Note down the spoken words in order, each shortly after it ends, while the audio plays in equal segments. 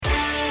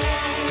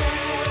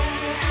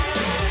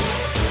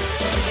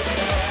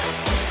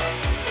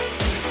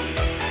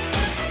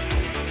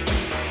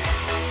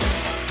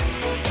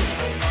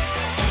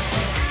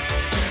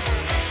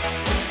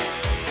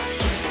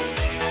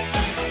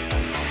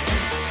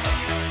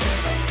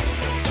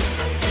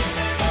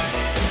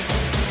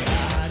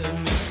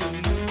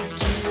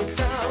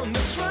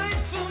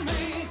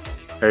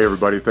Hey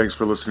everybody, thanks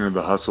for listening to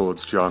The Hustle.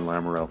 It's John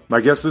Lamoureux.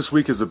 My guest this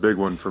week is a big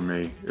one for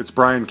me. It's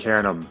Brian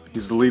Canham.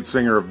 He's the lead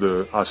singer of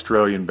the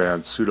Australian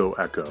band Pseudo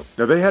Echo.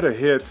 Now they had a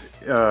hit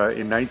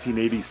in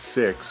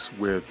 1986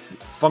 with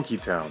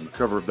Funkytown, the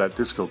cover of that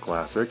disco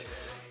classic.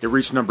 It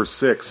reached number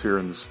 6 here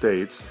in the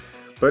States.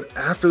 But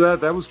after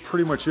that was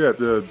pretty much it.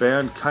 The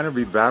band kind of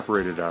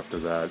evaporated after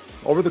that.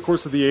 Over the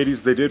course of the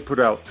 80s, they did put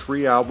out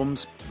 3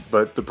 albums,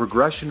 but the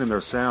progression in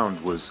their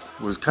sound was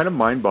kind of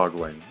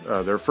mind-boggling.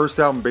 Their first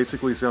album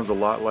basically sounds a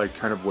lot like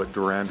kind of what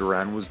Duran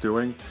Duran was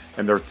doing,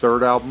 and their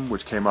third album,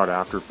 which came out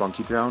after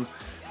Funkytown,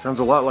 sounds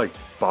a lot like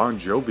Bon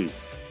Jovi.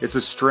 It's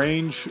a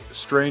strange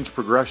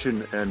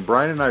progression, and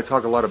Brian and I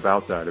talk a lot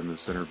about that in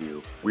this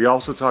interview. We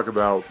also talk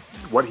about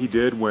what he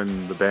did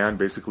when the band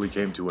basically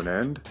came to an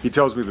end. He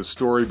tells me the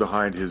story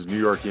behind his New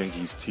York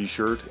Yankees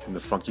t-shirt in the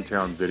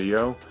Funkytown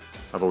video.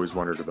 I've always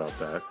wondered about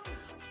that.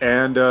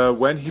 And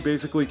when he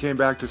basically came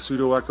back to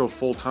Pseudo Echo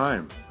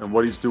full-time and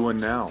what he's doing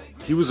now.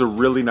 He was a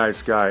really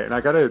nice guy, and I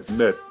gotta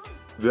admit,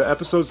 the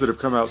episodes that have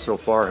come out so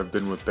far have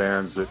been with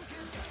bands that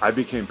I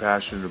became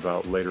passionate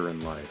about later in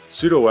life.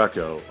 Pseudo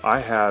Echo, I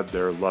had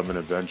their Love and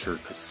Adventure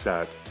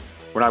cassette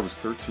when I was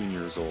 13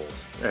 years old,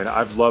 and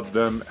I've loved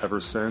them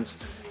ever since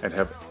and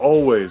have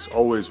always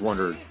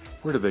wondered,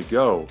 where do they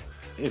go?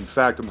 In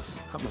fact, I'm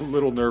a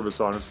little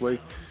nervous,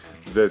 honestly,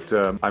 that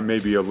I may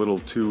be a little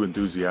too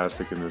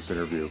enthusiastic in this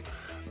interview.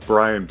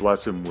 Brian,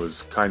 bless him,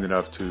 was kind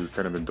enough to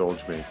kind of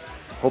indulge me.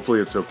 Hopefully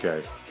it's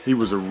okay. He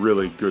was a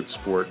really good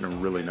sport and a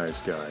really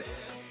nice guy.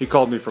 He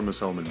called me from his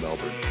home in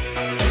Melbourne.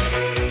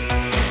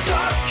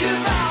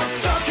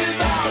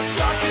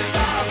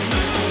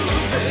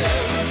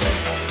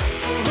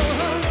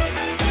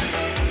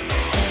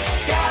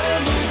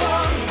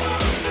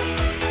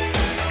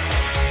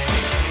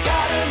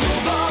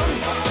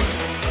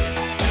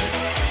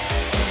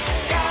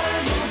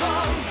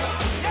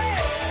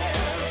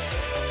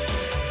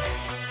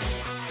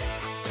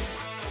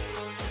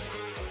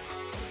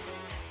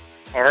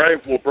 All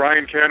right. Well,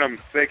 Brian Canham,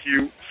 thank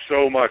you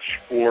so much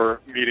for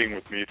meeting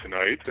with me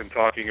tonight and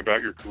talking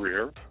about your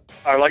career.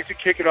 I like to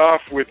kick it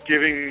off with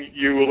giving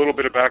you a little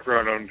bit of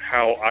background on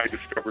how I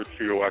discovered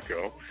Pseudo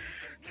Echo.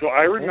 So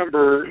I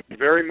remember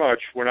very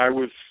much when I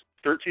was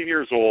 13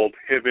 years old,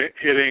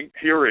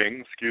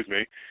 hearing,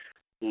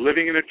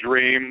 Living in a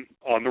Dream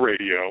on the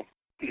radio.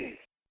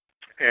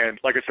 And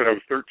like I said, I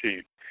was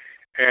 13.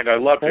 And I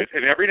loved it.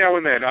 And every now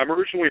and then, I'm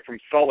originally from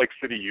Salt Lake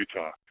City,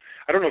 Utah.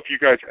 I don't know if you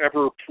guys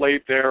ever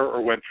played there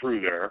or went through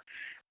there,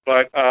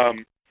 but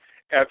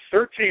at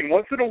 13,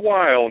 once in a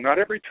while, not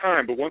every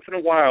time, but once in a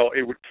while,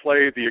 it would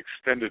play the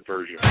extended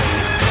version.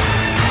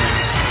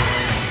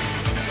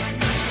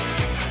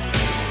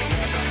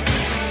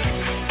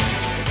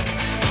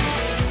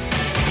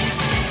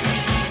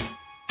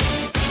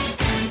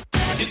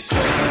 It's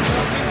strange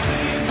how things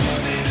seem to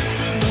be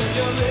different when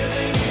you're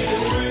living in a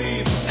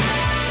dream.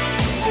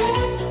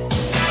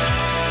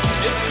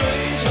 It's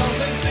strange how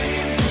things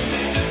seem to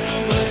be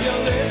different when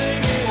you're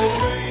living in a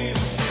dream.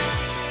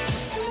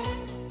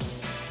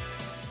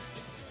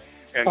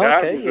 And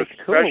that was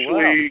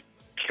especially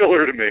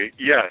killer to me,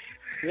 yes.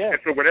 Yeah. And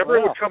so whenever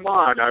it would come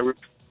on, I would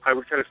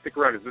kind of stick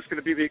around. Is this going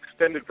to be the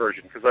extended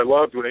version? Because I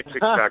loved when it kicked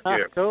back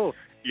in. Cool.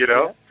 You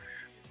know?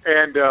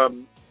 Yeah.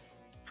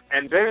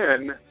 And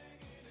then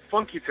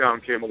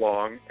Funkytown came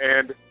along,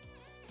 and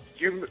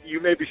you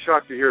may be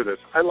shocked to hear this.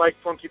 I like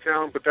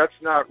Funkytown, but that's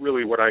not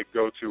really what I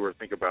go to or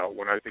think about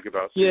when I think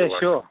about Yeah,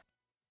 sure.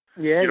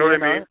 Yeah, you know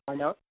what I mean? I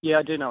know. Yeah,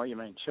 I do know what you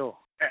mean. Sure.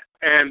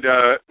 And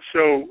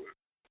so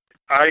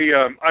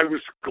I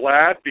was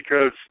glad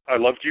because I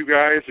loved you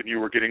guys, and you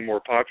were getting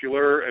more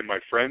popular, and my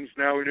friends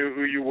now knew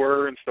who you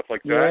were and stuff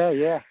like that.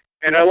 Yeah.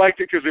 And I liked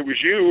it because it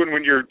was you, and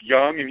when you're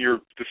young and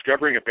you're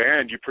discovering a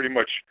band, you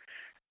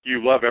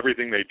love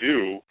everything they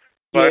do.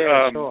 But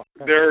sure.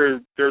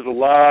 There's a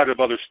lot of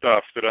other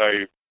stuff that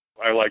I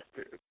like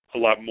a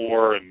lot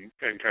more and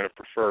kind of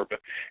prefer. But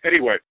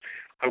anyway,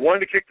 I wanted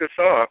to kick this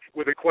off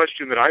with a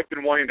question that I've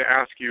been wanting to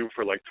ask you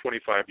for like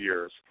 25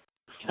 years.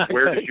 Okay.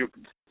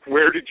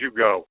 Where did you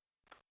go?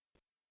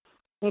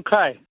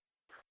 Okay.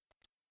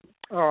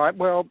 All right.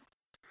 Well,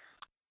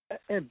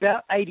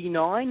 about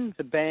 89,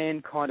 the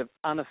band kind of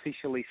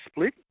unofficially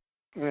split.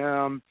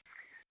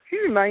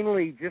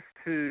 Mainly just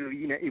to,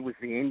 it was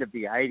the end of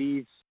the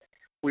 80s.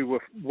 We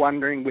were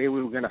wondering where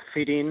we were going to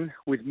fit in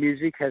with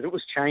music as it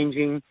was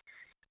changing.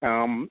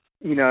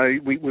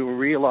 We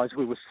realised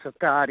we were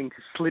starting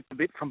to slip a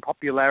bit from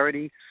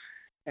popularity,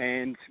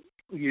 and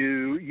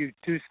you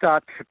do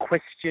start to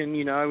question,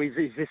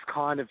 is this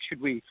kind of,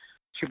 should we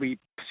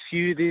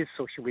pursue this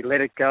or should we let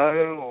it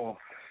go?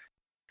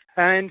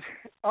 And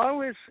I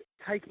was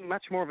taking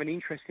much more of an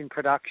interest in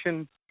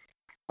production.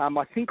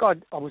 I think I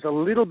was a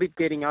little bit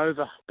getting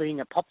over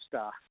being a pop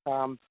star.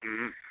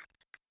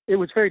 It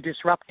was very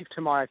disruptive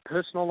to my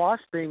personal life,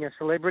 being a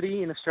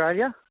celebrity in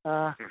Australia.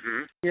 I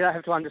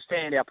have to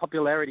understand our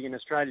popularity in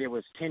Australia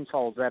was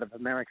tenfold that of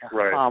America.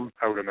 Right,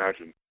 I would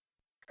imagine.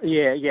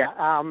 Yeah.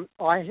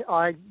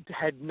 I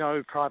had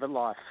no private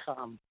life,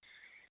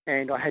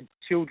 and I had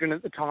children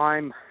at the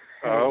time,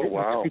 Oh, and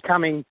wow. it's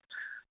becoming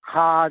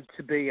hard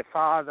to be a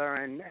father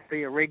and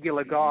be a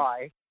regular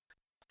guy,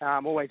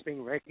 always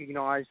being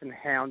recognised and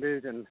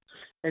hounded, and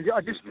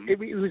I just it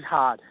was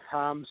hard.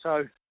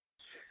 So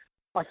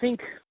I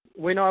think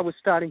when I was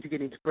starting to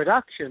get into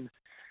production,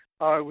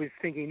 I was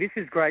thinking this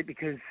is great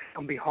because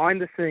I'm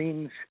behind the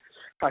scenes.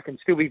 I can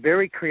still be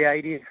very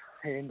creative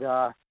and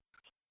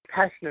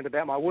passionate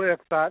about my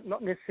work, but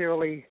not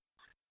necessarily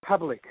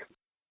public.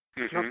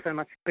 Not so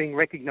much being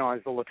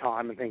recognised all the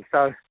time and things.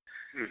 So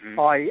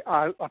I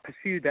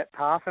pursued that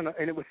path, and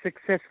it was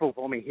successful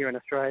for me here in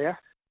Australia.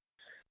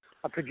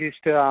 I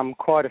produced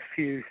quite a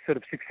few sort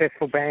of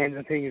successful bands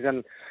and things,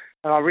 and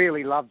I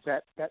really loved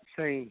that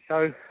scene.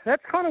 So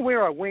that's kind of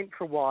where I went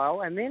for a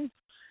while, and then,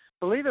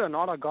 believe it or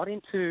not, I got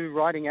into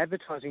writing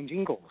advertising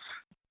jingles.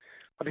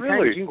 I became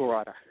a jingle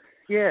writer.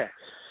 Yeah.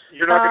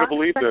 You're not going to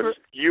believe this.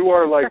 You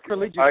are like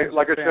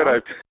I said,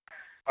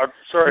 I'm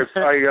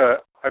sorry,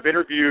 I've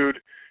interviewed,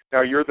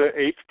 now you're the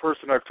 8th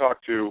person I've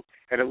talked to,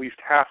 and at least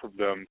half of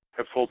them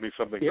have told me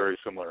something very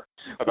similar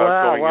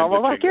about going into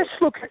jingles. I guess,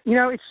 look,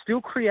 it's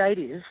still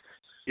creative.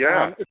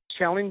 Yeah. It's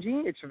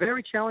challenging. It's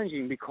very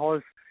challenging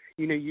because,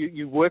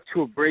 you work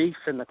to a brief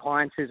and the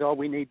client says, oh,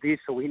 we need this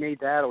or we need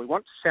that or we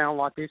want to sound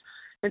like this.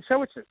 And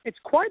so it's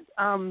quite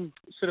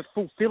sort of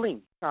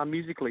fulfilling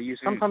musically. You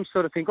sometimes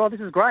sort of think, oh, this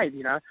is great,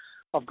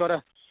 I've got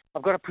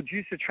to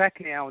produce a track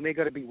now, and they've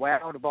got to be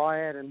wowed by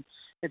it, and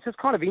it's just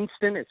kind of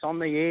instant. It's on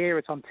the air,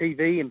 it's on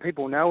TV, and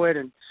people know it,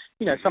 and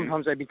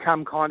sometimes they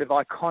become kind of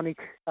iconic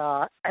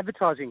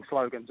advertising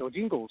slogans or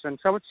jingles, and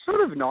so it's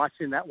sort of nice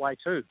in that way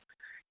too.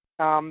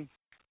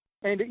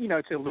 And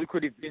it's a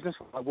lucrative business.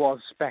 I was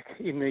back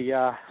in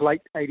the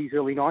late 80s,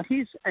 early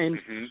 90s, and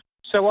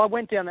so I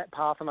went down that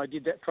path, and I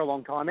did that for a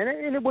long time, and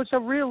it was a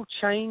real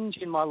change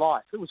in my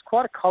life. It was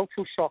quite a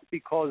cultural shock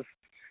because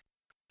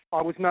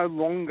I was no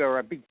longer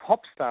a big pop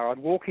star. I'd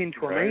walk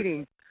into a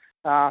meeting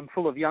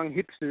full of young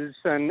hipsters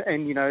and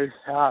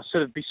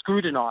sort of be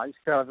scrutinised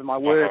over my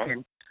work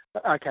and,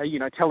 okay,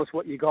 tell us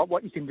what you got,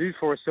 what you can do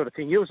for us sort of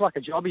thing. It was like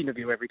a job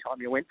interview every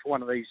time you went for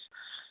one of these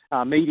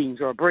meetings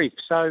or a brief.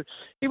 So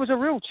it was a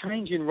real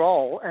change in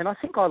role, and I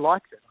think I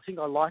liked it. I think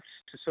I liked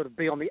to sort of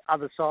be on the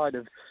other side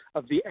of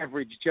the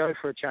average Joe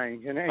for a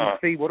change and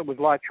see what it was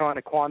like trying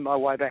to climb my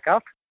way back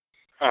up.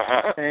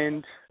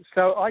 And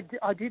so I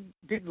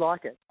did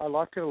like it. I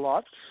liked it a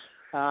lot.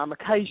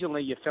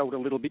 Occasionally you felt a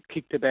little bit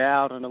kicked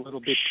about and a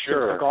little bit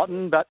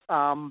forgotten, but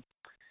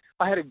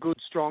I had a good,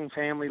 strong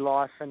family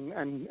life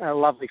and a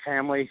lovely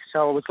family,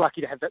 so I was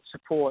lucky to have that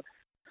support.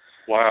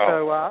 Wow.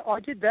 So I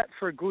did that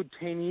for a good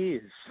 10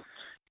 years.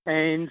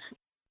 And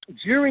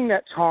during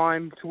that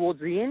time, towards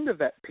the end of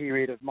that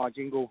period of my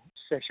jingle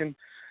session,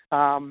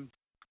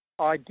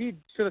 I did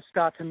sort of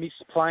start to miss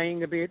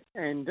playing a bit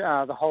and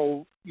the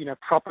whole,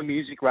 proper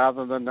music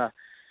rather than the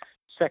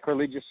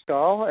sacrilegious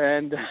style.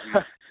 And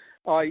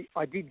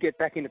I did get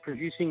back into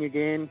producing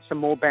again. Some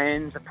more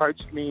bands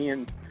approached me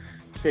and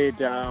said,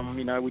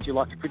 would you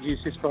like to produce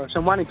this for us?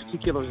 And one in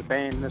particular was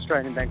an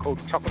Australian band called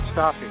Chocolate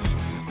Starfish.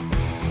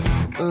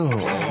 Oh,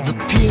 the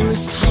pill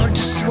is hard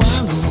to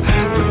swallow.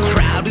 The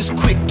crowd is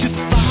quick to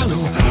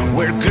follow.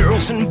 Where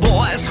girls and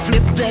boys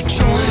flip their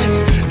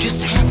choice,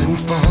 just having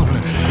fun.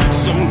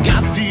 Some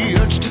got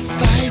the urge to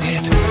fight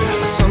it.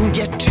 Some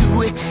get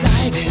too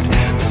excited.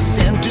 The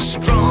scent is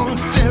strong,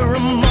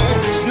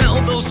 pheromone. Smell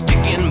those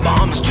ticking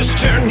bombs. Just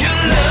turn your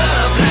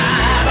love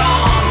light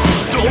on.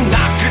 Don't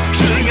knock it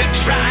till you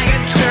try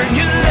it. Turn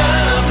your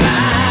love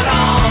light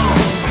on.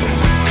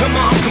 Come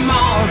on, come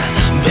on.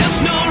 There's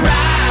no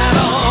right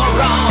or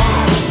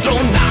wrong.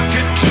 Don't knock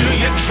it till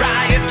you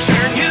try it.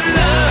 Turn your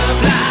love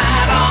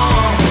light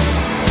on.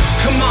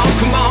 Come on,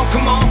 come on,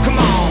 come on, come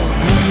on.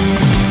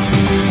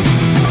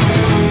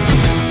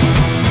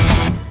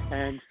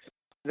 And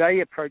they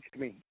approached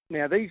me.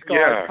 Now, these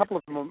guys, a couple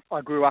of them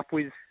I grew up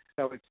with,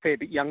 they were a fair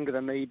bit younger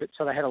than me, but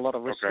so they had a lot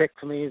of respect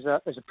for me as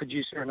a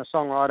producer and a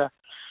songwriter.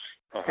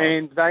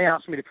 And they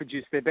asked me to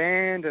produce their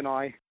band, and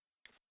I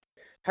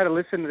had a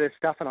listen to their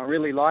stuff, and I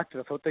really liked it.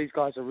 I thought these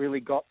guys have really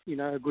got,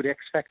 a good X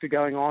factor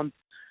going on.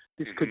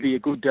 This could be a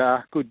good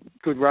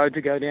road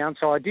to go down.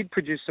 So I did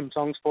produce some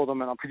songs for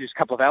them, and I produced a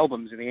couple of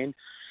albums in the end.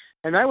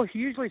 And they were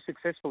hugely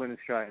successful in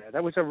Australia.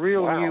 That was a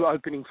real new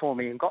opening for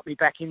me and got me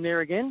back in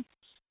there again.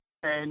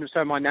 And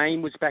so my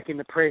name was back in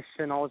the press,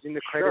 and I was in the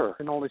credits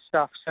and all this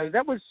stuff. So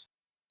that was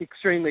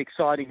extremely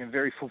exciting and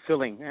very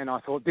fulfilling. And I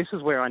thought, this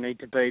is where I need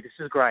to be. This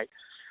is great.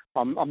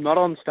 I'm not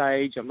on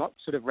stage. I'm not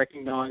sort of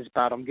recognised,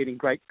 but I'm getting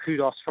great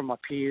kudos from my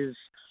peers.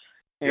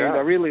 And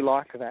I really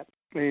liked that.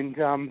 And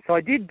so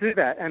I did do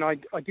that, and I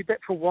did that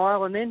for a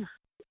while. And then,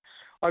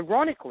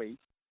 ironically,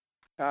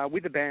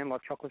 with a band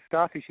like Chocolate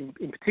Starfish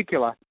in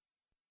particular,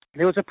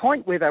 there was a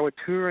point where they were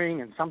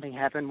touring and something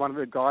happened. One of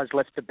the guys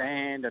left the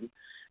band and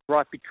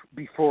right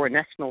before a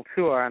national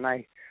tour, and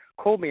they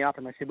called me up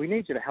and they said, we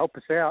need you to help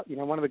us out.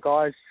 One of the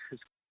guys has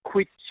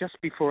quit just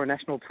before a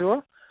national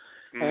tour.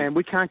 And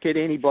we can't get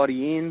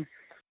anybody in.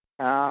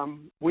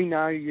 We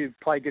know you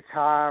play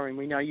guitar, and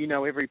we know you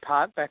know every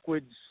part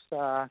backwards.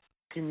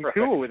 Can you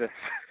tour with us?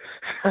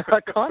 I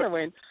kind of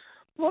went,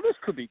 well, this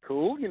could be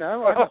cool, you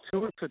know. I got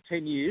toured for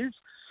 10 years,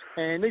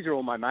 and these are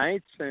all my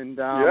mates, and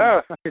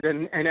Yeah.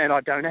 and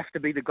I don't have to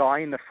be the guy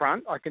in the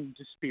front. I can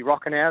just be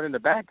rocking out in the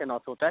back, and I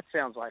thought that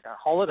sounds like a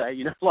holiday,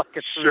 you know, like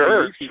it's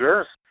really easy.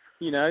 Sure.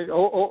 You know,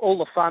 all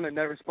the fun and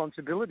no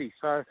responsibility.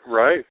 So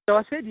Right. So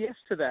I said yes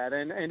to that,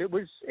 and it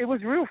was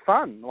real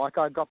fun. Like,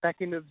 I got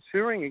back into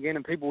touring again,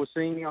 and people were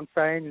seeing me on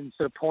stage and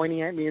sort of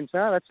pointing at me and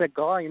saying, "Oh, that's that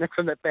guy, you know,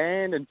 from that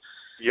band." And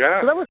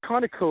Yeah. so that was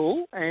kind of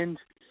cool. And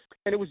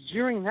it was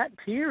during that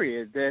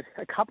period that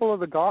a couple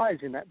of the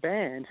guys in that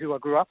band who I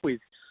grew up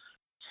with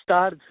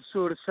started to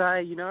sort of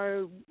say, you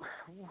know,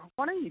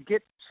 why don't you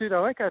get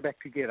Pseudo Echo back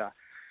together?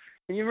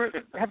 And you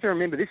have to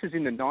remember, this is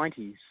in the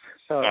 90s,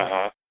 so.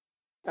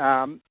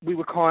 We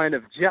were kind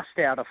of just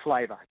out of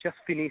flavour, just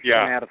finished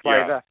and out of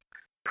flavour.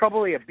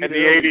 Probably a bit And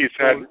the 80s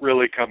hadn't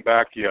really come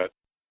back yet,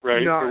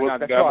 right? No, there wasn't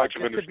that's that right. much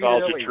of a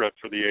nostalgia trip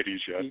for the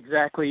 80s yet.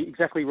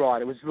 Exactly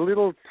right. It was a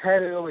little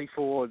tad early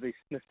for this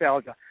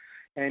nostalgia.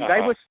 And they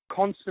were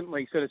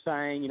constantly sort of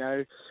saying, you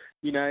know,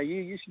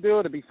 you should do it,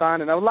 it'd be fun.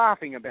 And they were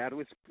laughing about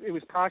it. It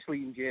was partially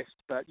in jest,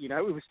 but, you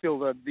know, it was still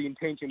the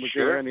intention was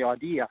there and the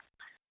idea.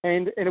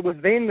 And it was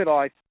then that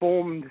I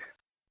formed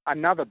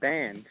another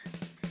band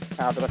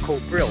that I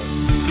called Brill.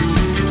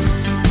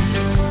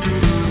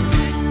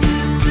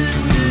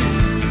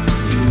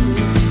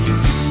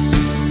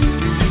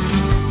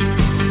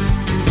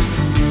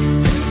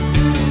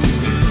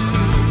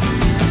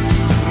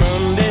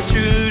 Monday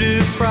through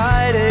to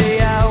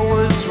Friday, I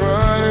was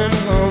running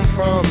home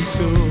from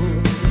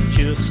school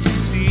just to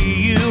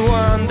see you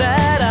on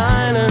that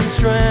island,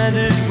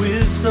 stranded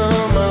with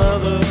some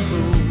other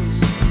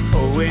fools.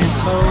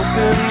 Always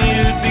hoping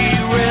you'd be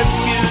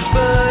rescued,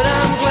 but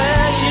I'm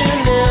glad you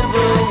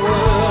never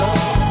were.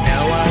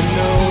 Now I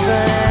know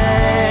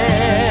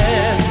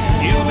that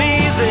you'll be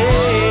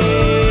there.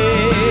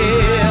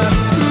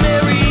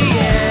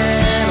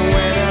 Marianne,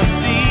 when I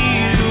see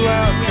you,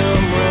 I'll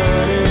come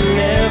running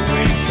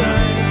every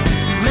time.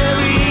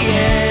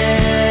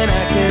 Marianne,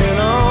 I can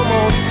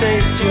almost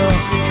taste your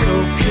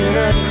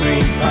coconut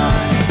cream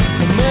pie.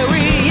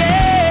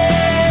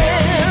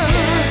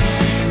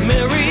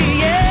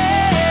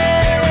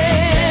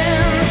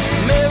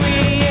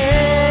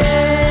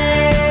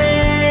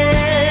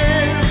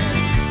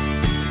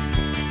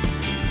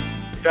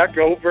 Did that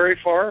go very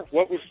far?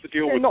 What was the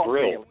deal with Not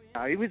Brill? really.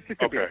 No, it was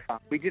just a bit of fun.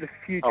 We did a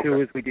few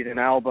tours, we did an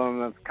album,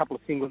 a couple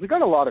of singles. We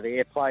got a lot of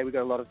airplay, we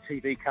got a lot of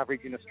TV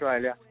coverage in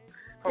Australia.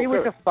 It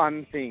was a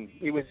fun thing.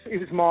 It was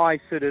my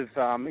sort of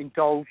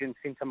indulgence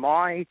into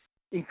my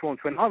influence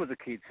when I was a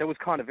kid. So it was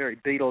kind of very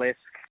Beatlesque.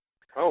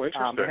 Oh,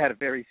 interesting. It had a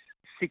very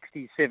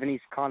 60s,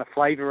 70s kind of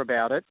flavour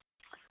about it.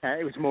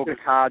 It was more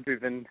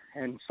guitar-driven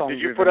and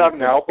song-driven. Did you put out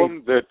an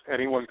album that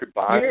anyone could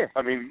buy? Yeah.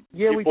 I mean,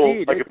 people, we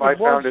did. Like, if I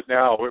found it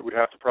now, it would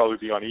have to probably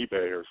be on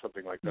eBay or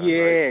something like that. Yeah,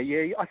 right?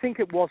 yeah. I think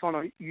it was on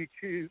a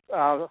YouTube,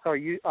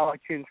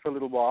 iTunes for a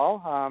little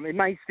while. It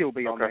may still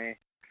be on there.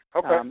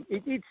 Okay.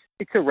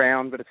 It's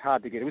around, but it's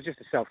hard to get. It was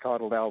just a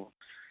self-titled album.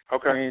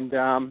 Okay. And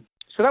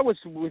so that was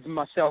with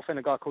myself and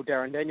a guy called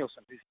Darren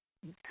Danielson, who's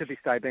to this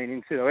day been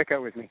in Pseudo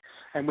Echo with me,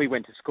 and we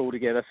went to school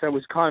together. So it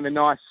was kind of a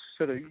nice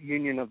sort of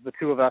union of the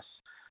two of us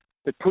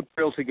that put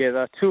Brill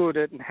together, toured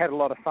it, and had a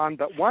lot of fun.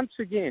 But once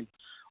again,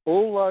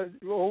 all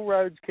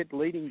roads kept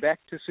leading back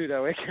to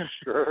Pseudo Echo.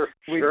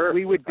 Sure.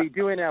 We would be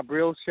doing our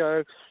Brill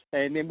show,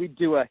 and then we'd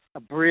do a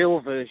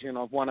Brill version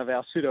of one of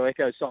our Pseudo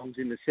Echo songs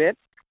in the set,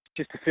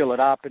 just to fill it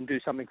up and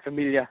do something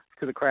familiar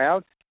to the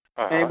crowd.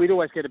 And we'd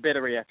always get a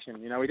better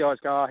reaction. You know, we'd always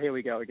go, oh, here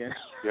we go again.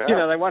 Yeah. You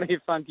know, they want to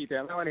hear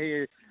Funkytown. They want to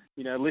hear,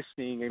 you know,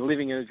 listening and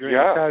living in a dream.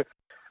 Yeah. So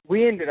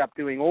we ended up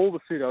doing all the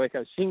Pseudo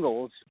Echo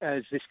singles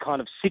as this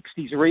kind of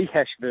 60s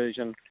rehash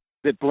version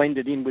that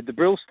blended in with the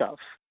Brill stuff.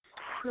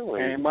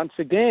 Really? And once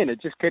again,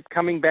 it just kept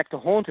coming back to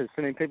haunt us.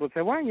 And then people would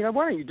say, why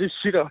don't you do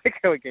Pseudo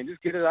Echo again?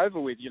 Just get it over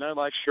with, you know,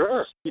 like,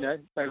 you know,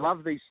 they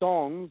love these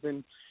songs,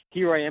 and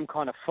here I am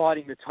kind of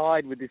fighting the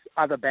tide with this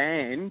other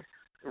band.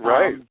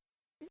 Right.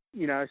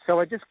 You know, so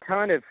I just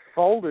kind of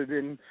folded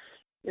and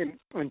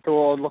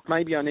thought, look,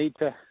 maybe I need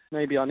to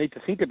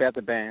think about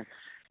the band.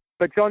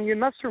 But John, you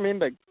must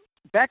remember,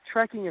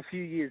 backtracking a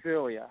few years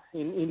earlier,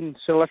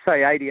 so let's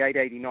say 88,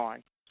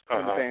 89,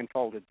 when the band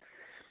folded,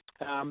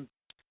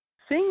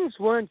 things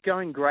weren't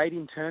going great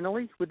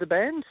internally with the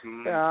band.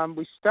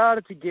 We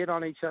started to get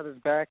on each other's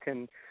back,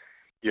 and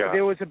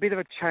there was a bit of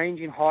a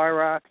change in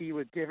hierarchy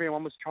with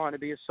everyone was trying to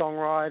be a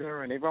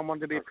songwriter and everyone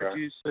wanted to be a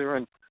producer.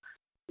 And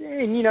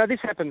you know, this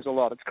happens a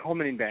lot. It's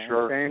common in bands.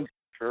 And,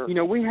 you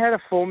know, we had a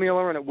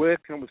formula and it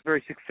worked and it was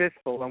very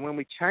successful. And when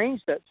we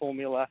changed that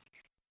formula,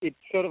 it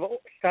sort of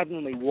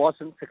suddenly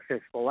wasn't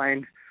successful.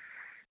 And,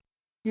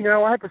 you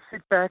know, I had to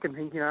sit back and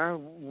think, you know,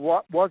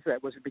 what was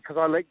that? Was it because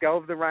I let go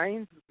of the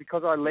reins?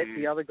 Because I let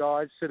the other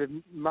guys sort of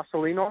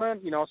muscle in on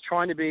it? You know, I was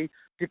trying to be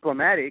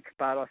diplomatic,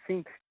 but I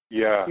think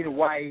in a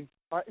way,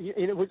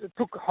 it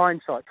took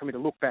hindsight for me to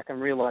look back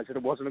and realise that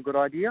it wasn't a good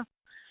idea.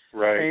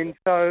 Right. And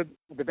so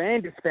the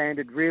band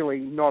disbanded really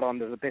not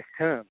under the best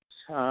terms.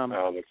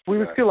 We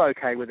were still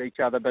okay with each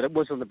other, but it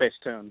wasn't the best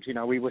terms. You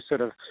know, we were sort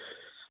of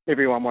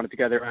everyone wanted to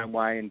go their own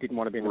way and didn't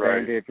want to be in the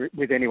band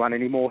with anyone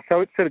anymore.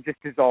 So it sort of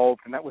just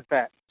dissolved, and that was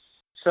that.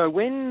 So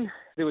when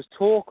there was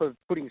talk of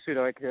putting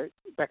Pseudo Echo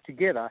back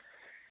together,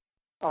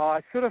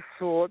 I sort of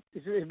thought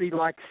it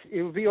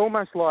would be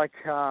almost like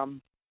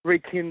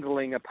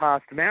rekindling a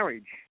past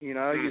marriage. You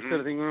know, you sort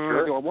of think,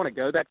 do I want to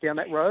go back down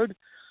that road?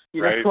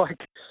 You know,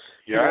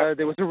 you know,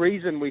 there was a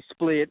reason we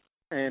split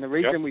and a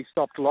reason we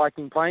stopped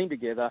liking playing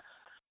together.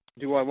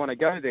 Do I want to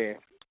go there?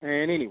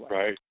 And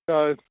anyway,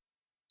 so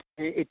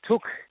it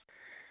took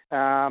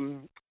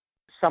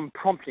some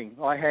prompting.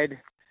 I had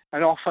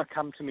an offer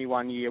come to me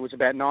one year. It was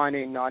about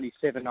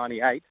 1997,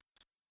 98.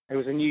 It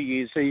was a New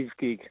Year's Eve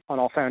gig on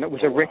offer, and it was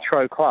a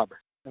retro club.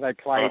 They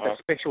played, they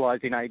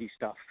specialised in 80s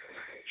stuff.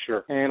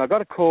 Sure. And I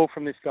got a call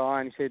from this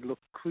guy, and he said, look,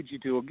 could you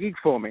do a gig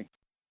for me?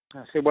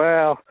 I said,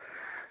 well,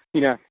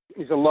 you know,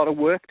 there's a lot of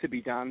work to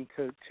be done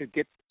to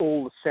get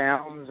all the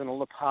sounds and all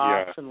the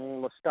parts and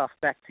all the stuff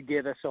back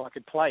together so I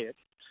could play it.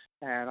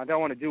 And I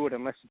don't want to do it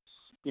unless it's,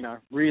 you know,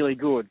 really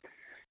good.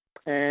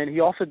 And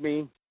he offered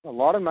me a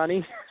lot of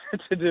money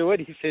to do it.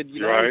 He said,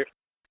 you know,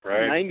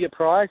 name your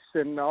price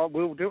and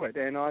we'll do it.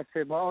 And I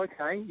said, well,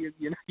 okay,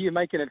 you're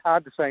making it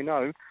hard to say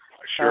no.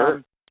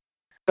 Sure.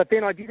 But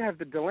then I did have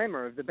the dilemma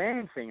of the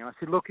band thing. I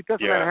said, look, it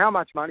doesn't matter how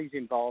much money's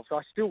involved.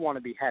 I still want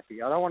to be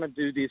happy. I don't want to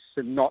do this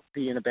and not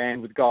be in a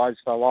band with guys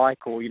I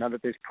like or, you know,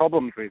 that there's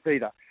problems with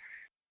either.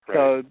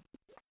 So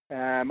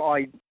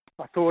I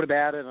thought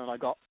about it, and I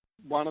got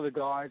one of the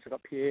guys. I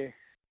got Pierre,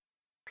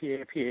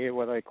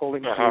 what they call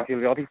him,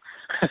 Gigliotti.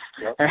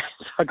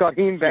 I got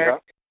him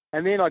back.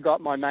 And then I got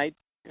my mate,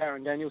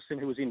 Darren Danielson,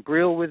 who was in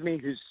Brill with me,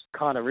 who's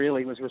kind of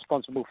really was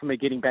responsible for me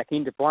getting back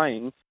into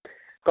playing.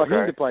 Got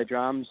him to play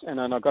drums, and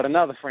then I got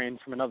another friend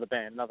from another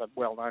band, another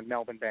well-known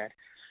Melbourne band,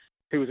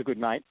 who was a good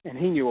mate, and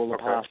he knew all the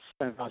parts.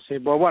 And I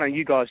said, well, why don't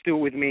you guys do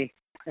it with me,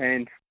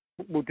 and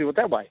we'll do it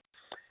that way.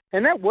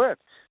 And that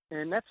worked,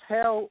 and that's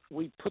how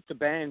we put the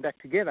band back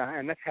together,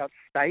 and that's how it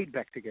stayed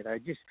back together.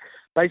 Just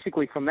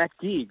basically from that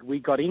gig,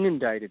 we got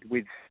inundated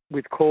with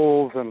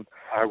calls and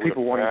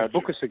people wanting to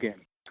book us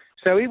again.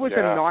 So it was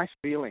a nice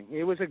feeling.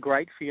 It was a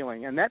great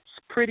feeling, and that's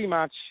pretty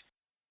much,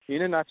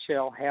 in a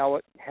nutshell, how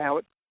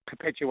it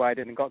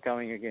perpetuated and got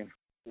going again.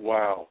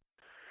 Wow.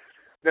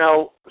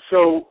 Now,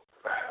 so,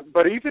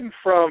 but even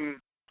from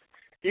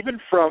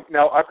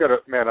now, I've got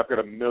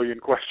a million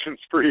questions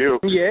for you.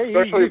 Yeah,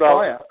 especially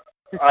about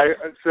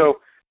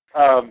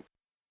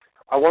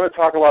I want to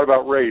talk a lot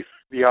about Race,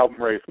 the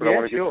album Race, but I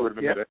want to get to it in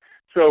a minute.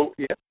 So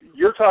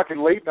you're talking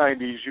late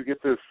 '90s. You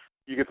get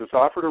this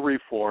offer to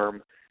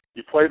reform.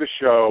 You play the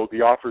show.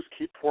 The offers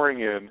keep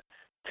pouring in.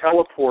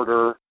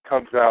 Teleporter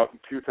comes out in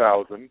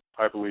 2000,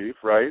 I believe,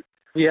 right?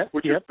 Yeah.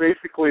 Which is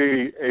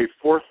basically a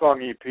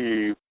 4-song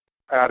EP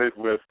added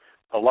with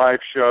a live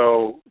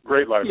show,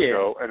 great live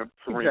show, and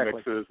some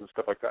remixes and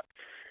stuff like that.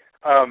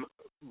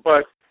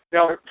 But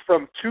now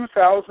from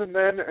 2000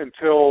 then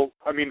until,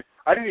 I mean,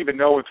 I didn't even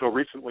know until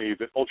recently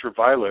that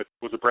Ultraviolet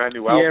was a brand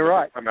new album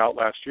that came out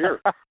last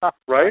year,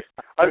 right?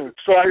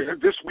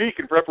 This week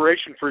in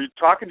preparation for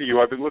talking to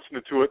you, I've been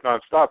listening to it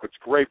nonstop. It's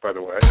great, by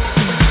the way.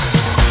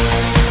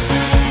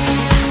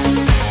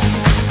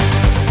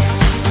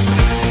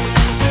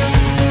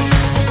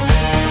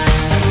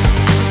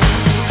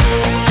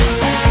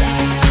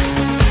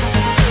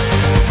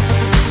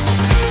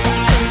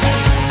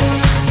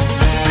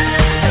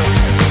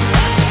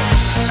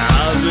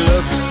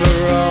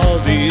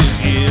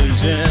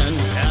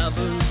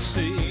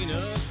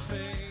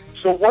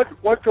 So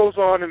what goes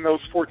on in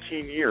those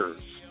 14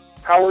 years?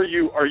 How are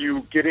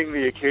you getting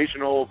the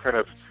occasional kind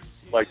of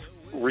like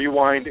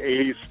rewind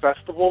 80s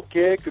festival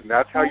gig, and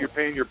that's how you're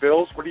paying your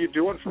bills? What are you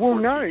doing for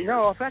 14 years?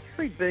 No, I've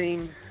actually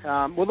been,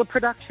 the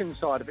production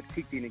side of it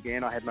kicked in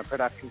again. I had my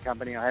production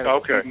company, I had a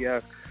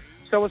studio,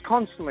 so I was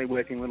constantly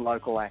working with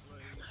local acts.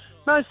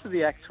 Most of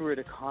the acts were at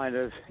a kind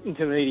of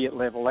intermediate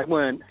level. They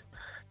weren't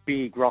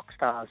big rock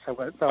stars, so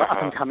they were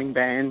up-and-coming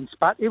bands,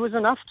 but it was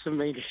enough for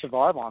me to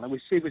survive on. It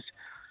was,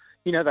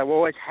 you know, they were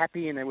always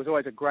happy, and there was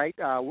always a great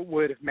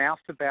word of mouth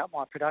about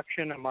my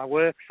production and my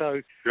work.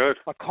 So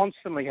I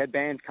constantly had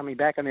bands coming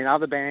back, and then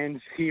other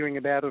bands hearing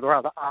about it, or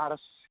other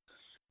artists.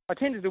 I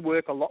tended to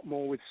work a lot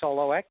more with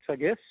solo acts, I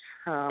guess.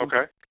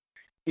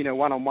 You know,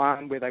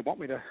 one-on-one, where they want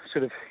me to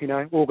sort of, you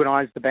know,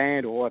 organise the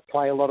band, or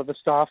play a lot of the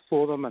stuff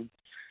for them and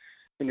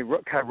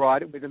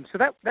co-write it with them. So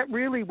that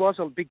really was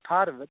a big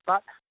part of it.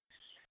 But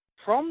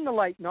from the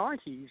late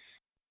 90s,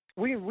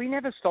 we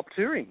never stopped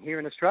touring here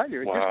in Australia.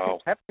 It just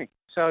kept happening.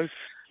 So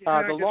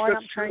the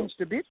lineup changed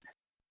a bit.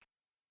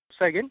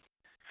 Say again?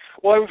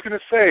 Well, I was going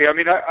to say, I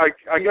mean,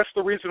 I guess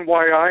the reason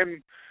why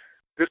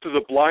this is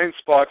a blind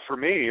spot for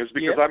me is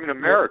because I'm in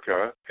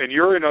America and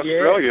you're in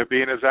Australia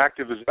being as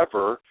active as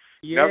ever,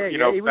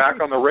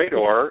 back on the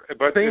radar,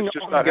 but it's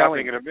just not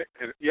happening in a...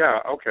 Yeah,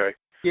 okay.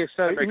 Yeah,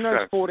 so in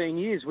those 14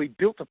 years, we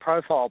built the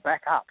profile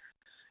back up.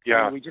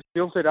 Yeah. We just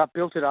built it up.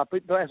 But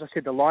as I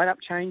said, the lineup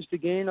changed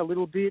again a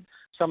little bit.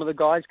 Some of the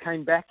guys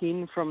came back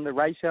in from the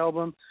Race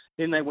album.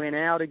 Then they went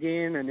out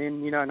again, and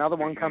then, you know, another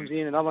one comes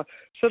in, another one.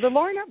 So the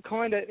lineup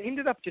kind of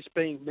ended up just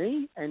being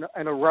me and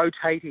a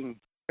rotating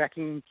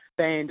backing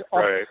band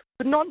off,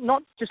 but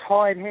not just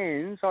hired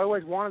hands. I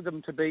always wanted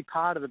them to be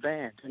part of the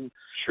band and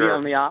be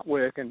on the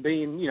artwork and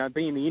be in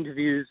the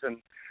interviews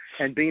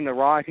and be in the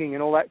writing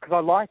and all that, because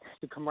I liked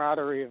the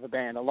camaraderie of a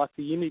band. I liked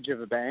the image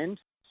of a band.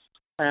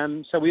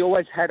 So we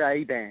always had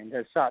a band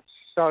as such.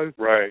 So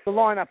the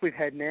lineup we've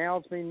had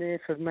now has been there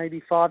for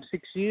maybe 5-6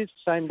 years,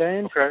 same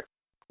band. Okay.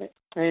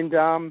 And,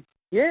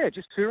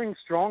 just touring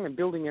strong and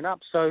building it up.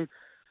 So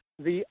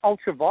the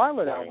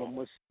Ultraviolet album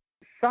was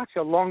such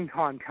a long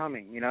time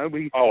coming,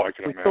 we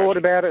thought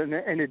about it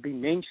and it'd been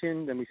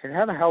mentioned, and we said,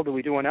 how the hell do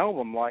we do an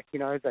album? Like,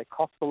 they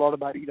cost a lot of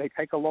money, they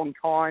take a long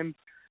time.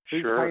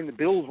 Who's paying the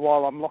bills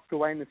while I'm locked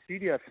away in the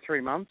studio for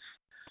 3 months?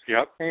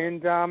 Yep.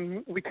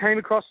 And we came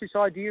across this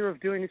idea of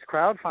doing this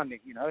crowdfunding,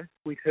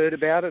 We'd heard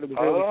about it. It was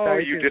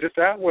early stages. You did it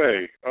that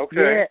way. Okay.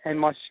 Yeah,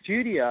 and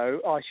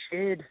I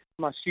shared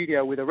my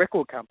studio with a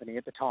record company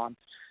at the time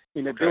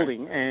in a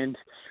building, and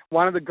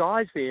one of the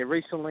guys there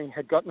recently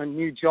had gotten a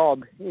new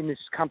job in this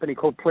company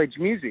called Pledge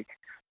Music,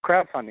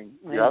 crowdfunding.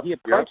 And he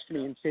approached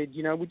me and said,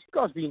 would you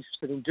guys be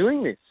interested in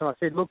doing this? And I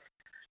said, look,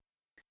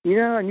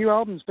 a new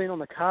album's been on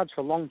the cards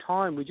for a long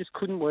time. We just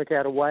couldn't work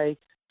out a way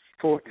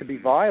for it to be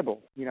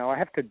viable. I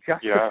have to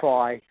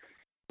justify,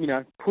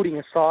 putting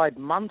aside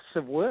months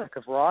of work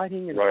of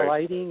writing and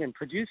collating and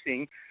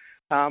producing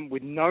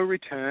with no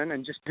return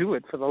and just do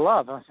it for the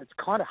love. And I said,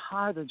 it's kind of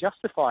hard to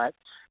justify it.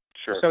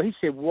 Sure. So he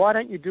said, why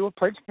don't you do a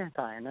pledge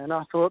campaign? And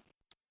I thought,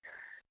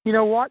 you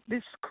know what,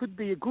 this could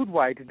be a good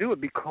way to do it,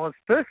 because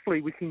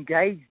firstly, we can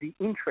gauge the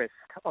interest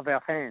of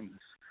our fans.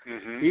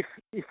 Mm-hmm.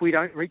 If we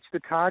don't reach the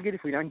target,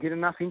 if we don't get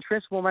enough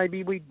interest, well,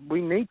 maybe we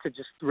need to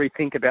just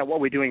rethink about what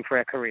we're doing for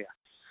our career.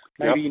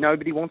 Maybe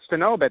nobody wants to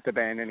know about the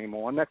band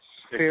anymore, and that's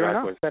fair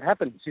enough. That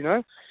happens,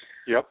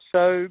 Yep.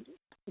 So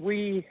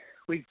we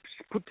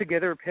put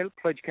together a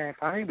pledge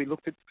campaign. We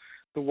looked at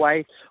the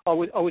way I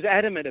was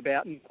adamant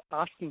about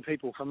asking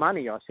people for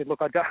money. I said,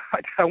 look, I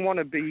don't want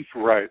to be,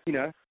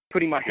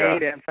 putting my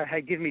hand out and say,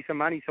 hey, give me some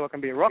money so I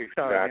can be a rock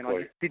star again.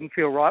 I just didn't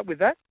feel right with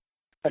that.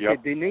 I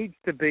said, there needs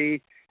to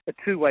be a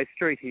two-way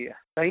street here.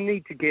 They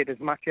need to get as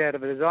much out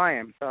of it as I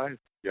am. So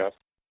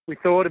we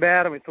thought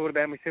about it,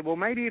 and we said, well,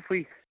 maybe if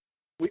we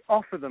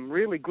offer them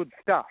really good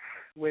stuff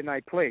when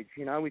they pledge,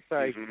 we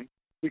say,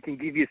 we can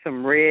give you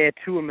some rare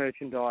tour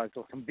merchandise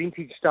or some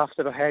vintage stuff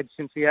that I had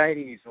since the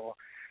 80s, or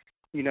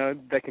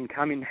they can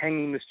come in,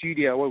 hang in the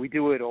studio where we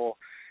do it, or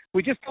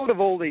we just thought of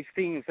all these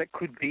things that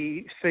could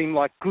seem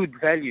like good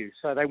value,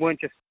 so they weren't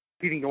just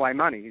giving away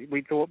money.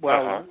 We thought,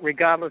 well,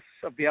 regardless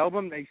of the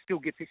album, they still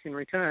get this in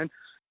return,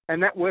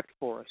 and that worked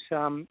for us.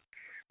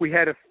 We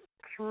had a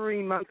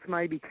 3-month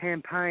maybe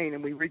campaign,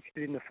 and we reached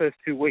it in the first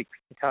 2 weeks,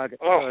 the target.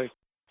 So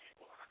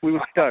we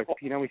were stoked.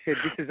 We said,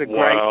 this is a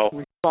great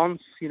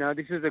response.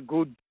 This is a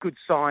good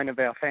sign of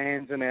our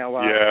fans and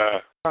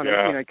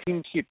our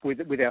kinship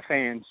with our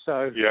fans.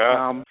 So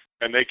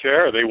and they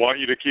care. They want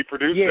you to keep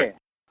producing.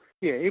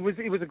 Yeah. It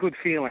was a good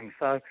feeling.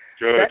 So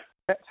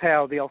that's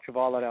how the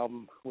Ultraviolet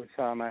album was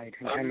made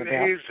and came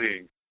about.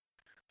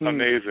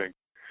 Amazing.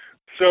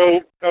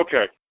 So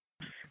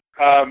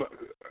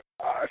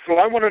so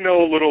I want to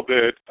know a little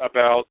bit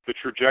about the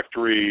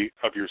trajectory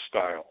of your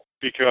style,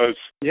 because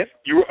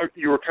you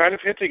were kind of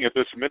hinting at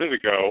this a minute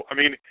ago. I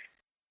mean,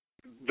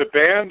 the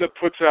band that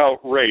puts out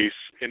Race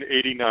in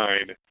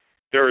 '89,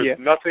 there is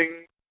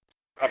nothing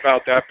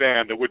about that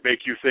band that would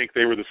make you think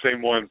they were the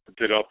same ones that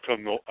did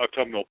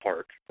Autumnal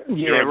Park.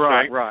 You know what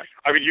I'm saying? Right.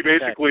 I mean, you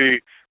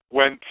basically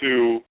went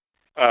to,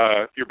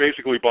 you're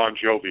basically Bon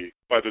Jovi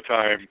by the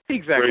time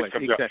Race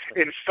comes out.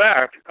 In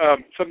fact,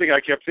 something I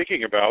kept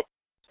thinking about,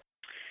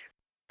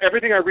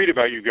 everything I read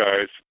about you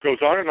guys goes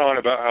on and on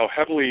about how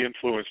heavily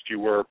influenced you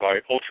were by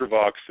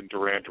Ultravox and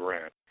Duran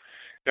Duran.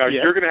 Now,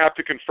 you're going to have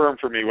to confirm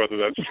for me whether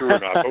that's true or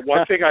not. But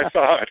one thing I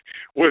thought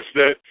was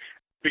that,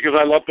 because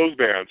I love those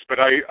bands, but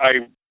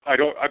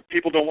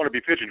people don't want to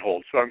be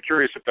pigeonholed, so I'm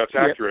curious if that's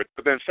accurate.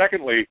 But then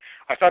secondly,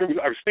 I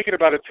was thinking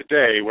about it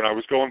today when I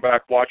was going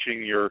back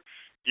watching your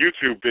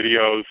YouTube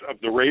videos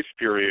of the Race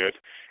period,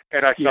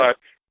 and I thought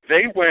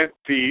they went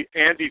the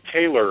Andy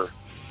Taylor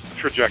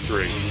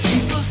trajectory.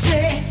 People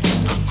say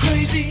I'm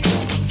crazy,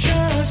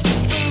 just a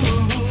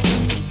fool.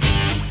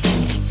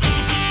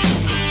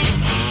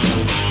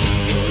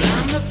 Well,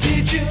 I'm the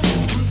pigeon,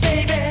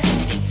 baby,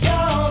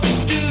 you're the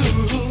stew.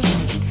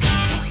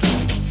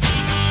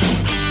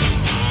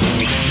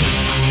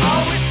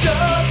 Always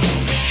dug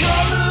the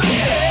colored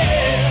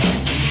hair,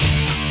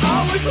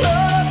 always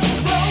loved the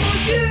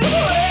clothes you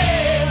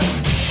wear.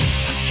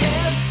 I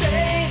can't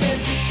say that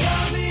you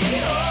tell me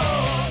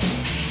all.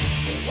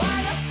 Why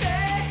not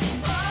stay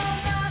all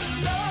night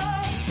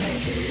alone?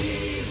 Take it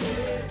easy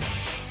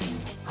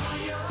on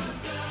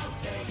yourself,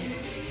 take it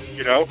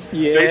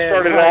easy. They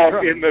started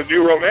off in the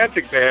New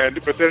Romantic Band,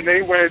 but then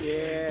they went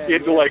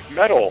into like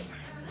metal.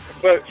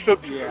 But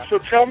so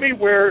tell me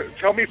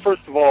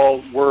first of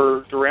all,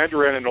 were Duran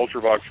Duran and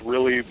Ultravox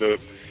really the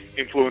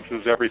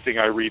influences everything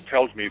I read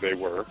tells me they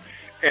were?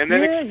 And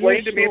then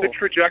explain to me the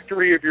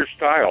trajectory of your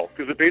style,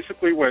 because it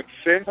basically went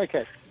synth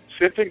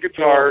and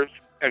guitars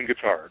and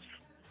guitars.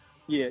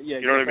 Yeah.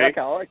 You know what I mean?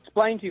 Okay, I'll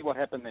explain to you what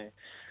happened there.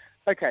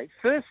 Okay,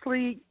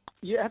 firstly,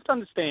 you have to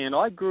understand,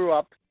 I grew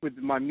up with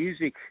my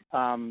music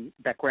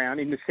background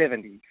in the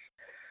 70s.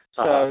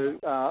 So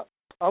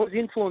I was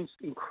influenced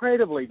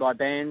incredibly by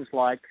bands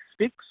like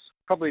Styx,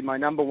 probably my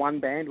number one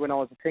band when I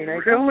was a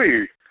teenager.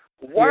 Really?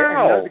 Wow. Yeah,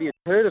 and nobody had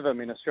heard of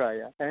them in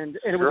Australia. And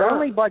it was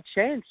only by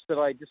chance that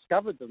I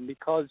discovered them,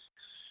 because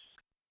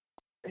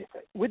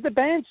with the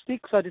band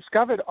Styx, I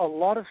discovered a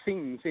lot of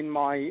things in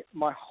my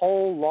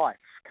whole life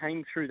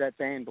came through that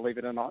band, believe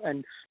it or not.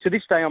 And to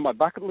this day on my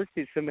bucket list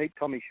is to meet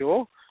Tommy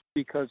Shaw,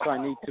 because I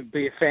need to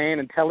be a fan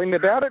and tell him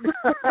about it.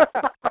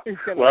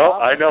 Well,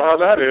 I know how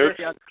that is.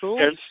 Uncool.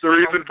 Hence the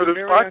reason for this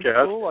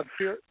podcast.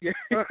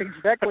 Uncool.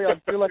 Exactly. I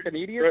feel like an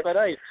idiot, but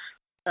hey,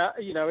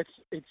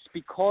 it's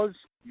because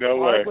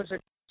I was a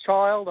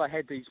child. I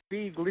had these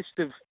big list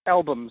of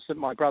albums that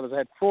my brothers I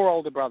had. 4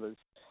 older brothers.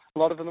 A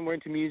lot of them were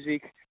into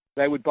music.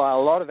 They would buy a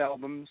lot of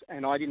albums,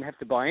 and I didn't have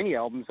to buy any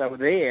albums. They were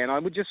there, and I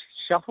would just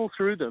shuffle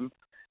through them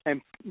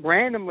and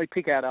randomly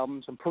pick out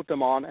albums and put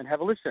them on and have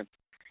a listen.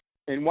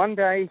 And one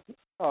day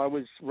I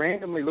was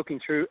randomly looking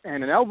through,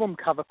 and an album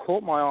cover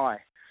caught my eye.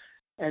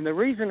 And the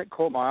reason it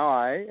caught my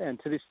eye, and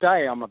to this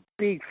day I'm a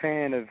big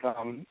fan of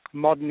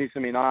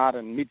modernism in art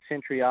and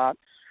mid-century art,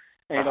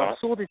 and I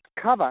saw this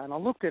cover and I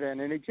looked at it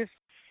and it just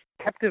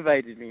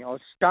captivated me. I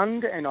was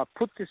stunned, and I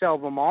put this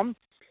album on.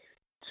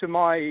 To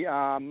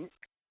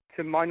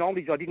my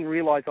knowledge, I didn't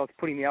realise I was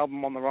putting the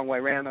album on the wrong way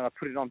around, and I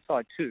put it on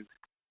side 2.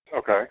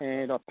 Okay.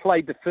 And I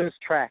played the first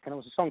track, and it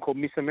was a song called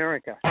Miss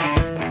America.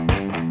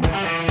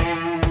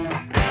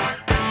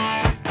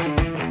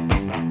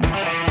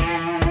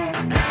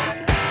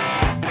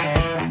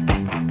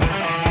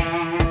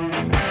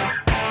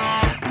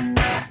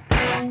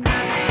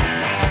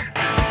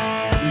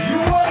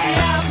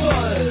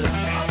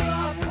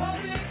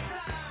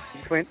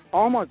 Went,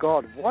 oh my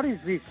God, what is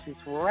this? This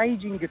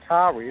raging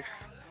guitar riff.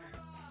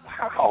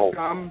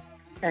 Wow.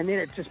 And then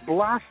it just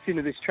blasts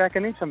into this track,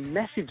 and then some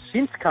massive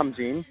synth comes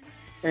in,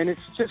 and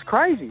it's just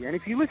crazy. And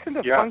if you listen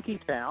to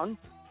Funkytown,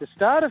 the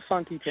start of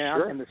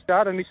Funkytown and the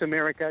start of Miss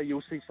America,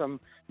 you'll see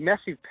some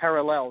massive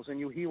parallels, and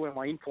you'll hear where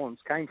my influence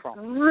came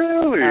from.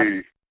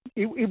 Really?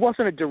 It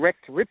wasn't a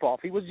direct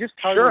rip-off. It was just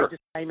totally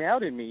just came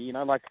out in me,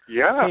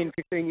 10,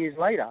 15 years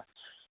later.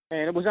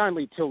 And it was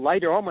only till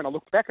later on when I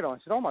looked back at it, I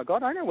said, oh, my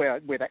God, I know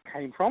where that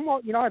came from. Well,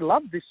 I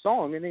love this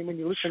song. And then when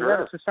you listen to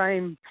that, it's the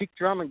same kick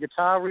drum and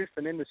guitar riff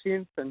and then the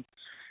synth. And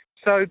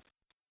so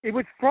it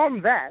was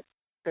from that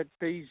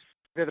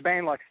the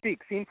band like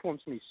Styx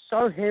influenced me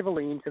so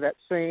heavily into that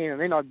scene. And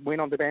then I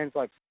went on to bands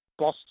like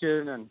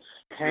Boston and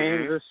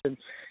Kansas. And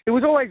it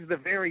was always the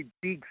very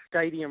big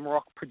stadium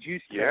rock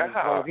produced bands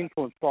I was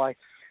influenced by,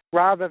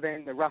 rather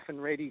than the rough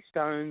and ready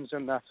Stones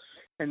and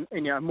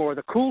more of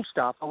the cool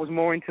stuff. I was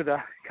more into the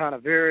kind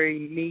of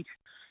very neat,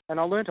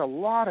 and I learned a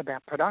lot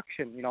about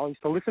production. I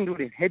used to listen to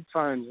it in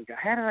headphones and go,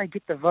 how do they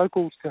get the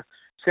vocals to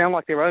sound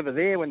like they're over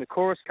there when the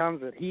chorus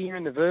comes at here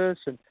in the verse?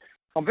 And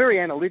I'm very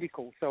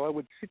analytical, so I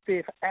would sit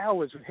there for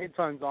hours with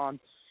headphones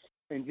on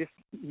and just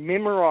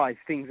memorize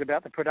things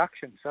about the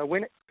production. So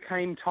when it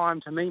came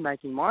time to me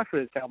making my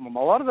first album,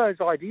 a lot of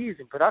those ideas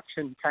in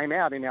production came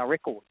out in our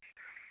records.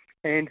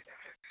 And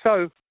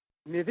so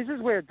now this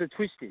is where the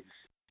twist is.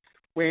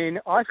 When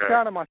I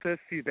started my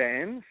first few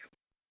bands,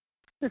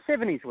 the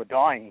 70s were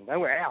dying. They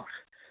were out.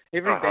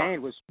 Every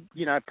band was,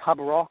 pub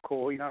rock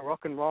or, rock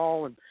and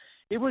roll. And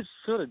it was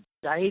sort of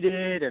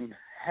dated and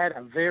had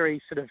a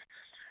very sort of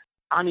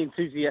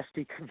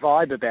unenthusiastic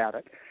vibe about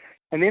it.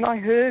 And then I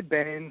heard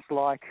bands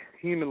like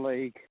Human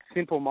League,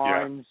 Simple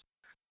Minds,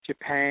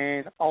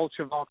 Japan,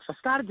 Ultravox. I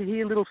started to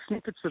hear little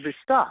snippets of this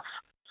stuff.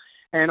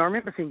 And I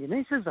remember thinking,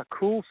 this is a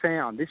cool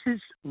sound. This is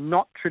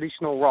not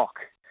traditional rock.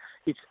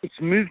 It's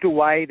moved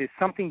away. There's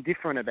something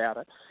different about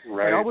it.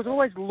 Right. And I was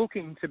always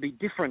looking to be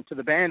different to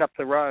the band up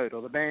the road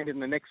or the band in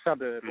the next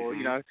suburb. Or,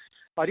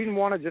 I didn't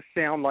want to just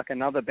sound like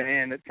another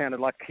band that sounded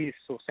like Kiss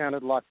or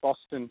sounded like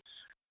Boston.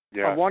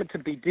 Yeah. I wanted to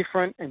be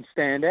different and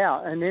stand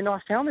out. And then I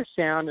found this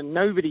sound, and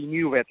nobody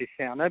knew about this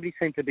sound. Nobody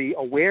seemed to be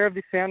aware of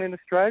this sound in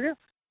Australia.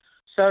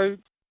 So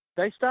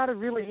they started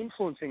really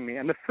influencing me.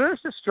 And the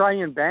first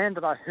Australian band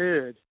that I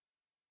heard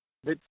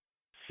that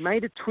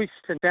made a twist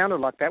and sounded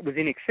like that was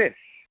In Excess.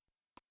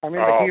 I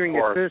remember hearing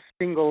their first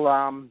single,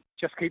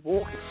 Just Keep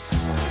Walking.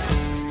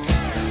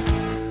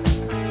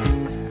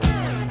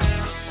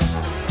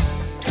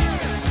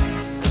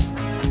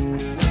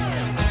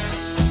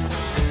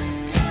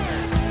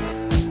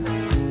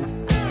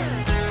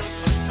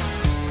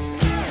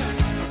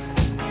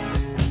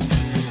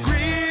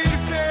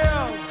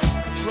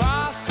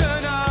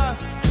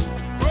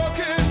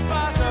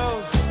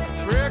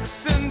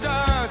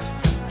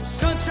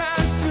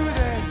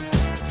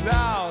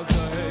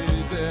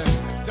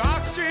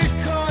 Dark street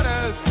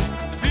corners,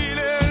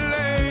 feeling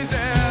lazy.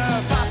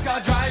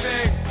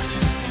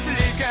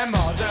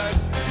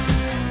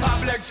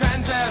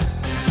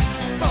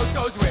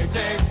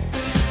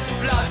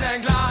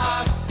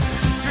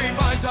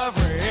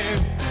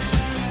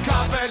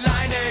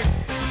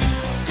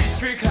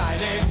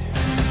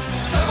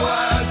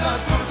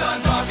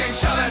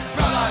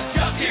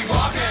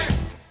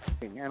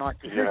 And I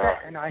said, who's that?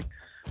 And I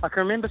can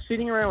remember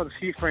sitting around with a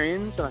few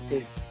friends, and I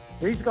said,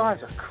 these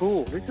guys are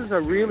cool. This is a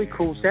really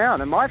cool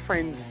sound. And my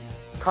friends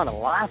kind of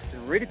laughed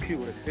and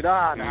ridiculed it. Said,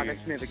 no,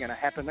 that's never going to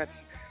happen. That's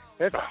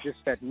just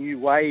that new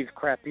wave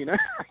crap, you know.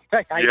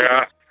 They hate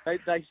it.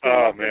 They still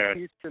love their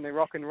Kiss and their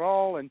rock and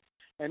roll.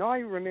 And I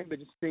remember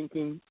just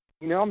thinking,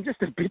 you know, I'm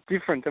just a bit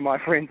different to my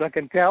friends. I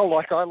can tell,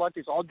 like, I like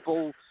this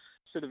oddball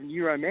sort of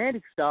new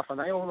romantic stuff, and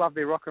they all love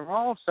their rock and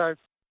roll. So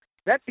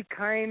that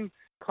became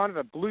kind of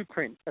a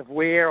blueprint of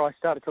where I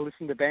started to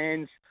listen to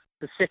bands,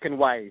 the second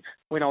wave,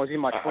 when I was in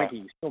my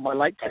 20s or my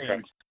late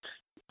teens.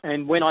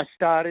 And when I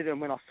started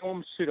and when I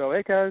formed Pseudo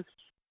Echo,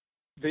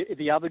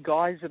 the other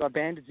guys that I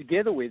banded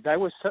together with, they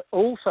were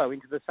also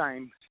into the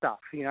same stuff.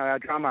 You know,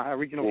 our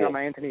original drummer,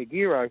 Anthony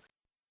Aguirre,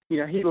 you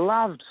know, he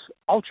loved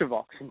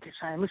Ultravox and kept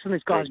saying, listen,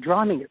 this guy's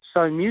drumming. It's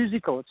so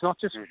musical. It's not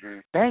just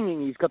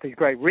banging. He's got these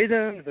great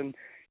rhythms, and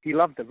he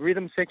loved the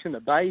rhythm section,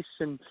 the bass.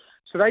 And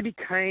so they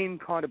became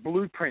kind of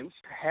blueprints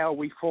to how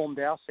we formed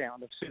our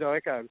sound of Pseudo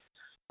Echo.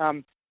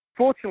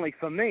 Fortunately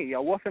for me, I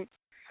wasn't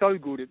so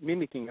good at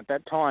mimicking at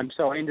that time,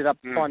 so I ended up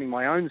finding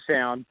my own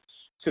sound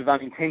sort of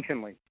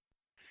unintentionally.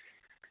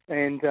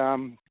 And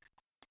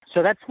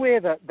so that's where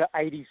the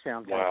 80s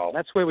sound came from.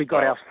 That's where we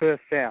got our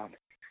first sound.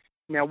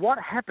 Now, what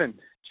happened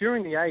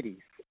during the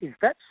 80s is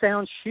that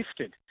sound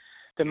shifted.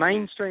 The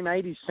mainstream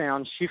 80s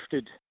sound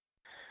shifted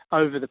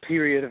over the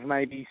period of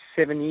maybe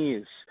 7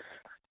 years.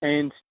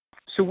 And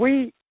so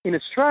we, in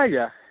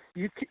Australia,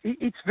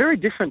 it's very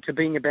different to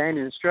being a band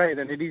in Australia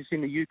than it is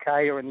in the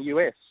UK or in the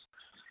US.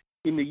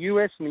 In the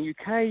US and the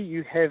UK,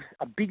 you have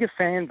a bigger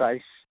fan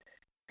base,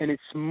 and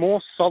it's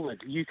more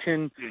solid. You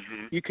can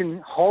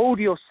hold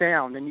your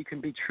sound, and you can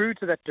be true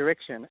to that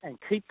direction and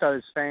keep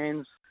those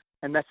fans,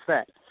 and that's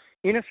that.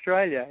 In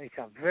Australia, it's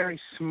a very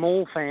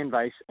small fan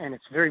base, and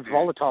it's very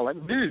volatile. It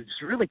moves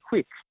really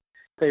quick.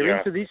 They're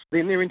into this,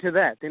 then they're into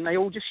that. Then they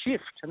all just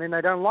shift, and then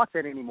they don't like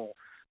that anymore.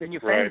 Then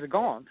your fans are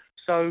gone.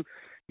 So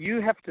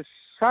you have to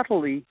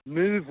subtly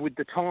move with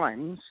the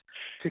times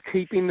to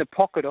keep in the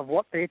pocket of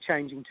what they're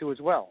changing to as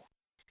well.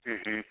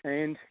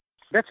 And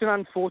that's an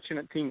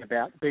unfortunate thing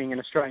about being an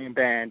Australian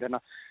band. And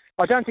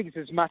I don't think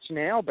it's as much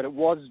now, but it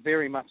was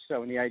very much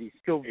so in the 80s.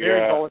 Still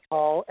very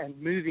volatile and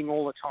moving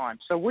all the time.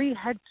 So we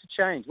had to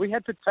change. We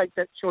had to take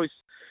that choice.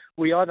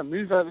 We either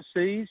move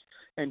overseas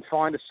and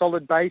find a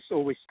solid base,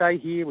 or we stay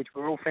here, which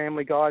we're all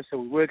family guys, so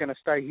we were going to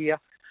stay here.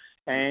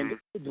 And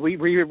we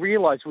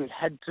realised we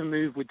had to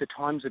move with the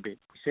times a bit.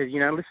 We said, you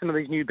know, listen to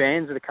these new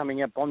bands that are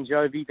coming out. Bon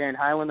Jovi, Van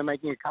Halen are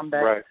making a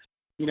comeback.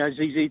 You know,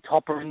 ZZ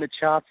Top are in the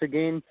charts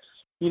again.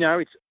 You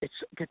know, it's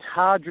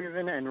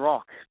guitar-driven and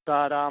rock.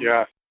 But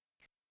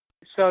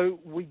so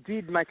we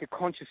did make a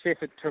conscious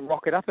effort to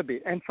rock it up a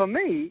bit. And for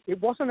me, it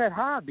wasn't that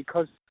hard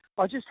because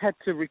I just had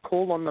to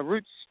recall on the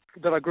roots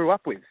that I grew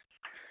up with.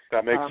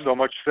 That makes so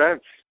much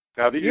sense.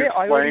 Now that you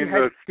explain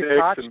the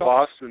Sticks and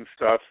Boston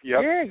stuff. You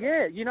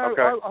know,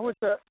 I was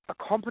a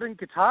competent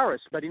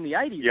guitarist, but in the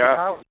 80s,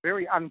 guitar was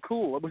very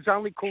uncool. It was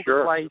only cool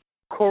to play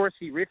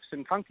chorusy riffs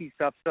and funky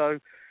stuff, so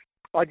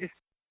I just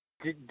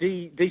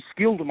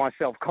de-skilled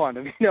myself, kind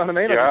of, you know what I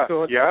mean? I just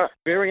thought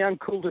very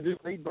uncool to do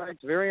lead breaks,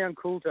 very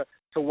uncool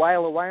to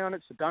wail away on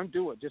it, so don't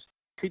do it. Just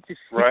keep this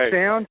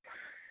sound,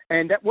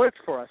 and that worked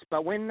for us.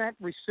 But when that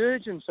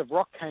resurgence of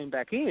rock came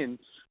back in,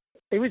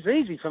 it was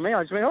easy for me.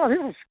 I just went,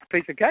 this is a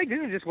piece of cake. This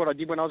is just what I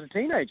did when I was a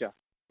teenager.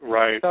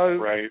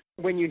 So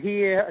when you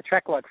hear a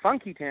track like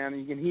Funkytown,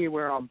 and you can hear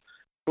where I'm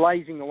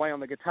blazing away on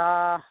the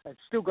guitar, it's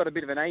still got a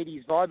bit of an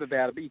 80s vibe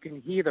about it, but you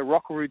can hear the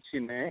rock roots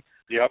in there.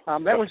 That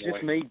was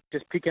just me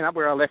just picking up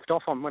where I left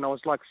off on when I was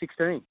like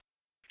 16.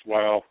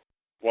 Wow.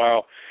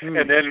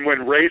 And then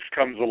when Race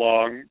comes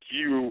along,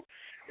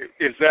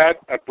 is that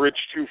a bridge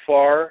too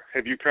far?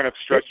 Have you kind of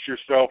stretched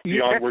yourself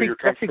beyond where you're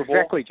comfortable? That's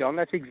exactly, John.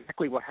 That's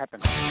exactly what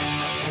happened.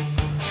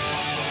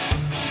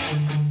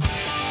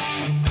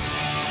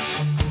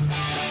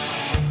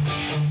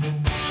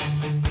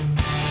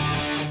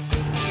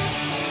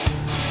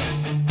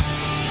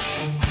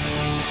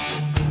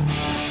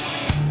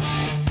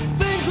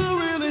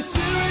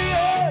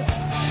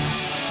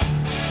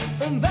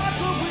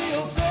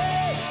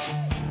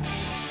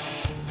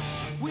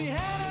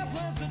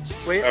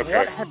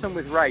 What happened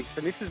with Race,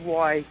 and this is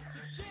why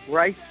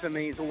Race for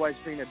me has always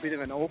been a bit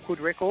of an awkward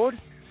record.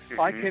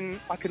 I can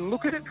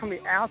look at it from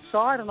the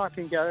outside and I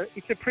can go,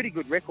 it's a pretty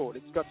good record.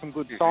 It's got some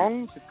good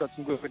songs, it's got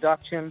some good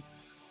production.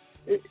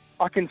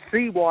 I can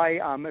see why,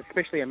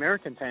 especially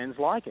American fans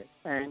like it.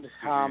 And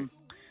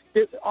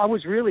I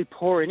was really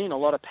pouring in a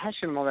lot of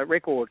passion on that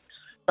record.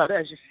 But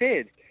as you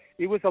said,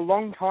 it was a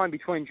long time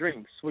between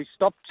drinks. We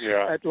stopped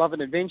at Love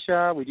and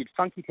Adventure. We did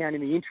Funkytown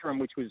in the interim,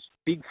 which was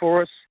big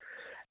for us.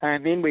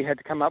 And then we had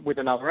to come up with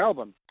another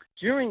album.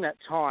 During that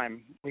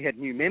time, we had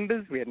new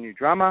members, we had a new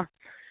drummer.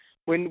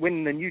 When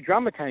the new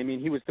drummer came in,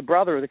 he was the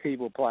brother of the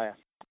keyboard player,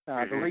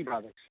 the Lee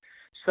brothers.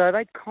 So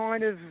they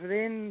kind of,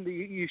 then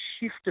you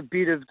shift a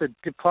bit of the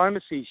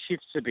diplomacy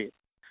shifts a bit.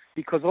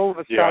 Because all of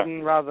a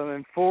sudden, rather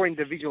than 4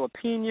 individual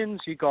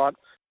opinions, you got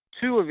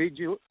 2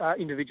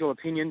 individual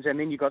opinions, and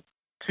then you got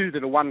two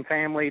that are one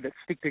family that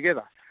stick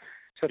together.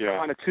 So it's Yeah.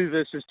 kind of 2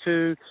 versus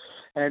 2,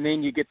 and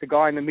then you get the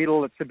guy in the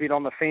middle that's a bit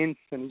on the fence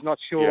and he's not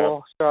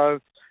sure. So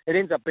it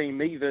ends up being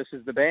me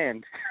versus the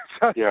band.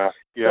 So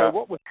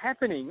what was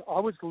happening, I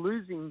was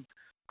losing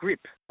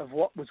grip of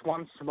what was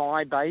once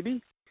my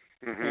baby,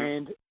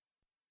 and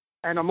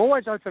I'm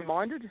always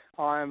open-minded.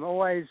 I'm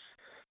always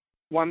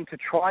one to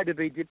try to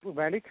be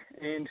diplomatic,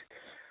 and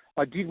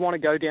I did want to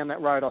go down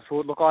that road. I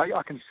thought, look,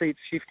 I can see it's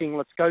shifting.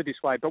 Let's go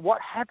this way. But what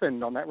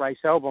happened on that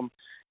Race album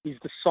is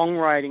the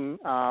songwriting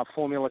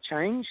formula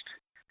changed,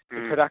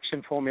 the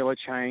production formula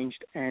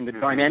changed, and the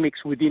dynamics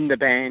within the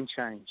band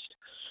changed.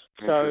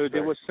 So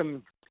there was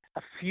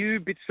a few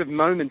bits of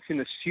moments in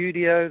the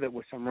studio that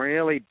were some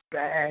really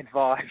bad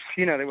vibes.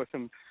 There were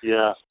some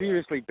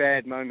seriously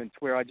bad moments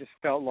where I just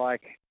felt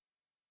like,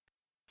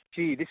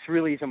 gee, this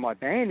really isn't my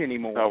band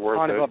anymore. Not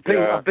worth it.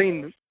 I've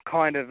been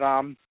kind of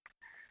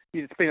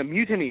it's been a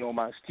mutiny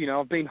almost.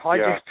 I've been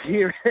hijacked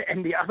here,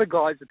 and the other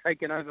guys are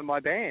taking over my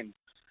band.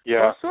 So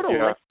I sort of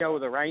let go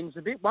of the reins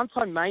a bit. Once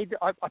I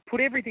I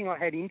put everything I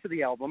had into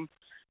the album,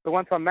 but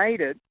once I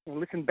made it and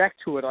listened back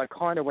to it, I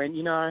kind of went,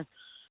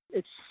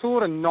 it's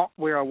sort of not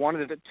where I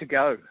wanted it to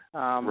go.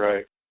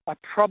 Right. I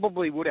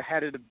probably would have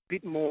had it a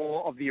bit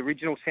more of the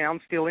original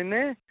sound still in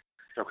there.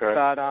 Okay.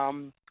 But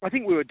I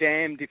think we were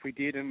damned if we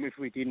did and if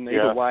we didn't.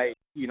 Either way,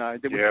 there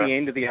was the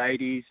end of the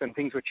 80s and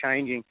things were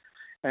changing.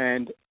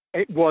 And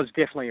it was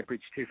definitely a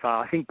bridge too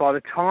far. I think by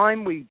the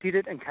time we did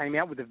it and came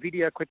out with the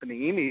video clip and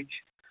the image,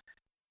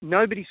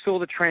 nobody saw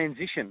the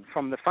transition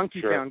from the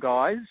Funkytown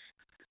guys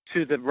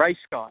to the Race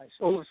guys.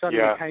 All of a sudden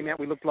we came out,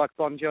 we looked like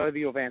Bon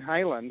Jovi or Van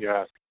Halen.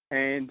 Yeah.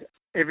 And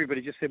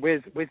everybody just said,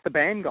 where's the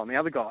band gone? The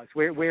other guys,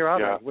 where are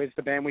they? Where's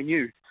the band we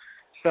knew?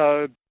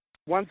 So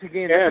once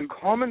again, it's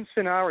a common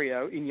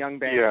scenario in young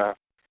bands. Yeah.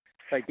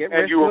 They get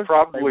restless, you were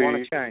probably, they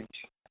want to change.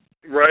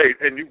 Right.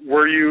 And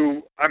were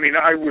you,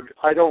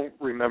 I don't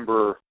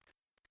remember,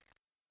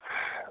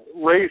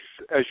 Race,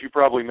 as you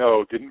probably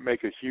know, didn't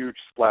make a huge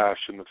splash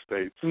in the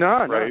States.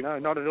 No, right? no,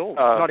 not at all.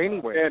 Not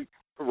anywhere.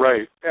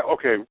 Right.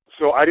 Okay.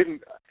 So I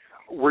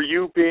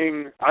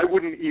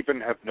wouldn't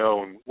even have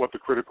known what the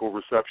critical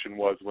reception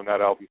was when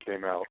that album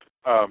came out.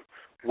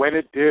 When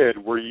it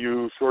did, were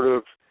you sort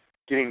of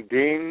getting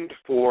dinged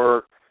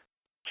for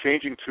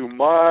changing too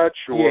much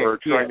or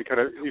trying to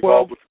kind of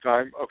evolve with the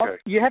time? Okay.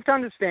 You have to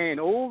understand,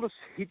 all the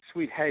hits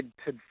we've had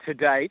to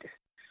date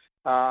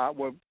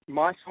were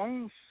my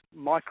songs,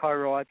 my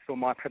co-writes, or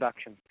my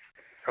production.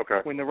 Okay.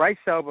 When the Race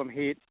album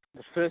hit,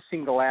 the first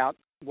single out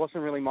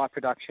wasn't really my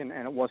production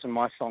and it wasn't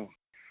my song.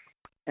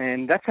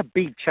 And that's a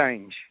big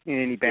change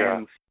in any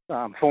band's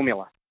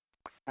formula.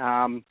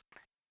 The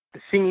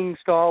singing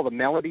style, the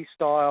melody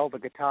style, the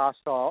guitar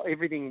style,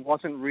 everything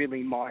wasn't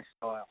really my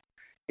style.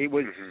 It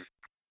was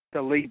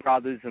the Lee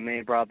brothers and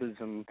their brothers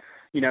and,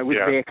 with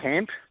their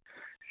camp.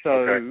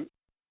 So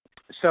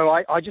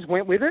I just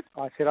went with it.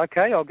 I said,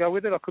 okay, I'll go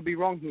with it. I could be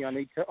wrong here.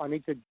 I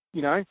need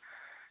to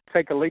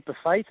take a leap of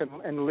faith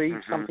and leave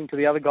something to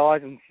the other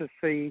guys and just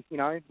see,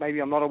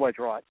 maybe I'm not always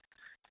right.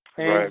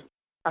 And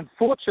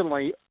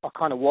unfortunately, I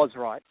kind of was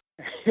right.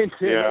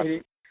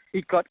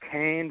 It got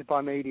canned by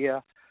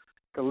media.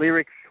 The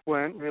lyrics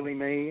weren't really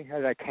me.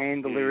 They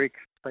canned the lyrics.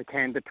 They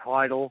canned the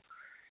title.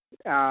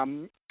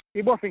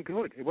 It wasn't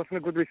good. It wasn't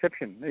a good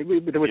reception.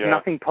 There was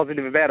nothing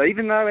positive about it.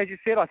 Even though, as you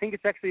said, I think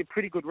it's actually a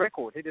pretty good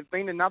record. It had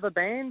been another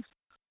band,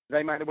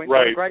 they might have went with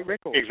a great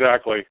record.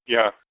 Exactly.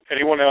 Yeah.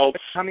 Anyone else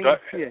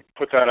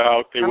put that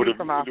out, it would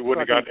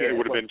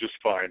have been just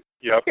fine.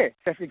 Yep. Yeah,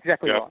 that's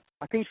exactly right.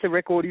 I think the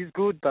record is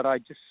good, but I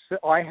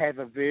have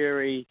a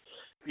very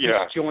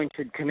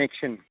disjointed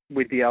connection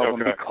with the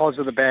album because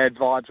of the bad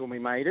vibes when we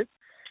made it.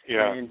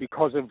 Yeah. And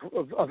because of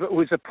it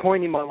was a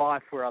point in my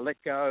life where I let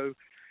go.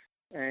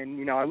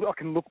 And, I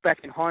can look back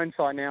in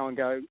hindsight now and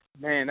go,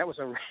 man, that was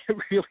a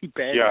really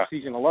bad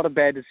decision. A lot of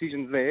bad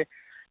decisions there.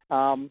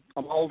 I'm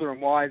older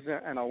and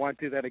wiser, and I won't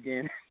do that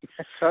again.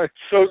 So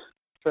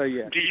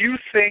yeah. Do you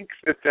think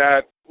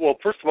that well,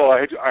 first of all,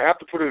 I have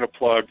to put in a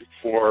plug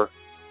for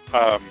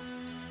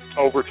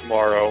Over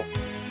Tomorrow.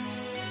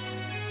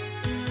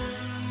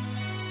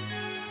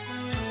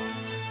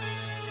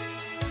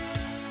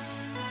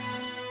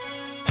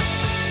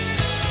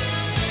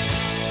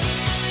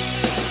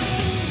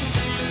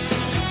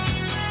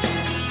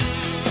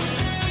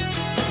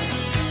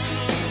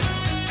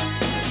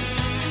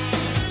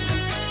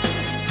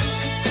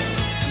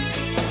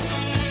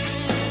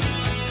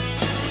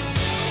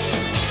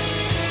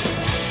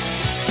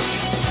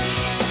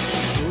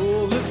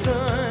 All the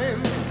time,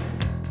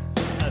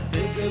 I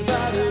think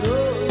about it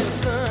all the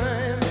time.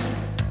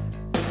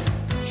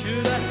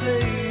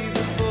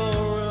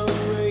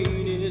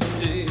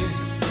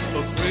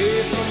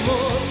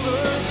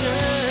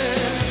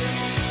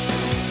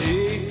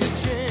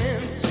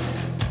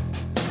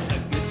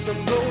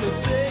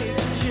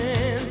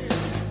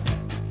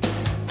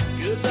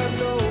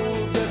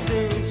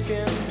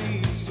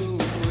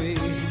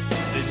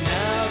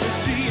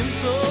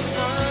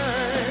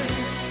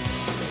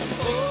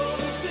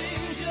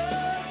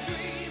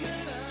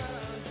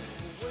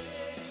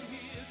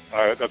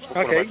 That's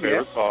one of my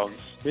favorite songs.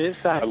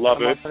 Yes, I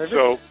love it.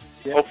 So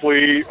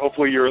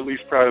hopefully you're at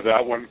least proud of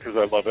that one because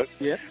I love it.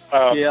 Yeah,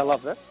 I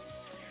love that.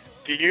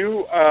 Do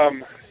you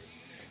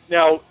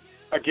now?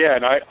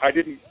 Again,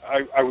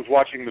 I was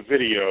watching the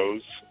videos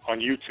on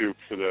YouTube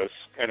for this,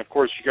 and of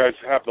course you guys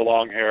have the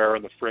long hair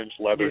and the fringed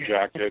leather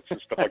jackets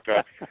and stuff like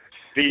that.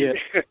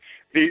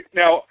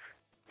 Now,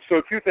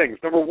 so two things.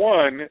 Number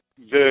one,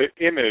 the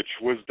image,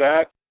 was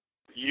that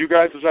you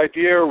guys'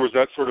 idea, or was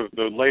that sort of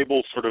the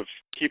label sort of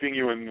keeping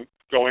you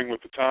going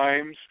with the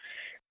times?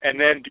 And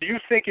then do you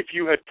think if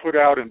you had put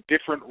out a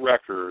different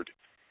record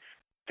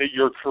that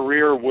your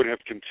career would have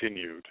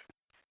continued?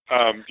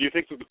 Do you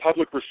think that the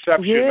public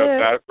reception of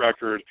that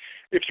record,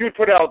 if you had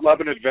put out Love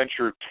and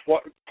Adventure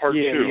Part 2,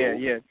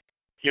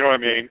 you know what I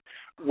mean,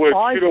 would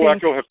Pseudo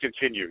Echo have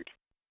continued?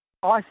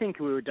 I think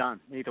we were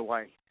done either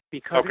way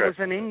because it was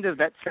an end of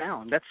that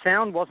sound. That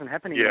sound wasn't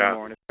happening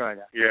anymore in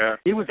Australia. Yeah.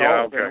 It was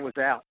old and it was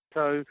out.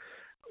 So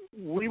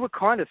we were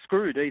kind of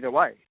screwed either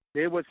way.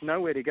 There was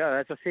nowhere to go.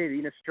 As I said,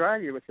 in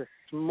Australia, it's a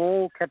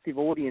small captive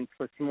audience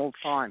for a small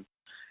time.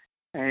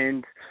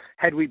 And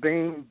had we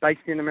been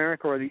based in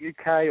America or the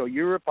UK or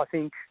Europe, I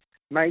think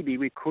maybe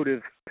we could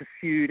have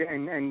pursued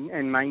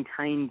and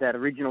maintained that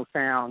original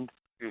sound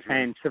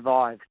and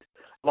survived,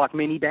 like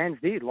many bands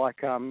did,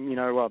 like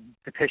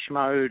Depeche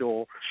Mode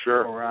or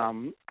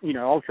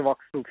Ultravox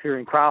still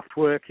touring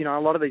Kraftwerk. You know, a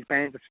lot of these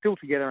bands are still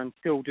together and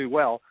still do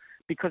well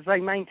because they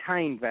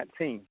maintained that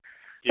thing.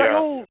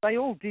 Yeah. They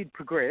all did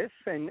progress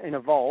and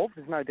evolve.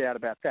 There's no doubt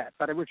about that.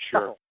 But it was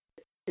subtle.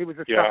 It was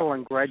a subtle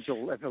and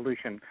gradual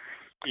evolution.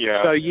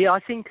 Yeah. So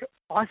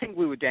I think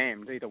we were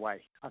damned either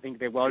way. I think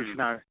there was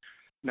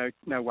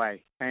no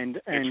way. And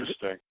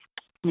interesting.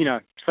 You know,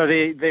 so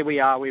there we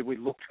are. We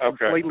looked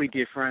completely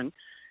different.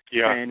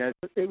 Yeah. And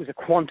it was a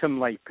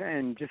quantum leap,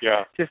 and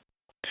just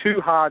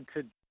too hard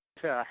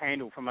to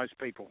handle for most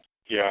people.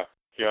 Yeah.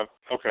 Yeah.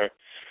 Okay.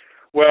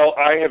 Well,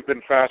 I have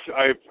been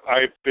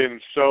I've been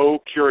so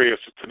curious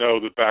to know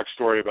the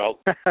backstory about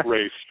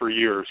race for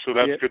years. So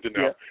that's good to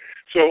know. Yeah.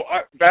 So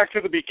back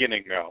to the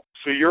beginning now.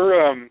 So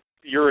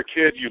you're a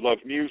kid, you love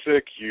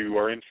music, you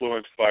are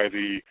influenced by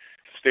the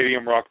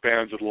stadium rock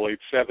bands of the late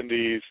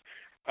 70s.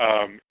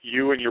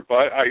 You and your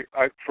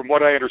from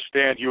what I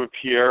understand, you and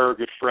Pierre are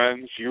good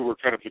friends. You were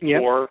kind of the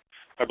core,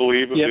 I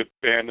believe, of the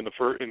band in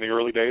the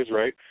early days,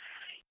 right?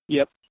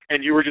 Yep.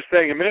 And you were just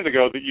saying a minute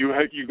ago that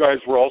you guys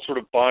were all sort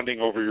of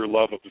bonding over your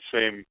love of the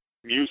same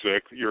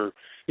music, the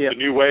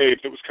new wave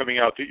that was coming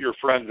out that your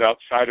friends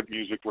outside of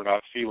music were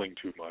not feeling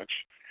too much.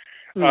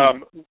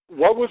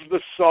 What was the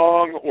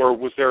song, or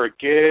was there a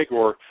gig,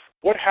 or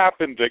what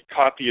happened that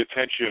caught the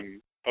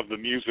attention of the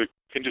music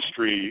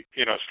industry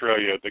in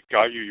Australia that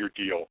got you your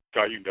deal,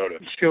 got you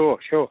noticed? Sure.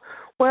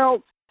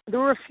 Well,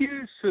 there were a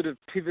few sort of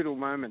pivotal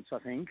moments, I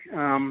think.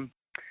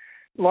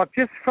 Like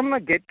just from the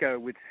get-go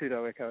with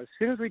Pseudo Echo, as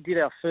soon as we did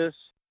our first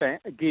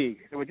gig,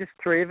 there were just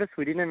three of us.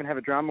 We didn't even have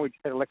a drummer. We just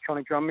had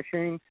electronic drum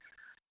machines.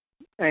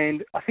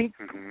 And I think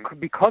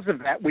because of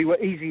that, we were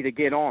easy to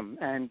get on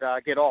and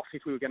get off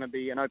if we were going to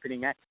be an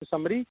opening act for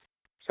somebody.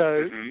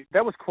 So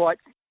that was quite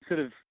sort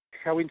of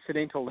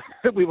coincidental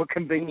that we were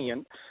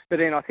convenient. But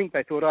then I think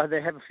they thought,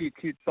 they have a few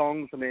cute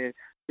songs and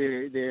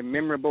they're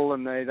memorable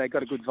and they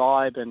got a good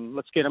vibe and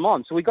let's get them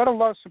on. So we got a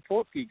lot of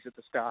support gigs at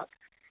the start,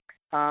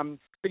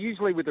 but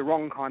usually with the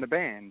wrong kind of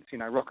bands,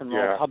 rock and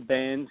roll pub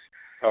bands.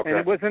 Okay. And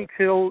it wasn't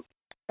until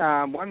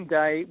one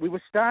day we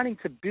were starting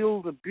to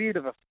build a bit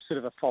of a sort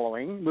of a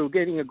following. We were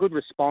getting a good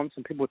response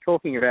and people were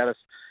talking about us.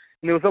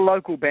 And there was a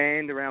local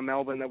band around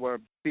Melbourne that were a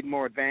bit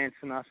more advanced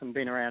than us and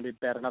been around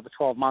about another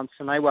 12 months.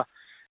 And they were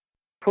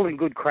pulling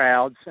good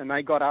crowds and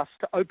they got us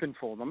to open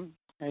for them.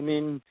 And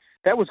then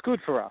that was good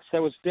for us.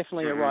 That was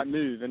definitely a right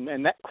move.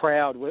 And that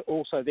crowd were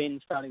also then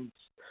starting to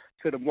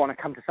sort of want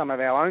to come to some of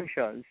our own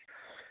shows.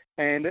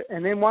 And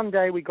then one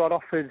day we got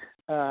offered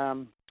a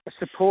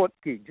support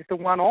gig, just a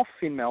one-off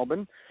in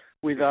Melbourne,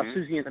 with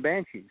Susie and the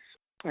Banshees.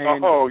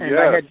 And,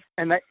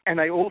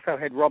 they also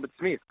had Robert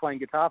Smith playing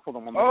guitar for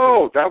them.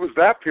 That was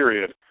that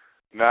period.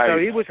 Nice. So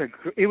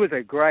it was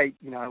a great,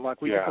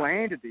 we just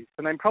landed this,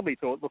 and they probably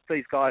thought, look,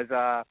 these guys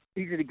are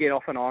easy to get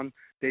off and on.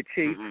 They're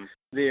cheap.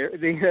 They're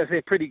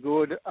pretty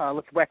good.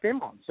 Let's whack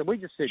them on. So we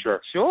just said,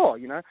 sure.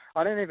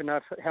 I don't even know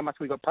how much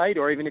we got paid,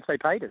 or even if they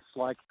paid us.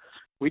 Like,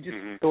 we just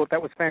thought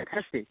that was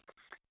fantastic.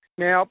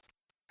 Now,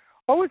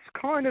 I was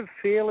kind of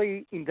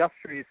fairly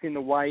industrious in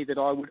the way that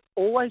I would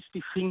always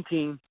be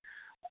thinking,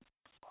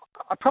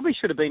 I probably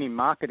should have been in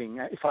marketing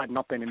if I had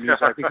not been in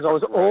music, because I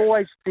was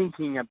always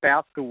thinking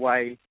about the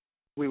way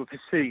we were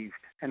perceived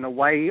and the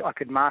way I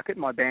could market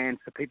my band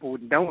so people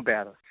would know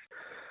about us.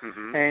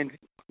 And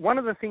one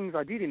of the things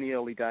I did in the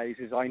early days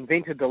is I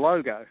invented the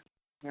logo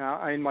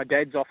in my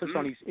dad's office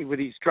with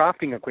his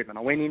drafting equipment.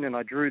 I went in and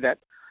I drew that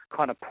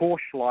kind of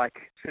Porsche-like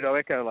Pseudo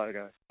Echo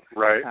logo.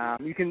 Right.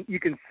 You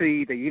can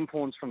see the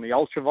influence from the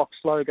Ultravox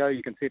logo.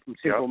 You can see it from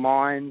Simple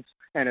Minds.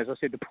 And as I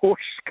said, the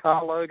Porsche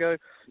car logo.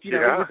 It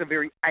was a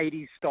very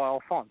 80s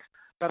style font.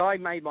 But I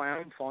made my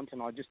own font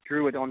and I just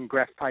drew it on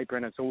graph paper,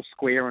 and it's all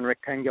square and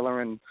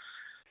rectangular and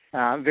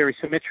very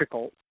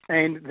symmetrical.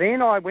 And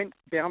then I went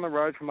down the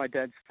road from my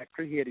dad's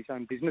factory. He had his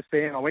own business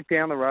there. And I went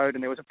down the road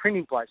and there was a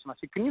printing place. And I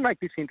said, can you make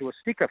this into a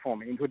sticker for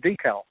me, into a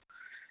decal?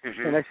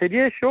 Mm-hmm. And they said,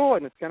 yeah, sure.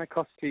 And it's going to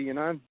cost you,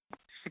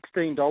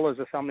 $16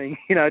 or something,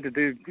 to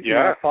do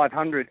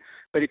 500.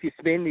 But if you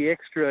spend the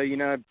extra,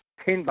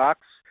 $10,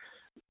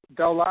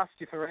 they'll last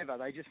you forever.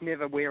 They just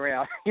never wear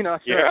out. So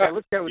okay,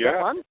 let's go with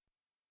that one.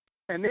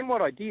 And then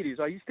what I did is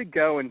I used to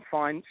go and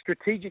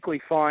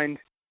strategically find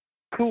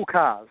cool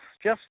cars,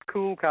 just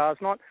cool cars,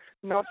 not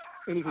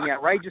anything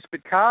outrageous,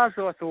 but cars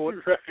that I thought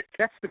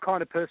that's the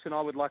kind of person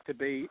I would like to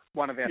be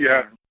one of our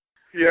fans.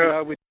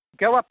 Yeah. We'd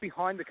go up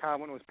behind the car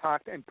when it was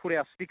parked and put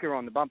our sticker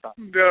on the bumper.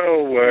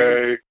 No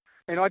way.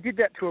 And I did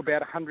that to about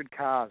 100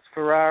 cars,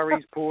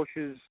 Ferraris,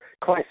 Porsches,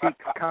 classic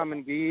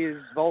Carmen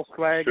Gears,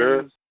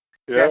 Volkswagens,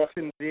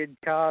 Datsun Z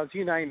cars,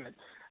 you name it.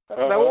 They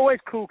were always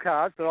cool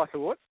cars that I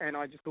thought, and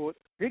I just thought,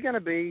 they're going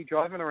to be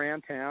driving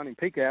around town in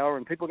peak hour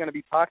and people are going to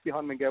be parked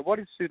behind them and go, what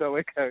is Pseudo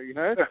Echo,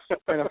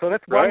 And I thought,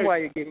 that's one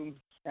way of getting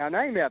our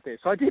name out there.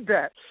 So I did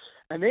that.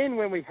 And then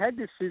when we had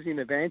this Susie and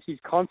the Banshees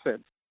concert,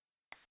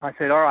 I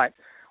said, all right,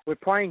 we're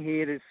playing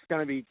here. There's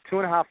going to be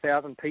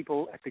 2,500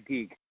 people at the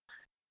gig.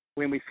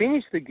 When we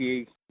finished the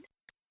gig,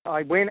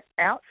 I went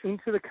out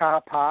into the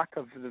car park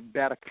of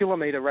about a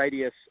kilometre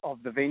radius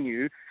of the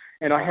venue,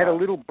 and I had a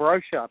little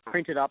brochure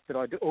printed up that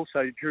I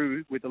also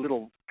drew with a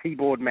little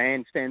keyboard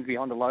man stands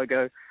behind the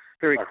logo,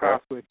 very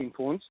Kraftwerk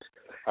influenced.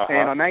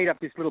 And I made up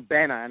this little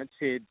banner, and it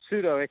said,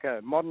 Pseudo Echo,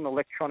 modern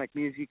electronic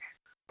music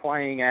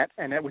playing at,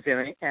 and that was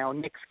our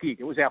next gig.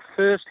 It was our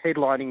first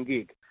headlining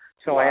gig.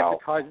 So I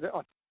advertised it.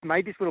 I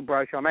made this little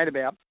brochure. I made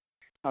about,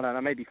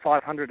 maybe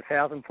 500,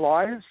 1,000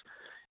 flyers.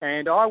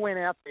 And I went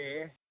out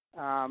there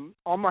on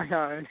my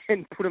own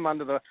and put them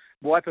under the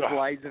wiper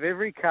blades of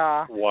every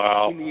car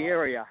in the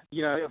area,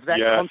 of that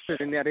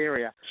concert in that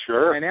area.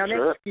 Sure. And our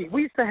next gig,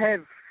 we used to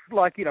have,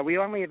 we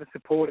only ever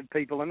supported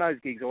people, and those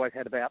gigs always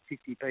had about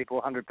 50 people,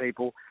 100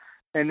 people.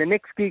 And the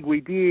next gig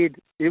we did,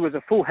 it was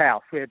a full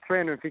house. We had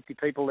 350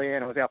 people there,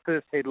 and it was our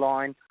first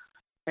headline.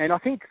 And I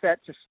think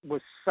that just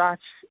was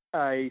such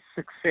a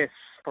success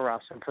for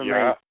us and for me.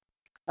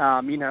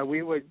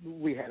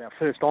 We had our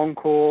first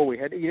encore. We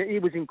had,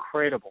 it was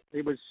incredible.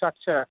 It was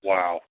such a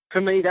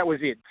For me, that was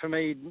it. For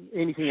me,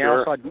 anything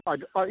else,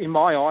 I'd in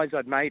my eyes,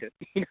 I'd made it.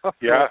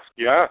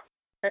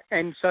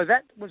 And so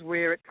that was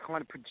where it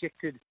kind of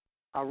projected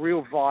a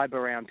real vibe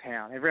around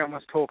town. Everyone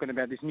was talking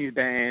about this new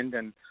band,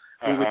 and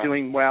we were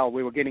doing well.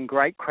 We were getting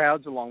great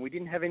crowds along. We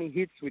didn't have any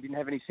hits. We didn't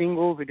have any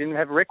singles. We didn't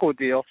have a record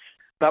deal,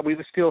 but we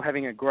were still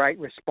having a great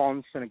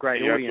response and a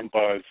great audience.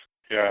 Buzz.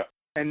 Yeah.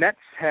 And that's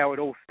how it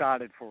all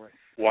started for us.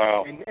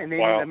 Wow. And then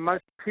the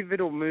most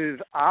pivotal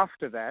move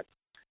after that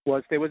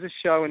was there was a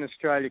show in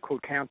Australia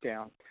called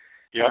Countdown.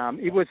 Yep.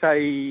 It was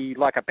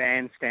like a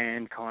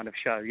bandstand kind of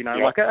show,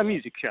 like a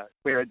music show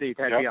where there'd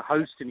be a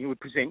host and he would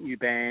present new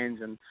bands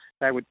and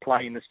they would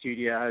play in the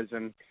studios.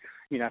 And,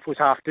 if it was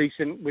half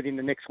decent, within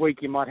the next week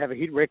you might have a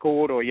hit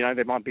record or,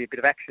 there might be a bit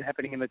of action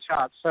happening in the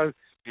charts. So,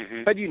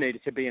 but you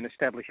needed to be an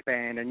established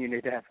band and you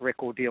needed to have a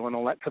record deal and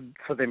all that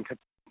for them to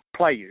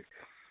play you.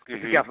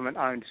 It's a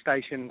government-owned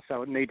station,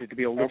 so it needed to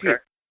be all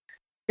legit.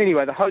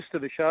 Anyway, the host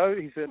of the show,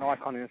 he's an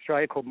icon in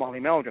Australia called Molly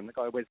Meldrum, the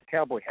guy who wears the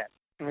cowboy hat.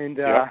 And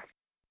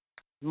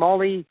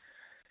Molly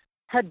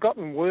had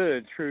gotten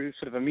word through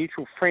sort of a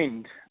mutual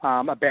friend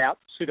about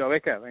Pseudo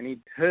Echo, and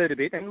he'd heard of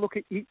it. And look,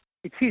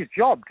 it's his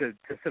job to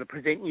sort of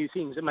present new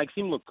things. It makes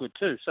him look good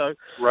too. So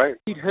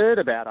he'd heard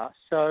about us.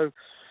 So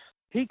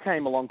he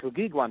came along to a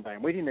gig one day,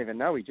 and we didn't even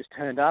know. He just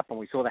turned up, and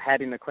we saw the hat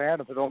in the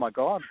crowd. I thought, oh, my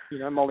God,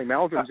 Molly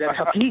Meldrum's at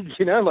our gig, this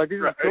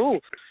is cool.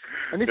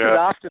 And this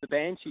was after the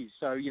Banshees,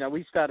 so,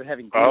 we started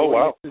having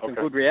good and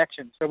good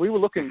reactions. So we were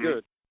looking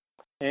good.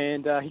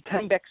 And he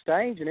came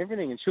backstage and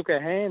everything and shook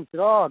our hands, said,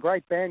 oh,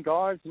 great band,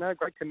 guys,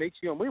 great to meet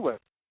you. And we were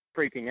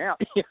freaking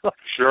out.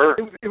 Sure.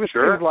 It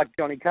was like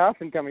Johnny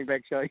Carson coming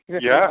back show.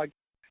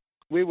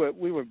 We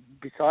were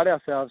beside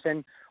ourselves.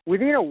 And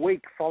within a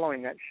week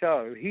following that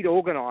show, he'd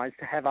organised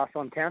to have us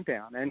on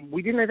Countdown. And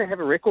we didn't even have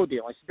a record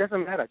deal. I said,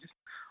 doesn't matter.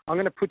 I'm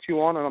going to put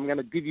you on and I'm going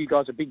to give you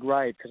guys a big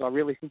raid because I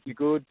really think you're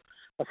good.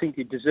 I think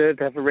you deserve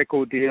to have a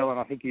record deal and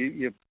I think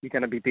you're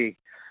going to be big.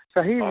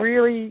 So he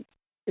really,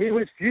 it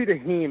was due to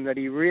him that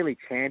he really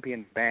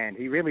championed the band.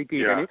 He really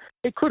did. And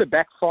it could have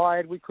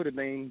backfired. We could have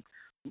been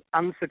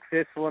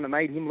unsuccessful and it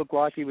made him look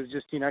like he was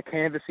just,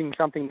 canvassing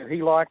something that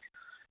he liked.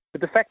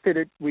 But the fact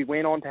that we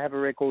went on to have a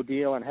record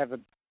deal and have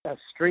a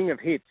string of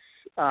hits,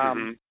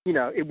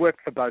 it worked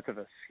for both of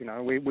us.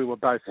 We were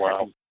both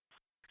happy.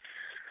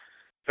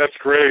 That's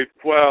great.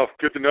 Well,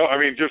 good to know. I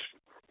mean, just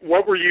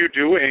what were you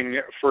doing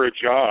for a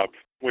job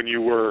when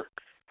you were...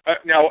 I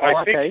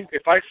think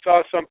if I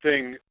saw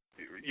something,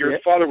 your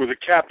father was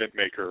a cabinet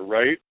maker,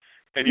 right?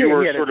 And you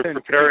were sort of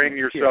preparing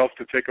yourself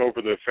to take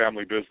over the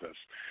family business.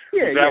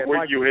 Is that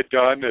what you had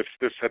done if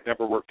this had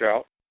never worked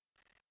out?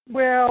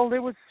 Well,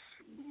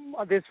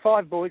 there's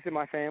 5 boys in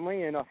my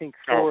family, and I think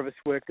 4 of us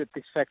worked at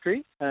this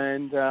factory.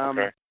 And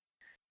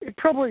It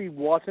probably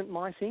wasn't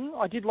my thing.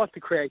 I did like the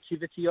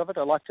creativity of it.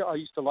 I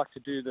used to like to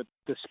do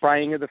the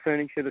spraying of the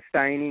furniture, the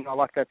staining. I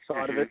like that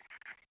side of it.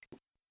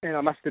 And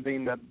I must have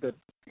been the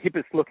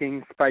hippest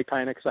looking spray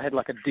painter because I had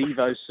like a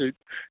Devo suit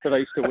that I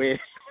used to wear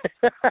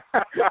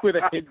with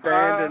a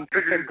headband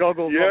and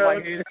goggles on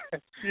my head.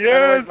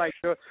 Yes.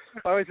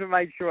 I always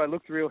made sure I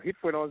looked real hip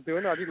when I was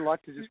doing it. I didn't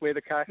like to just wear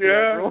the khaki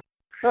overall.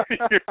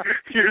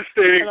 You're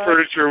staining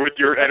furniture with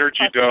your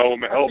Energy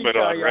Dome helmet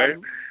on, right?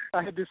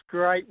 I had this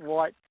great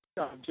white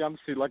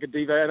jumpsuit like a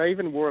Devo, and I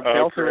even wore a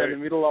belt around the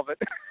middle of it.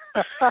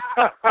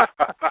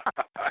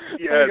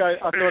 Yes.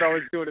 I thought I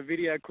was doing a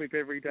video clip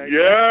every day.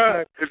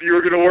 Yeah, if you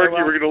were going to work,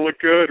 you were going to look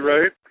good,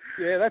 right?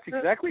 Yeah, that's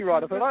exactly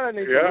right. I thought, I don't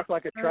need to look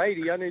like a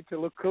tradie. I need to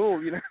look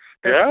cool, you know.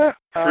 Yeah,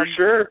 for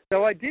sure.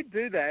 So I did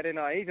do that, and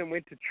I even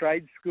went to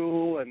trade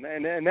school, and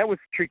that was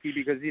tricky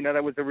because, you know,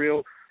 that was a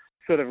real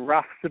sort of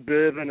rough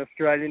suburban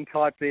Australian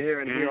type there,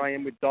 and here I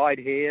am with dyed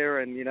hair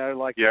and, you know,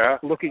 like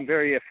looking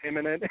very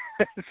effeminate.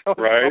 So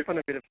I was often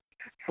a bit of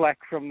flack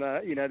from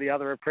the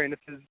other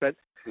apprentices, but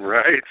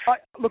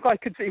I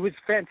could see it was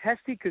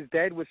fantastic because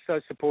Dad was so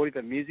supportive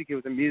of music. He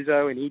was a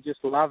muso, and he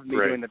just loved me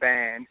doing the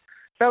band.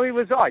 So it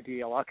was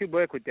ideal. I could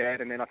work with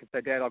Dad, and then I could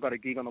say, Dad, I've got a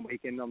gig on the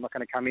weekend. I'm not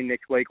going to come in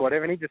next week or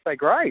whatever. And he'd just say,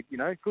 great, you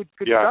know, good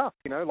stuff.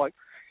 You know, like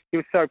he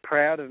was so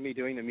proud of me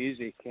doing the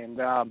music. And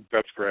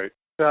that's great.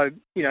 So,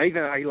 you know,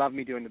 even though he loved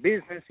me doing the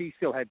business, he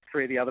still had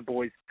 3 of the other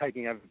boys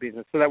taking over the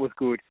business. So that was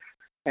good.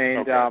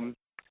 And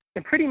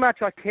and pretty much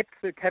I kept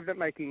the cabinet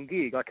making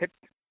gig. I kept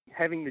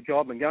having the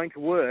job and going to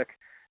work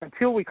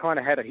until we kind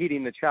of had a hit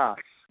in the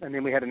charts. And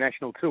then we had a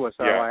national tour,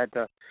 so I had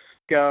to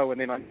go,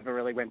 and then I never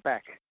really went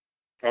back.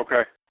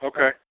 Okay.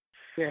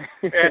 Yeah.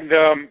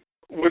 And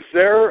was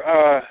there,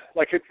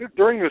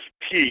 during this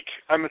peak,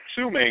 I'm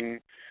assuming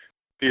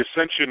the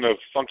ascension of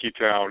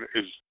Funkytown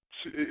is,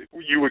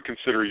 you would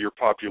consider your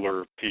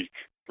popular peak,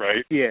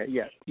 right? Yeah.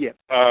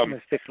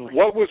 Most definitely.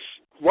 What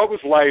was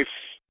life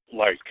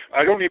like?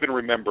 I don't even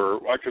remember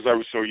because I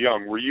was so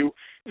young. Were you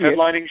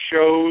headlining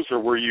shows, or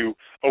were you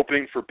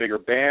opening for bigger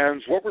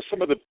bands? What were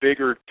some of the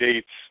bigger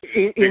dates?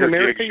 In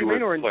America, you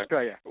mean, or in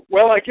Australia?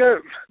 Well, I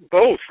get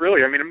both,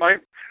 really. I mean, my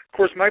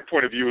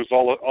point of view is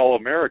all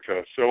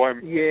America. So I'm,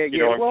 I'm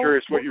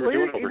curious what you were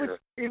doing over here.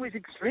 It was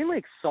extremely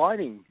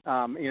exciting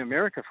in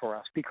America for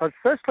us because,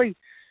 firstly,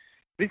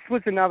 this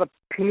was another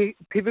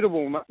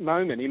pivotal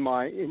moment in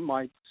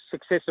my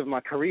success of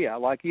my career.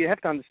 Like, you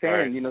have to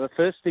understand, you know, the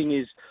first thing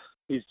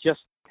is just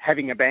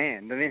having a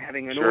band, and then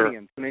having an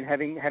audience, and then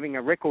having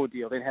a record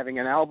deal, then having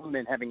an album,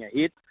 then having a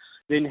hit,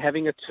 then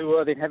having a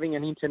tour, then having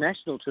an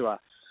international tour.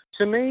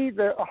 To me,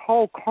 the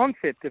whole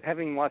concept of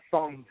having my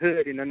song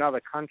heard in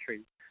another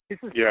country, this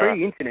is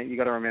pre-internet, you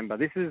got to remember.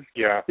 This is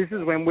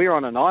when we're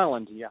on an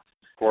island here.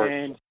 Of course.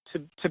 And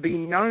to be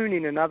known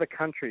in another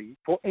country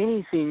for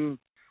anything,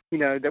 you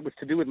know, that was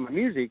to do with my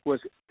music was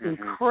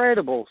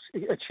incredible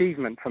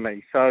achievement for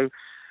me. So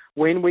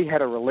when we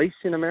had a release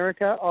in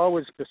America, I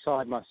was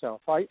beside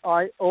myself.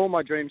 All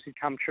my dreams had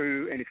come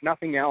true, and if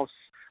nothing else,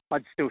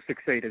 I'd still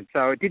succeeded.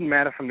 So it didn't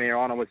matter from there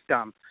on. I was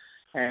done,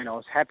 and I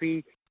was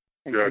happy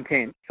and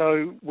content.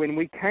 So when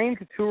we came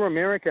to tour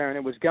America and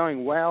it was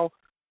going well,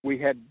 we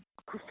had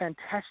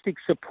fantastic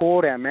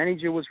support. Our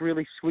manager was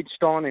really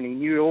switched on, and he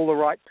knew all the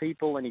right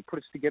people, and he put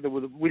us together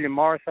with a William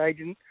Morris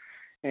agent,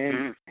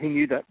 and he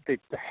knew that the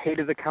head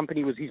of the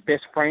company was his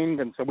best friend,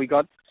 and so we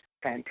got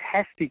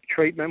fantastic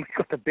treatment. We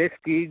got the best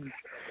gigs.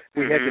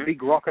 We had the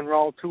big rock and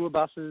roll tour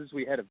buses.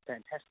 We had a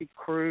fantastic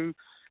crew,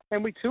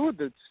 and we toured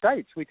the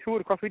States. We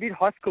toured across. We did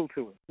high school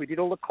tours. We did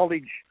all the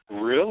college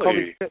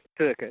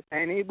circuit,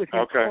 and it was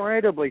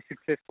incredibly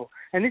successable.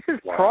 And this is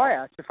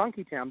prior to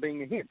Funkytown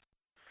being a hit.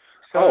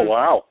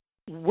 So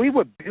we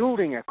were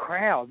building a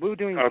crowd. We were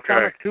doing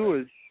summer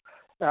tours.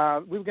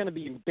 We were going to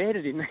be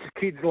embedded in these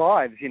kids'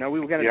 lives. You know, we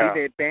were going to be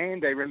their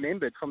band they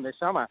remembered from their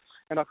summer.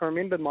 And I can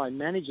remember my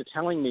manager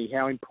telling me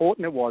how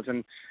important it was.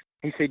 And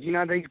he said, you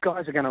know, these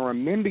guys are going to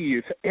remember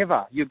you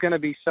forever. You're going to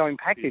be so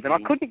impactful. And I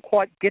couldn't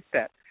quite get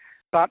that.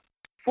 But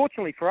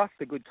fortunately for us,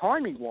 the good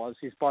timing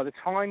is by the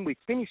time we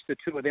finished the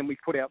tour, then we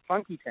put out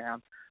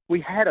Funkytown,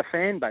 we had a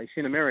fan base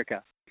in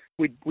America.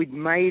 We'd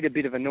made a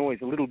bit of a noise,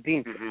 a little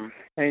dent.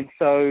 And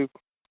so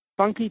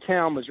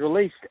Funkytown was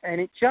released,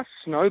 and it just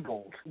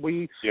snowballed.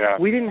 We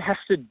didn't have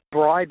to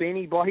bribe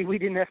anybody. We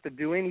didn't have to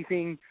do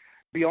anything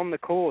beyond the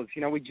cause.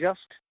 You know, we just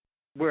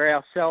were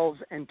ourselves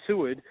and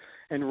toured,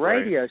 and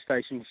radio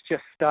stations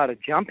just started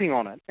jumping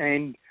on it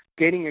and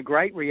getting a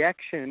great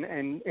reaction,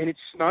 and it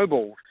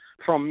snowballed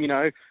from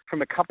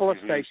a couple of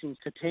stations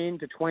to 10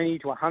 to 20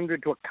 to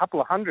 100 to a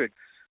couple of hundred,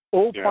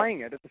 all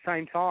playing it at the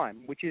same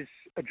time, which is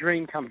a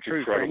dream come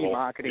true for any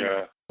marketing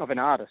of an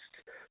artist.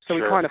 So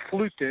we kind of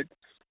fluked it.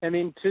 And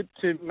then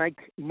to make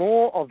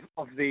more of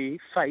the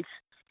faith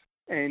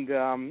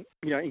and,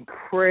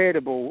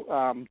 incredible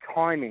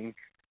timing,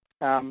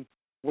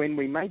 when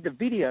we made the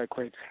video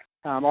clip,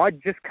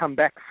 I'd just come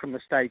back from the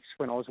States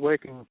when I was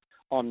working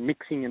on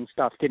mixing and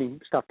stuff,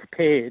 getting stuff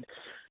prepared,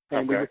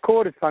 and we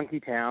recorded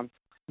Funkytown.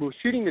 We were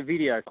shooting the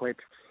video clip,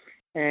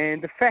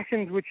 And the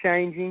fashions were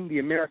changing. The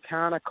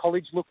Americana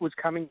college look was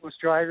coming to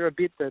Australia a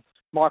bit. The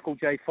Michael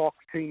J. Fox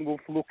Teen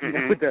Wolf look, you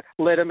know, with the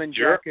Letterman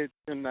jackets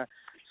and the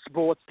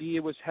sports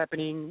gear was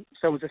happening.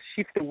 So it was a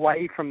shift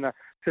away from the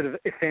sort of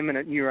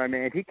effeminate new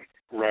romantic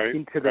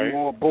into the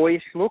more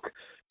boyish look.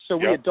 So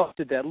we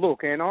adopted that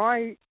look. And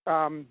I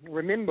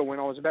remember when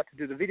I was about to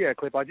do the video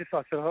clip, I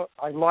thought,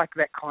 I like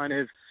that kind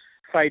of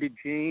faded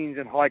jeans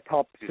and high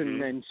tops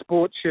and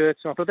sports shirts.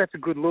 And I thought that's a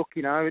good look,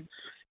 you know.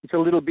 It's a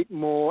little bit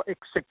more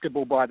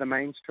acceptable by the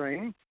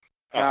mainstream.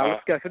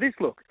 Let's go for this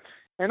look.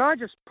 And I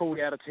just pulled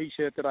out a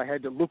T-shirt that I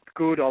had that looked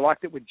good. I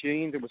liked it with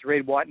jeans. It was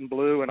red, white, and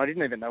blue, and I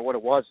didn't even know what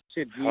it was.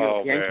 It said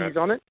York Yankees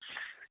on it.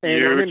 And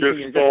you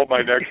just stole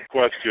my next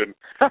question.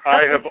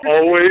 I've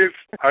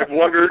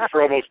wondered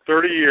for almost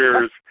 30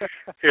 years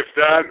if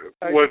that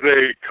was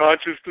a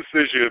conscious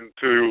decision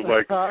to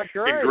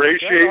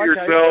ingratiate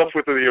yourself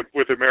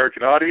with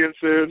American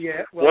audiences.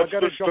 Yeah, well, what's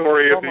the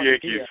story of the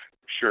Yankees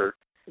shirt?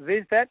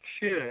 There's that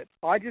shirt.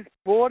 I just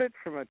bought it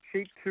from a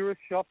cheap tourist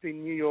shop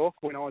in New York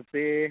when I was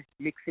there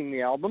mixing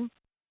the album.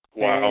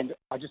 Wow. And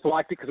I just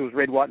liked it because it was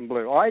red, white, and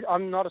blue.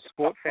 I'm not a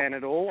sport fan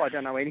at all. I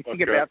don't know anything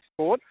about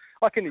sport.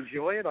 I can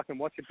enjoy it. I can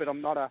watch it, but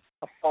I'm not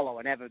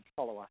an avid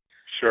follower.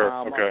 Sure,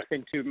 I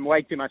spend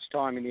way too much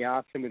time in the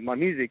arts and with my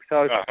music.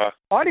 So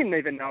I didn't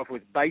even know if it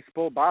was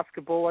baseball,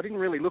 basketball. I didn't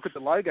really look at the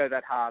logo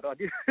that hard.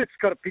 It's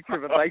got a picture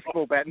of a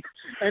baseball bat.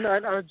 And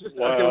there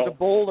was a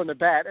ball and a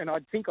bat, and I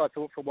think I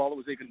thought for a while it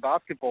was even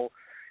basketball.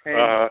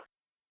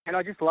 And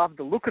I just loved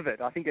the look of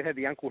it. I think it had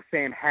the Uncle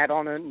Sam hat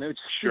on it, and it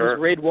was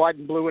red, white,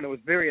 and blue, and it was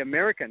very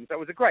American. So it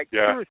was a great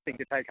tourist thing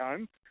to take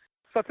home.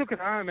 So I took it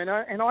home, and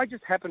I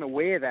just happened to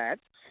wear that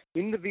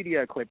in the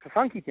video clip for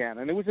Funkytown,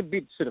 and it was a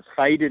bit sort of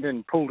faded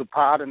and pulled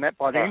apart and that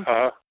by then.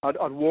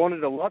 I'd worn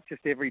it a lot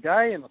just every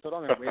day, and I thought,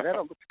 I'm going to wear that.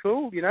 It looks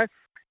cool, you know.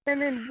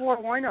 And then,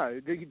 what do I know?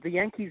 The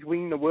Yankees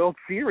win the World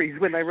Series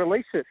when they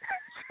release it.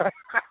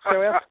 So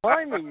our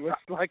timing was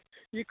like,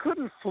 you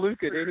couldn't fluke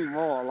it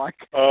anymore. Like,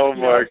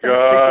 my God!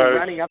 People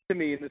running up to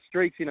me in the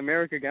streets in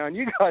America going,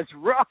 "You guys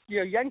rock!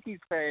 You're Yankees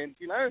fans,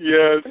 you know."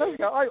 Yes.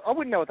 And I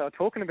wouldn't know what they were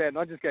talking about, and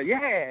I'd just go,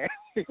 "Yeah."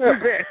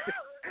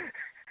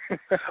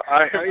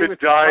 I have been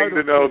dying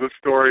to know the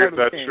story of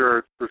that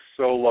shirt for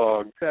so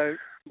long. So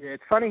yeah,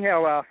 it's funny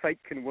how fate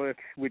can work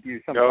with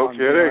you sometimes. No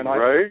kidding,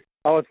 right?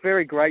 I was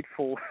very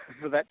grateful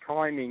for that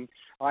timing.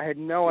 I had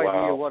no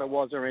idea what it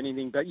was or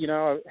anything, but you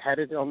know, I had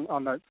it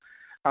on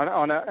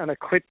a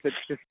clip that's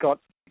just got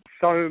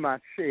so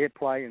much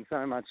airplay and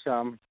so much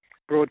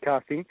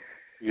broadcasting.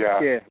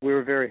 Yeah, we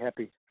were very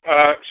happy.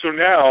 So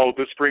now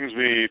this brings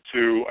me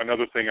to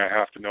another thing I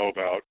have to know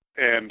about,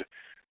 and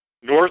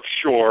North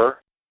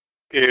Shore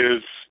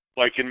is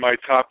like in my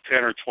top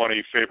 10 or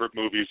 20 favorite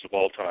movies of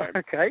all time.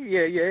 Okay,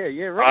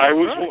 yeah, right. I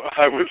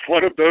was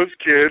one of those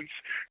kids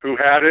who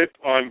had it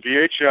on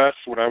VHS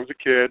when I was a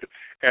kid,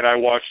 and I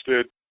watched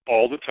it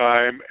all the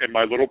time, and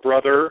my little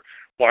brother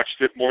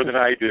watched it more than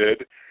I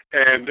did.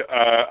 And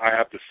I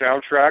have the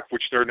soundtrack,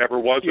 which there never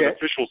was an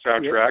official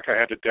soundtrack. I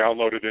had to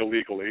download it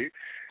illegally.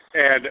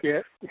 And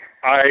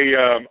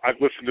I've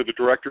listened to the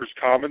director's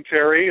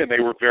commentary, and they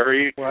were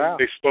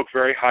they spoke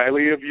very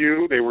highly of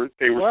you. They were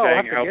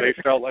saying how they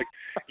felt like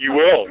you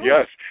will.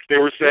 Yes, they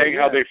were saying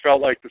how they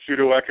felt like the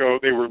Pseudo Echo.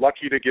 They were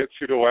lucky to get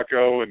Pseudo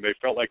Echo, and they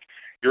felt like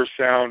your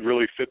sound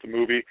really fit the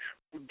movie.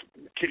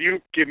 Can you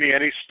give me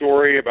any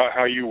story about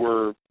how you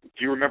were?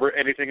 Do you remember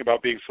anything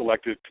about being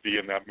selected to be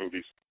in that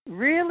movie?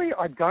 Really,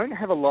 I don't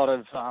have a lot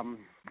of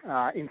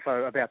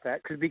info about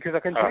that because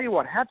I can tell you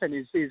what happened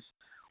is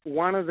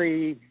one of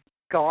the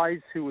guys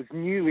who was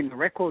new in the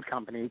record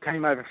company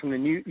came over from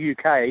the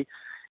UK,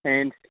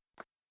 and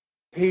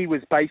he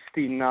was based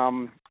in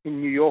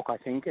New York, I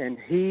think, and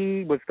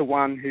he was the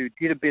one who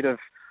did a bit of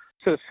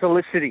sort of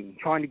soliciting,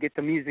 trying to get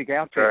the music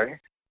out there.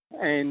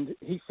 And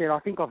he said, I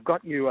think I've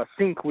got you a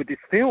sync with this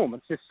film.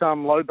 It's just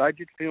some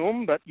low-budget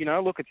film, but, you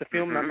know, look, it's a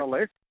film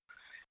nonetheless.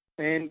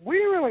 And we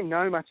didn't really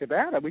know much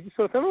about it. We just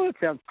sort of thought, oh, it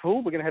sounds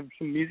cool. We're going to have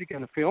some music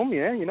in the film,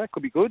 it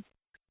could be good.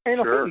 And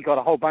I think we got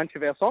a whole bunch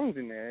of our songs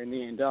in there in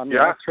the end.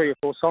 3 or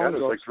 4 songs.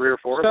 Yeah, like 3 or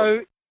 4 so of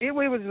them. It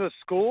was a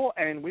score,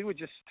 and we were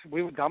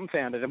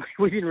dumbfounded, and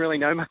we didn't really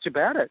know much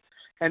about it.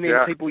 And then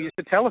people used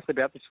to tell us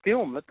about this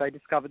film that they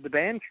discovered the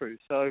band through.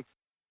 So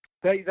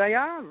they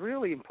are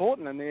really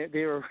important, and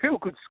they're a real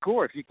good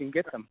score if you can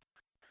get them.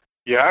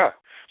 Yeah.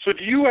 So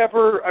do you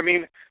ever,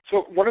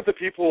 so one of the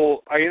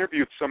people, I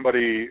interviewed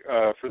somebody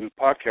for the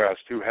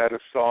podcast who had a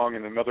song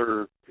in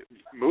another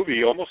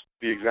movie almost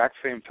the exact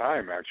same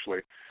time, actually,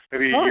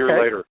 maybe a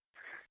year later.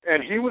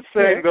 And he was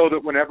saying, though,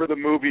 that whenever the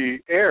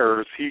movie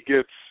airs, he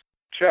gets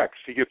checks.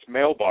 He gets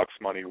mailbox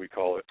money, we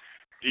call it.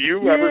 Do you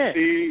ever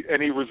see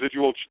any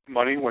residual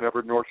money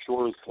whenever North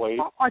Shore is played?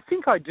 I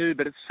think I do,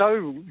 but it's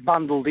so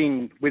bundled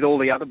in with all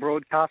the other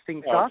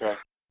broadcasting stuff.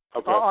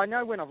 Okay. I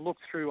know when I've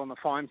looked through on the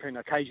fine print,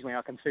 occasionally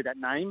I can see that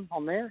name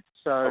on there.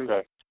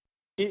 So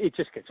it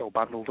just gets all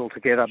bundled all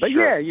together. But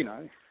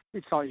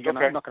it's not,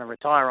 I'm not going to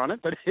retire on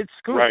it, but it's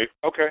good. Right.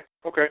 Okay.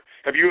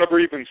 Have you ever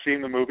even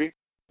seen the movie?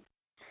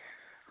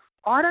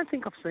 I don't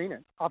think I've seen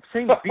it. I've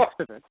seen bits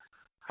of it.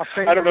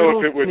 I don't know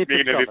if it would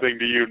mean anything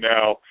to you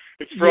now.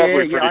 It's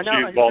probably pretty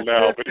cheeseball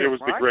now, but it was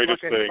the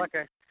greatest thing.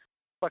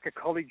 Like a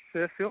college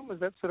surf film, is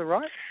that sort of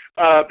right?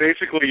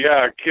 Basically,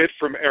 yeah. A kid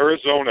from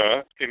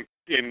Arizona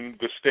in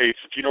the States.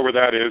 If you know where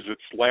that is,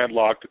 it's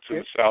landlocked. It's in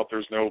the South.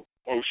 There's no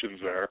oceans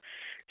there.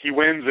 He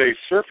wins a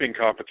surfing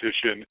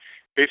competition,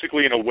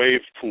 basically in a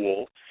wave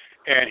pool,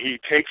 and he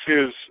takes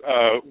his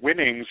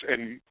winnings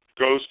and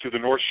goes to the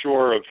North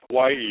Shore of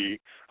Hawaii,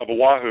 of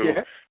Oahu,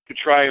 to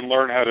try and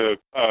learn how to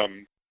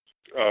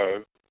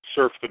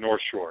surf the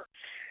North Shore.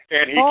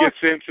 And he gets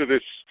into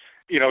this,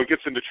 he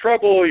gets into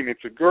trouble, he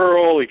meets a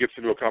girl, he gets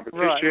into a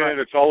competition. Right.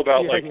 It's all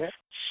about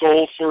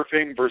soul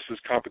surfing versus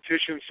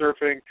competition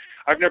surfing.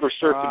 I've never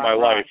surfed in my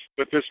life,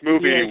 but this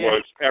movie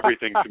was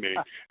everything to me,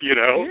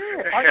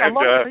 Yeah, a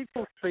lot of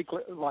people speak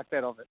like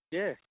that of it,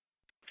 yeah.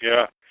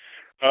 Yeah.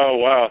 Oh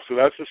wow! So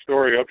that's the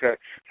story. Okay.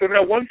 So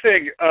now one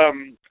thing,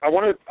 I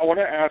want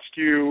to ask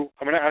you.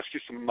 I'm going to ask you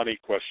some money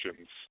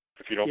questions,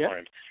 if you don't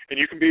mind, and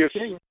you can be as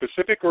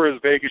specific or as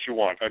vague as you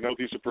want. I know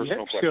these are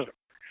personal questions. Sure.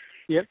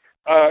 Yep.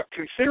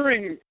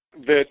 Considering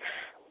that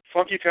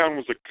Funkytown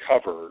was a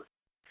cover,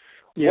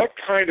 what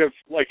kind of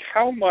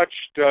how much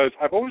does?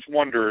 I've always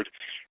wondered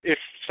if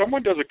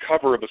someone does a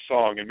cover of a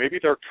song, and maybe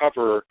their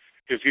cover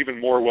is even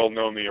more well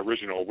known than the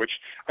original. Which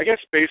I guess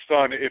based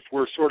on if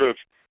we're sort of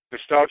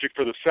nostalgic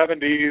for the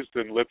 70s,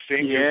 then lip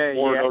sync is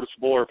more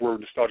noticeable, or if we're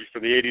nostalgic for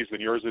the 80s, then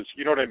yours is.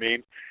 You know what I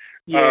mean?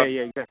 Yeah,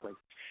 exactly.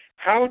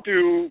 How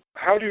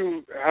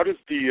does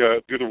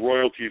the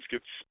royalties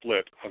get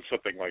split on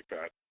something like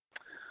that?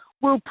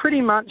 Well, pretty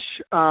much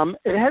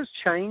it has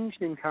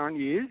changed in current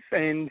years,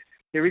 and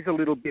there is a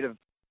little bit of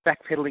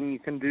backpedaling you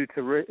can do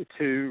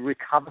to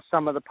recover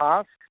some of the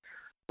past.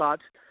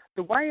 But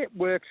the way it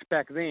works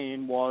back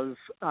then was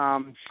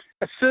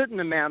a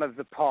certain amount of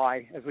the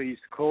pie, as we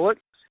used to call it,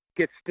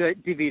 gets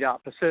divvied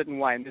up a certain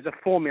way, and there's a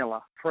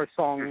formula for a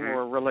song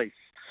or a release.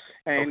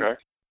 And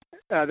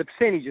the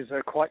percentages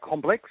are quite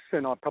complex,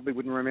 and I probably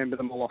wouldn't remember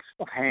them all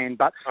offhand,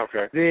 but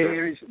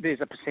there's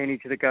a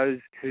percentage that goes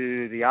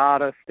to the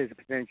artist, there's a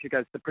percentage that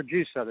goes to the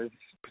producer, there's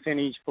a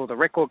percentage for the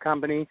record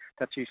company,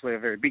 that's usually a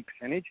very big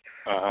percentage,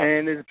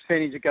 and there's a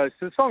percentage that goes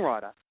to the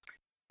songwriter.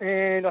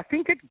 And I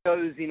think it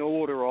goes in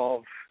order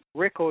of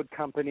record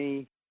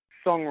company,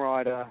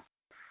 songwriter,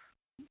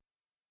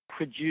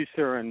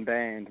 producer and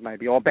band,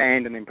 maybe, or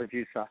band and then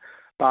producer.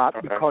 But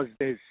because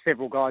there's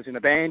several guys in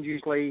a band,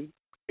 usually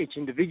each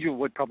individual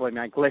would probably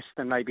make less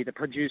than maybe the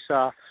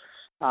producer,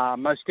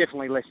 most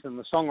definitely less than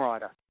the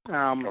songwriter.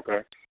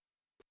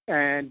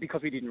 And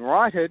because we didn't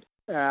write it,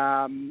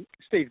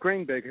 Steve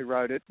Greenberg, who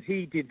wrote it,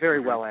 he did very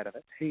well out of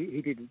it.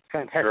 He did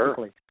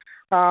fantastically.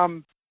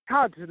 Hard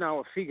to know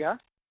a figure,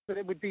 but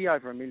it would be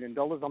over $1 million,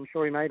 I'm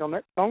sure he made on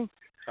that song.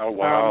 Oh,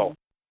 wow.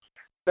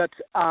 But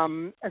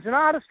as an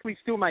artist, we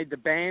still made the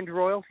band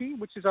royalty,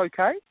 which is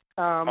okay.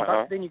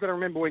 But then you've got to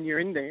remember when you're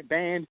in the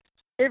band,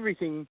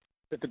 everything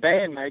that the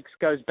band makes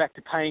goes back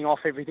to paying off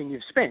everything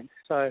you've spent.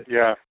 So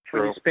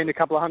when you spend a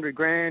couple of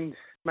 $100,000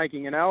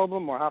 making an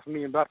album or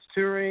 $500,000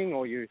 touring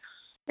or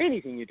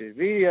anything you do,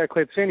 video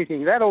clips,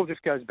 anything, that all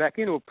just goes back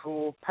into a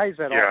pool, pays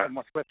that off, and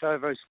what's left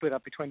over is split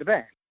up between the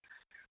band.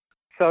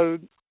 So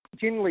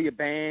generally a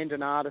band,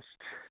 an artist,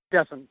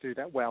 doesn't do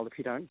that well if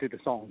you don't do the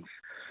songs.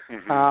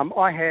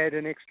 I had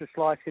an extra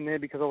slice in there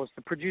because I was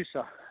the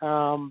producer.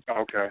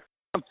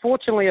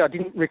 Unfortunately, I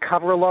didn't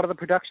recover a lot of the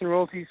production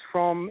royalties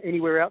from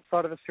anywhere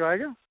outside of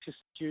Australia, just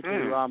due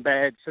to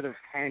bad sort of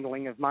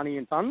handling of money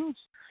and funds.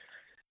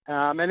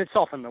 And it's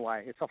often the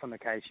way. It's often the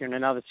case. You're in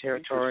another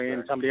territory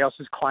and somebody else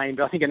has claimed.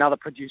 I think another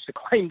producer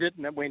claimed it,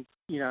 and it went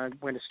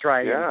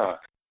Australian.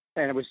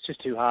 And it was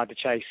just too hard to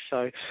chase.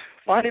 So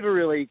I never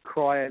really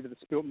cry over the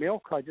spilt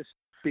milk. I just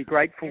be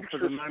grateful for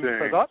the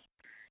moments I got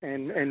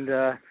and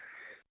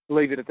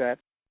leave it at that.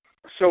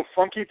 So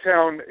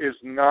Funkytown is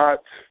not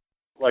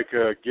like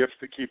a gift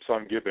that keeps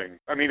on giving.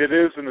 I mean, it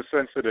is in the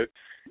sense that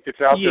it's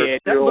out there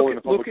still in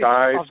the public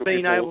eye.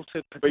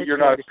 But you're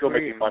not still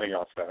making money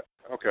off that.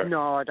 Okay.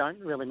 No, I don't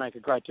really make a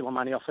great deal of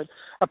money off it.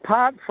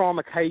 Apart from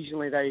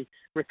occasionally they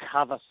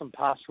recover some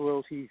past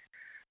royalties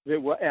that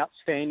were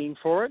outstanding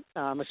for it,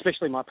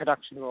 especially my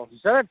production royalties.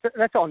 So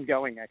that's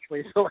ongoing,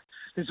 actually. So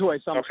there's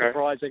always some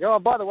surprise. They go, oh,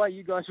 by the way,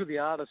 you guys were the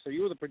artist, so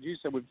you were the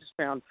producer. We've just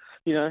found,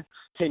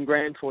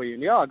 $10,000 for you.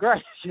 And oh,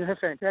 great,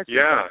 fantastic.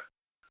 Yeah.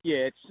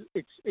 Yeah,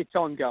 it's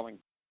ongoing,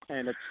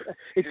 and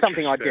it's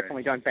something I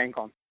definitely don't bank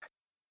on.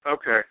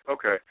 Okay.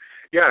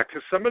 Yeah,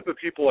 because some of the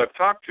people I've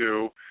talked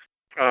to,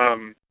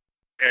 and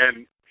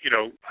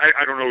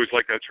I don't always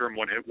like that term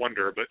one-hit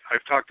wonder, but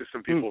I've talked to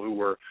some people who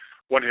were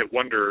one-hit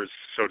wonders,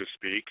 so to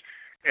speak,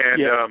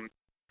 and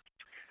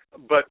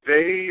but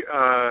they,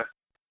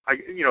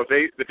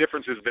 the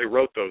difference is they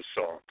wrote those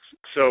songs.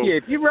 So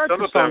if you wrote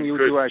the song, you would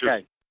do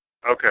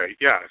okay.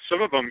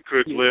 Some of them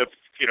could live,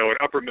 an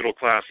upper middle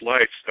class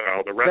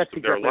lifestyle the rest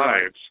of their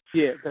lives.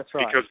 Yeah, that's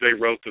right. Because they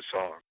wrote the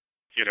song.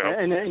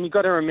 And you've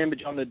got to remember,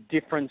 John, the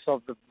difference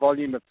of the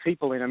volume of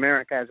people in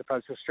America as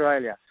opposed to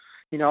Australia.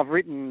 I've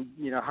written,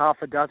 half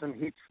a dozen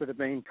hits that have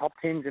been top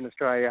tens in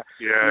Australia.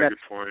 Yeah, good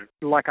point.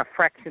 Like a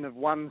fraction of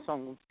one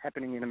song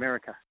happening in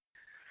America.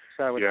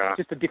 So it's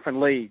just a different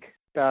league.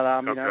 But,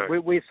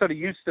 we're sort of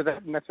used to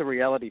that, and that's a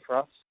reality for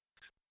us.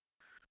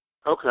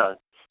 Okay.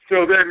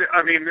 So then,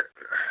 I mean,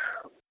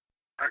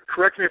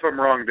 correct me if I'm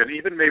wrong, then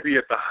even maybe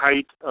at the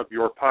height of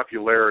your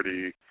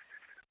popularity,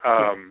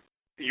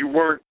 you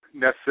weren't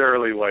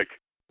necessarily like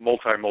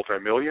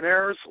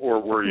multi-millionaires,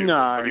 or were you?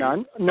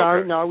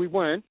 No, we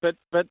weren't. But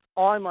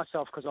I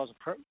myself, because I was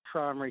a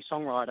primary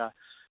songwriter,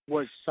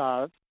 was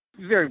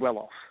very well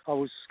off. I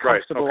was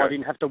comfortable. Right, okay. I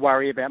didn't have to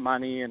worry about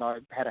money, and I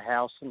had a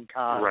house and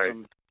cars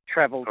and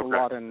travelled a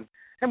lot and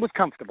was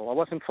comfortable. I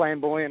wasn't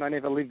flamboyant. I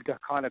never lived a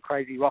kind of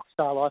crazy rock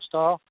star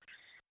lifestyle.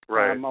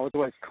 Right. I was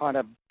always kind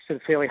of sort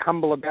of fairly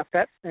humble about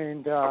that,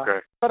 and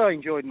but I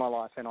enjoyed my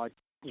life, and I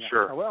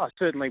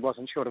certainly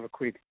wasn't short of a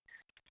quid.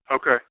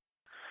 Okay.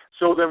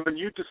 So then when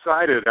you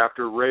decided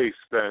after race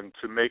then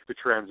to make the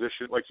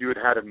transition, like you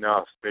had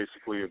enough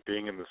basically of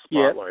being in the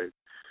spotlight,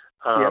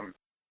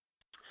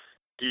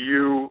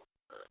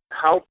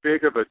 how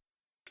big of a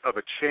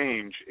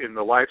change in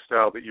the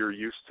lifestyle that you're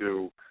used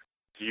to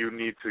do you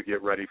need to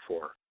get ready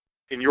for?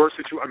 In your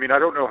situation, I mean, I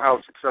don't know how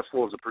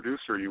successful as a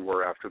producer you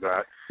were after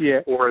that,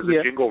 or as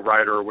a jingle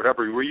writer or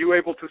whatever. Were you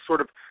able to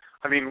sort of,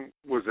 I mean,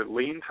 was it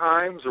lean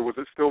times or was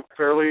it still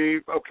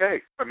fairly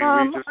okay? I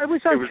mean, it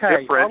was okay. It was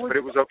different, but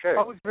it was okay.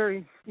 I was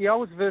I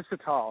was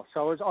versatile,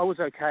 so I was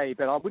okay,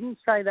 but I wouldn't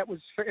say that was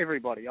for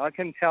everybody. I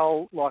can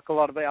tell, like a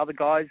lot of the other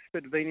guys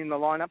that have been in the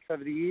lineups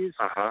over the years,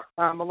 a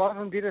lot of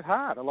them did it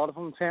hard. A lot of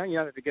them found, they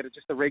had to get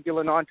just a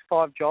regular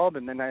 9-to-5 job,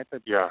 and then they had to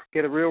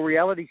get a real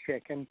reality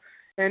check, and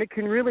it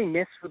can really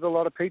mess with a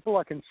lot of people.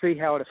 I can see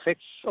how it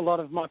affects a lot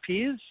of my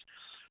peers.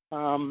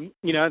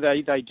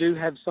 They do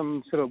have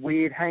some sort of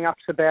weird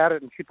hang-ups about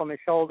it and chip on their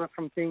shoulder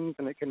from things,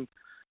 and it can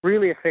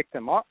really affect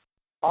them.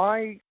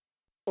 I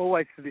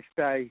always, to this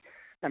day,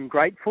 am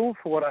grateful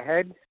for what I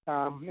had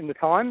in the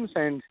times,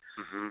 and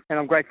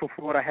I'm grateful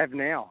for what I have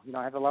now.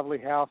 I have a lovely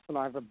house, and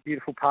I have a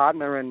beautiful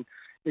partner, and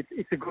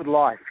it's a good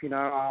life,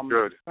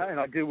 Good. And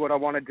I do what I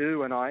want to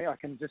do, and I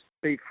can just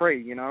be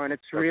free, and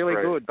it's That's really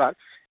great. good. But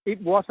it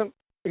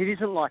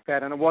isn't like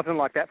that, and it wasn't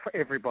like that for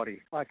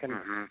everybody. I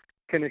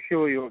can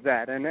assure you of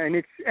that, and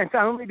it's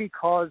only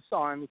because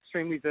I'm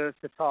extremely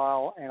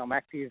versatile and I'm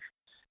active,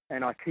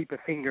 and I keep a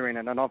finger in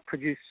it, and I've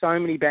produced so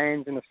many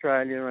bands in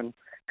Australia and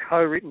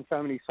co-written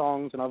so many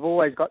songs, and I've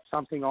always got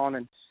something on,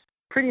 and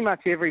pretty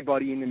much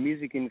everybody in the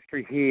music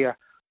industry here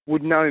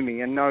would know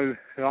me and know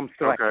that I'm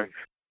still active.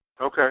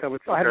 Okay.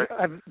 So I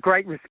have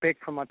great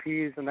respect for my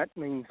peers, and that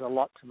means a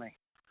lot to me.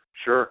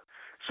 Sure.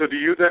 So do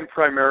you then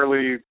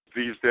primarily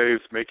these days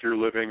make your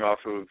living off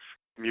of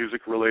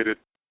music-related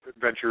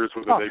ventures,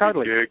 whether they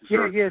be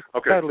gigs?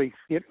 Totally.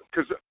 Yep.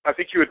 Because I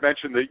think you had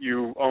mentioned that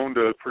you owned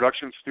a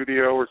production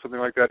studio or something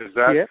like that. Is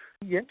that?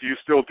 Yeah. Do you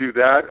still do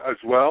that as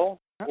well?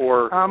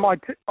 Or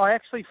I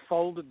actually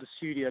folded the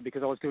studio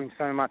because I was doing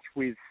so much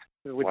with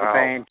the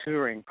band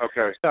touring.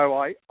 Okay. So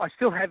I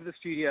still have the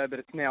studio, but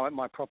it's now at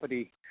my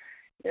property.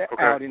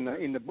 Out in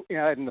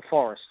the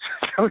forest,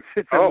 so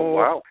it's a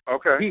more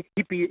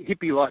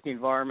hippie-like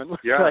environment.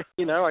 Yeah. I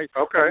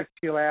just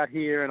chill out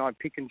here and I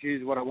pick and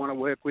choose what I want to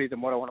work with and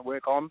what I want to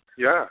work on.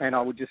 Yeah. And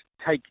I would just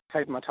take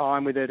my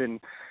time with it, and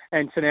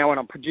so now when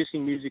I'm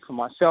producing music for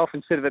myself,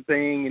 instead of it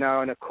being in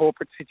a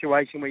corporate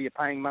situation where you're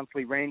paying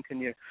monthly rent and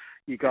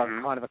you got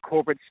kind of a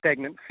corporate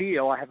stagnant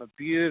feel, I have a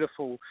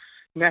beautiful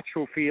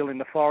natural feel in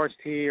the forest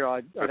here. I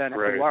don't have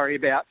to worry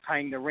about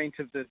paying the rent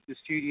of the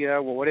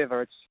studio or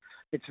whatever.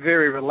 It's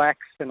very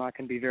relaxed, and I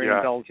can be very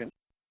indulgent.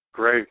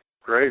 Great.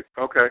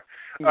 Okay.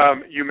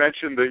 You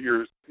mentioned that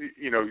you're,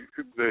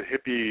 the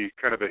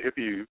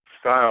hippie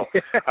style.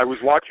 I was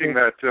watching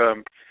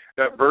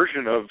that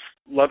version of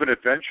Love and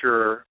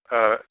Adventure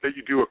that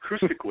you do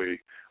acoustically.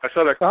 I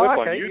saw that clip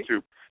on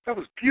YouTube. That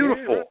was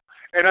beautiful.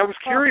 Yeah. And I was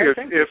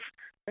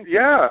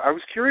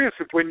curious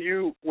if when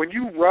you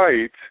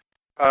write,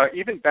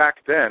 even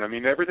back then, I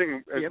mean,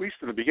 everything, at least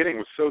in the beginning,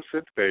 was so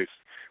synth-based.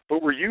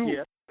 But were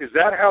you? Is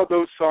that how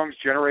those songs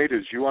generate?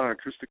 Is you on an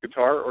acoustic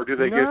guitar, or do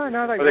they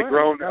are they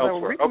grown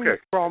elsewhere? They were written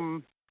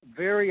from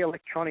very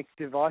electronic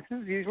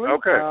devices, usually.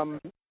 Okay.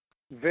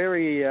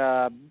 Very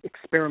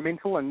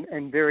experimental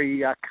and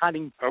very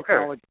cutting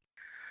technology.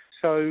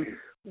 So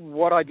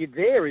what I did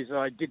there is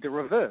I did the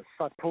reverse.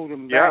 I pulled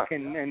them back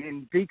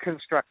and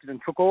deconstructed and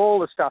took all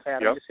the stuff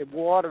out and just said,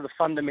 what are the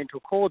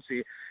fundamental chords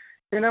here?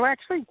 And they were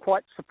actually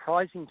quite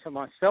surprising to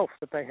myself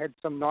that they had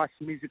some nice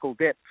musical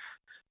depth.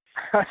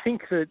 I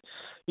think that,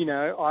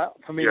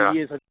 for many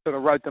years I sort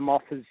of wrote them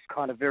off as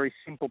kind of very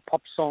simple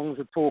pop songs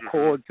with 4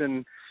 chords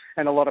and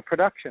a lot of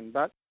production.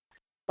 But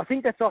I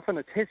think that's often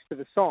a test of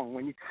a song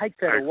when you take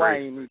that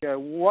away and you go,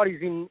 what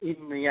is in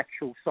the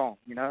actual song?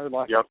 I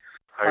know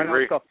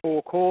it's got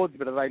 4 chords,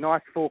 but are they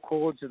nice 4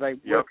 chords? Do they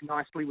work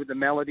nicely with the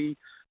melody?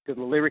 Do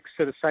the lyrics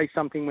sort of say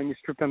something when you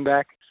strip them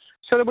back?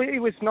 So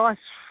it was nice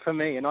for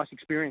me, a nice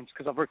experience,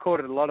 because I've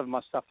recorded a lot of my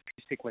stuff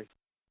acoustically.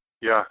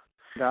 Yeah.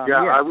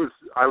 I was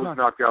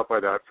knocked out by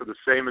that for the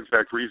same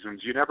exact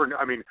reasons. You never know.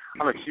 I mean,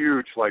 I'm a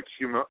huge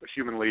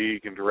Human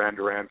League and Duran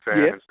Duran fan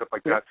and stuff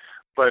like that,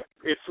 but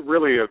it's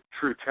really a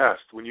true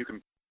test when you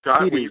can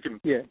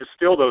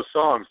distill those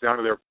songs down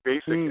to their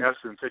basic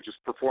essence and just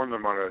perform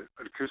them on an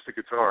acoustic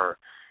guitar.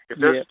 If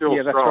they're still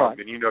strong,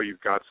 then you know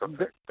you've got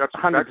something. That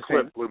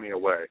clip blew me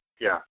away.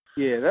 Yeah.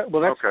 Yeah.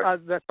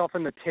 That's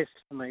often the test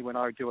for me when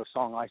I do a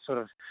song. I sort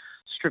of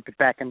strip it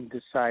back and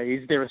just say,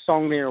 is there a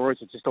song there or is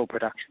it just all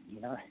production? You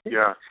know.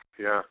 Yeah.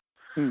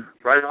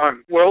 Right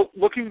on. Well,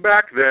 looking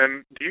back,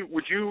 then, do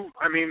you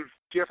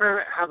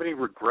ever have any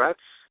regrets?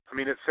 I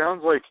mean, it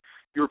sounds like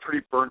you were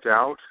pretty burnt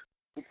out,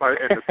 and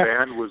the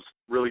band was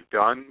really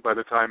done by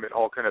the time it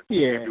all kind of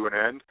came to an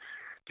end.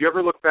 Do you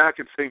ever look back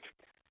and think,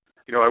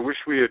 I wish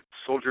we had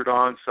soldiered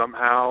on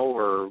somehow,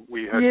 or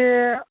we had...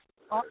 Yeah,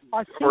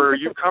 I think or are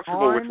you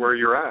comfortable with where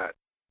you're at?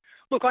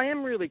 Look, I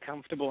am really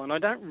comfortable, and I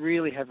don't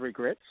really have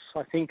regrets.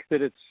 I think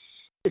that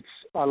it's.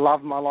 I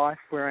love my life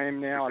where I am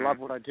now. I love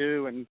what I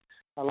do, and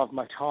I love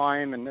my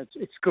time, and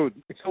it's good.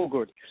 It's all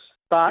good.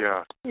 But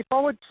if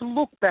I were to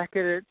look back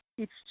at it,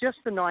 it's just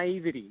the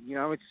naivety.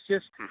 It's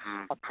just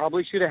I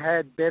probably should have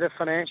had better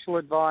financial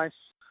advice.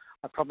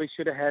 I probably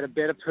should have had a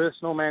better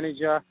personal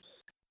manager.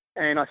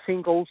 And I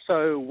think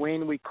also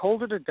when we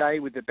called it a day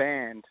with the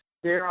band,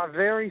 there are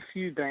very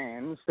few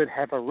bands that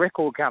have a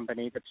record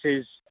company that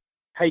says,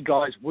 hey,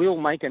 guys, we'll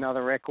make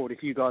another record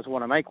if you guys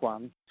want to make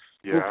one.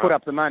 Yeah. We'll put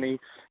up the money.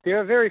 There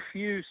are very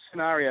few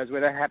scenarios where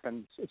that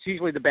happens. It's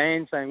usually the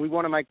band saying, we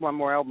want to make one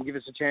more album, give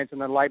us a chance,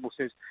 and the label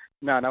says,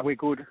 no, we're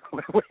good.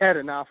 We had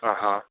enough.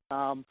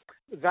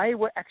 They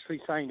were actually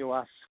saying to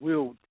us,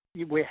 we're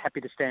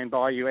happy to stand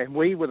by you. And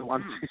we were the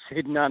ones who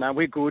said, no,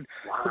 we're good.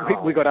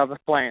 Wow. We got other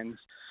plans.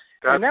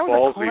 That's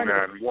ballsy,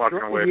 man, walking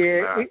away from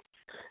that.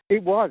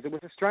 It was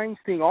a strange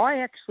thing. I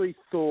actually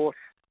thought,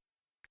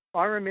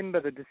 I remember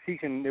the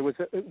decision, there was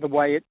the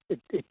way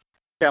it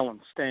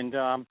balanced. And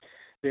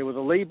there were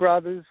the Lee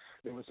brothers,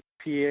 there was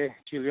Pierre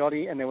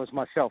Gigliotti, and there was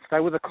myself. They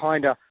were the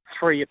kind of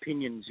three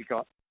opinions you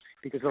got,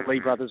 because the Lee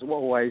brothers were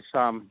always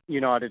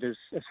united as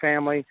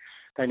family.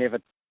 They never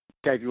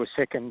gave you a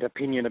second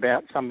opinion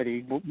about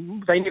somebody.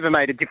 They never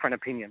made a different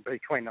opinion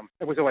between them.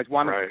 There was always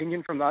one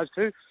opinion from those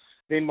two,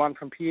 then one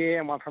from Pierre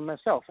and one from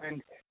myself.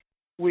 And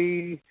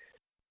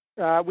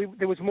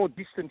there was more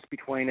distance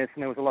between us,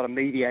 and there was a lot of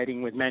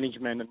mediating with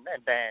management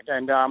and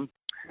band.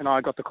 And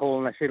I got the call,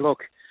 and they said, look,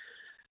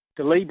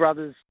 the Lee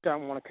brothers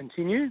don't want to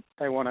continue.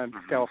 They want to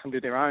go off and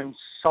do their own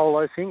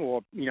solo thing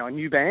or, a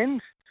new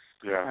band.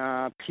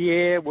 Yeah.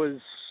 Pierre was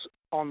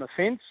on the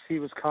fence. He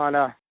was kind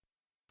of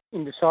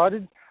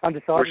undecided.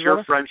 Was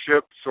your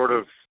friendship sort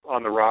of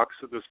on the rocks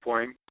at this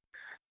point?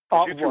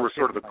 You two were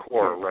sort of the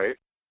core, right?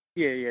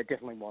 Yeah,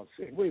 definitely was.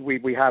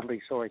 We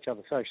hardly saw each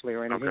other socially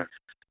or anything.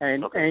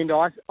 Okay. And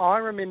I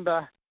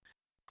remember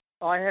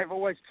I have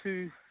always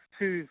two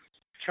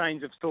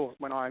trains of thought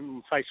when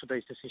I'm faced with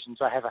these decisions.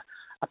 I have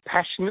a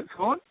passionate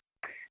thought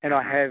and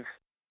I have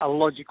a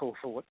logical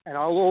thought, and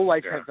I'll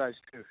always have those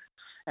two.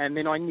 And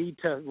then I need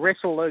to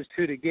wrestle those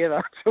two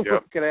together to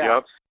work it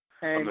out.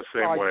 And I'm the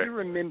same way.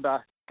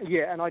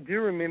 I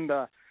do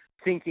remember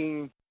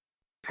thinking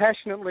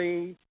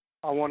passionately,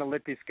 I want to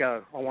let this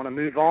go. I want to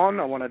move on.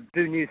 I want to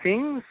do new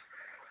things.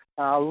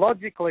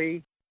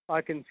 Logically,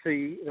 I can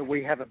see that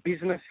we have a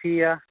business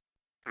here,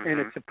 and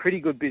it's a pretty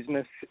good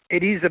business.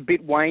 It is a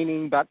bit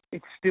waning, but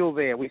it's still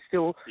there.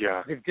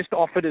 They've just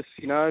offered us,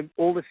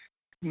 all this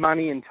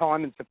money and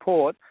time and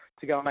support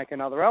to go and make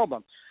another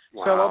album.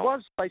 Wow. So I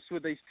was faced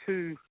with these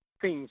two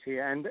things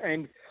here,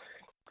 and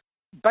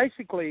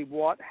basically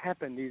what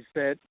happened is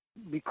that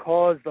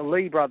because the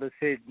Lee brothers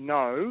said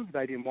no,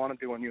 they didn't want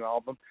to do a new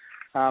album,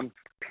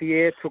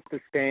 Pierre took the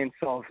stance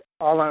of,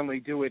 I'll only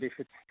do it if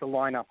it's the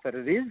lineup that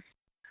it is.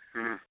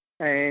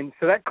 And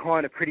so that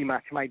kind of pretty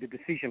much made the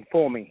decision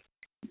for me.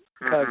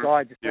 Because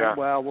I just thought,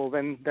 well,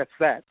 then that's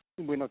that.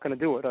 We're not going to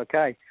do it,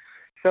 okay.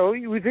 So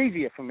it was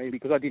easier for me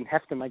because I didn't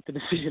have to make the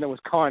decision. It was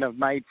kind of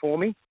made for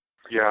me.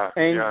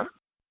 And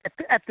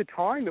at the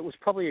time, it was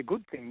probably a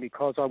good thing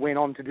because I went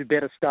on to do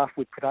better stuff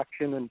with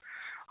production, and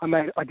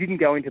I didn't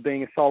go into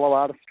being a solo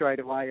artist straight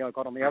away. I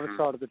got on the other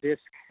side of the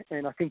desk,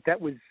 and I think that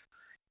was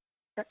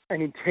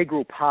an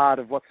integral part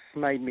of what's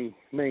made me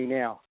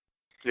now.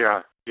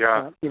 To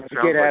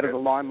get out of the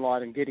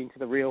limelight and get into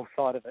the real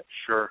side of it.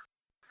 Sure.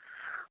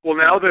 Well,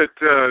 now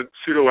that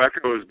Pseudo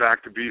Echo is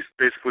back to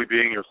basically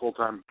being your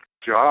full-time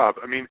job,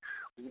 I mean,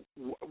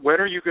 when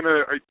are you going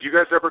to, do you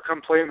guys ever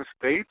come play in the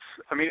States?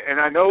 I mean, and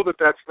I know that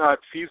that's not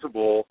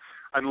feasible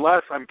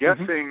unless, I'm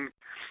guessing,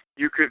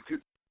 you could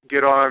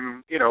get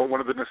on,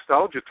 one of the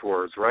nostalgia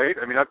tours, right?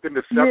 I mean, I've been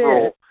to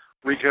several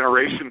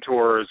regeneration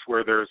tours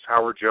where there's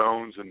Howard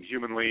Jones and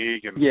Human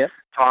League and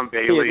Tom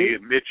Bailey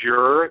and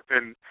Midge-Ure,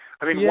 and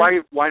I mean,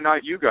 why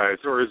not you guys,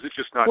 or is it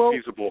just not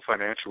feasible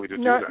financially to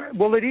do that?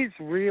 Well, it is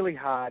really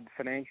hard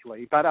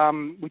financially, but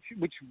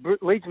which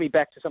leads me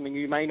back to something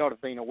you may not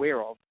have been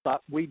aware of,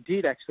 but we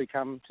did actually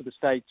come to the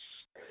States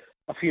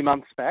a few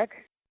months back.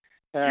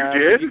 You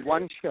did? We did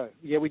one show.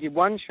 Yeah, we did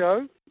one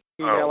show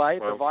in LA at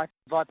the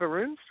Viper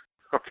Room.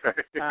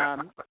 Okay.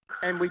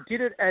 And we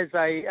did it as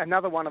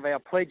another one of our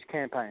pledge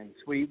campagins.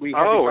 We had this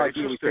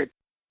idea. Interesting.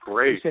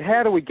 Great. We said,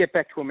 how do we get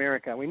back to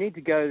America? We need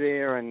to go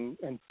there and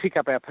pick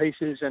up our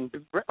pieces and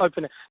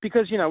open it.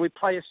 Because, we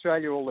play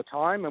Australia all the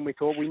time, and we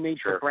thought we need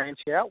to branch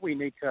out. We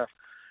need to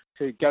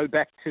go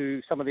back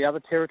to some of the other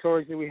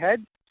territories that we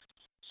had.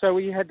 So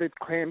we had the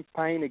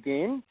campaign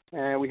again.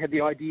 We had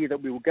the idea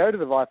that we would go to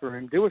the Viper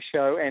Room, do a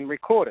show, and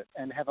record it,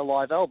 and have a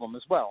live album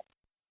as well.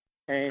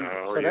 And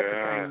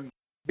that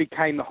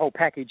became the whole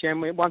package.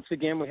 And once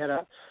again, we had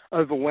an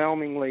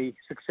overwhelmingly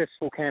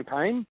successful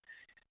campaign.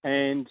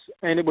 And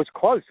it was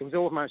close. It was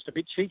almost a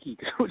bit cheeky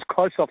because it was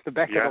close off the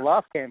back of the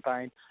last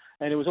campaign,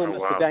 and it was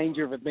almost the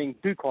danger of it being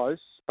too close.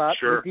 But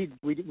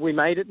we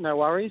made it, no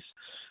worries.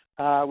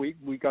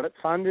 We got it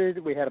funded.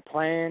 We had a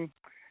plan,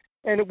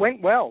 and it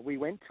went well. We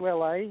went to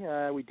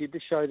LA. We did the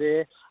show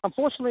there.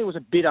 Unfortunately, it was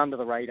a bit under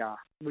the radar.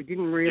 We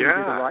didn't really do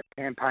the right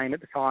campaign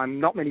at the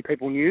time. Not many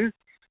people knew,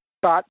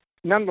 but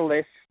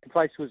nonetheless, the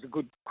place was a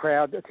good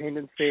crowd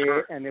attendance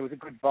there, and there was a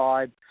good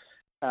vibe.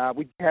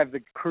 We have the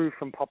crew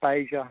from Pop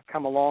Asia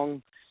come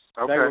along.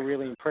 Okay. They were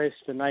really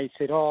impressed, and they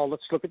said,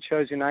 let's look at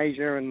shows in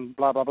Asia and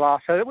blah, blah, blah.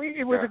 So it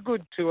was a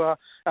good tour,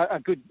 a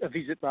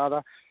visit,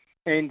 rather.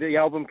 And the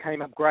album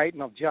came up great,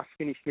 and I've just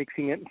finished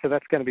mixing it, so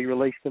that's going to be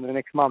released in the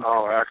next month.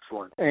 Oh,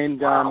 excellent.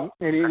 And,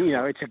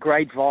 it's a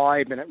great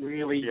vibe, and it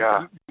really,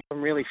 you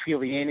can really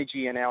feel the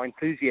energy and our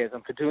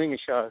enthusiasm for doing a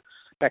show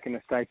back in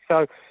the States.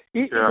 So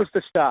it was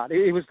the start.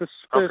 It was the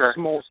first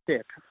small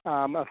step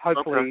of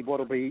hopefully what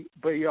will be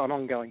an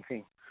ongoing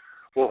thing.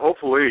 Well,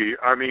 hopefully.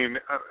 I mean,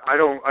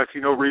 I see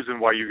no reason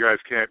why you guys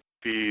can't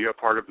be a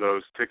part of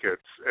those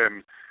tickets.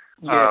 And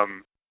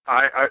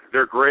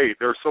they're great.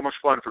 They're so much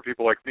fun for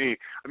people like me.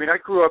 I mean, I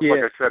grew up,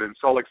 like I said, in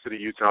Salt Lake City,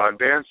 Utah, and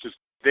bands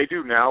they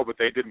do now, but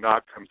they did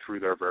not come through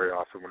there very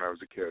often when I was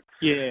a kid.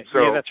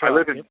 So that's right.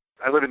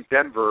 I live in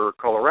Denver,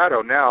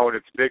 Colorado now, and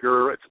it's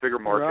bigger. It's a bigger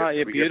market.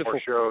 Right, we beautiful.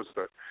 get more shows.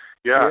 But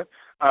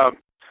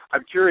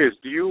I'm curious.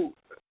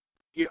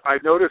 I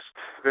noticed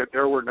that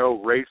there were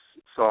no race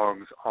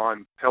songs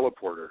on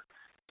Teleporter.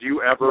 Do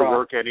you ever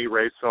work any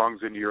race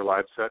songs into your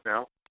live set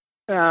now?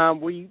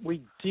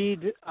 We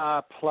did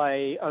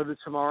play Over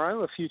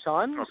Tomorrow a few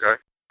times.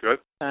 Okay, good.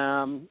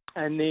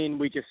 And then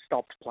we just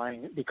stopped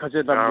playing it because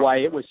of the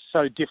way it was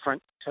so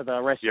different to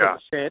the rest of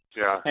the set.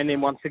 Yeah. And then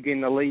once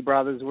again, the Lee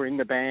brothers were in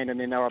the band, and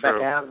then they were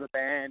back out of the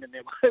band, and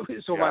then it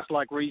was almost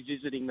like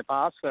revisiting the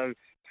past. So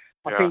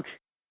I think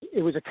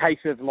it was a case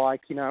of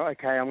like,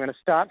 okay, I'm going to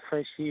start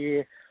fresh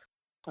here.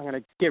 I'm going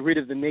to get rid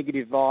of the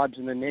negative vibes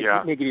and the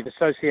negative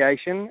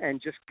association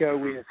and just go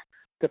with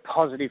the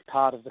positive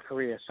part of the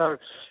career. So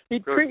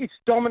it's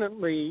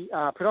predominantly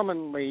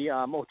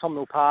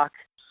Autumnal Park.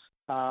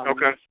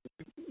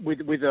 With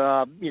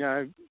 4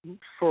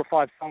 or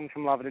 5 songs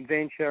from Love and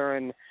Adventure,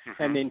 and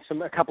then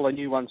a couple of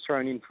new ones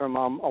thrown in from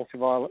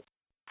Ultraviolet.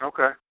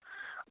 Okay.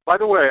 By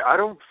the way, I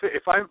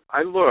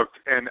looked,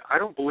 and I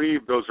don't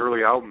believe those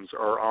early albums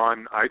are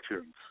on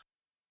iTunes.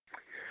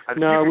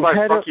 No, we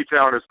had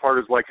Funkytown as part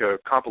of like a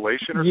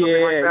compilation or something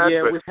like that.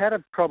 Yeah, we've had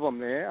a problem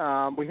there.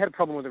 We had a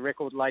problem with the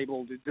record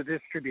label, the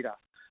distributor.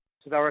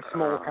 So they were a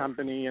small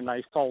company, and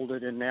they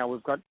folded, and now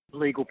we've got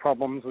legal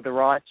problems with the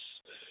rights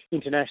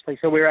internationally.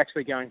 So we're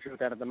actually going through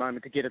that at the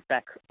moment to get it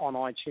back on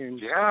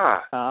iTunes. Yeah.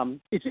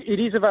 It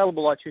is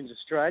available iTunes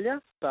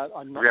Australia, but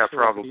I'm not sure. Yeah,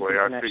 probably.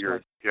 I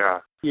figured. Yeah.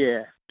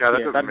 Yeah.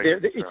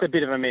 It's a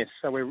bit of a mess.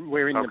 So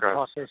we're in the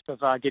process of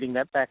getting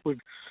that back. We're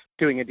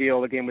doing a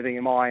deal again with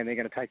EMI, and they're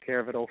going to take care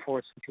of it all for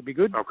us, which will be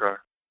good. Okay.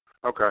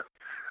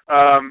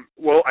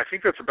 Well, I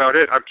think that's about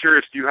it. I'm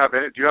curious. Do you have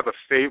a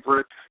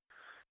favorite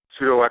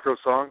Pseudo Echo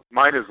song?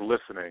 Mine is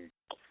Listening,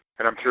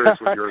 and I'm curious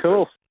what yours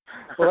cool. is.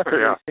 Well, that's a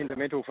really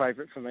sentimental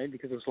favourite for me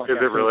because it was like a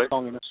really?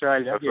 song in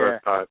Australia. That's what I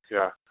thought,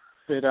 yeah.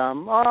 But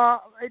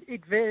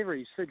it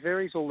varies. It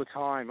varies all the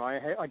time.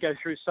 I go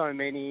through so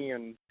many,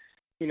 and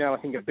I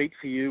think A Beat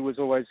for You was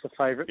always the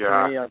favourite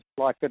for me. I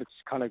like that it's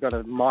kind of got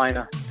a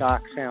minor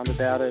dark sound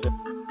about it.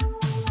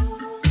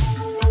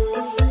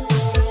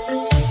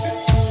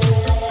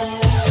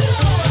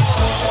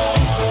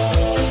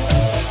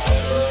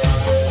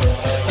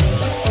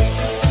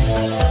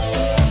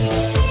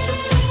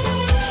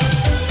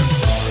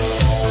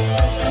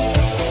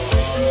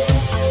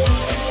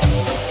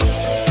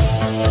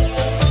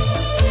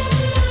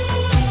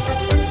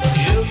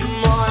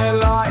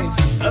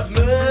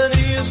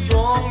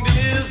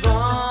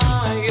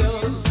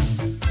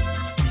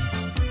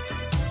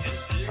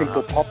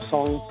 Simple pop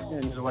song,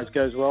 and it always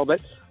goes well.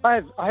 But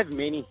I have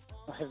many.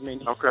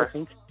 Okay. I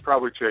think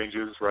probably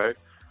changes, right?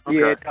 Okay.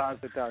 Yeah, it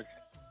does.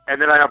 And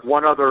then I have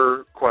one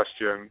other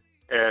question,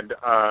 and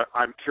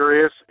I'm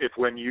curious if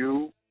when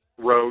you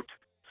wrote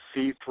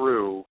 "See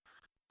Through,"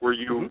 were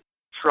you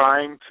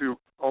trying to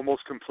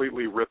almost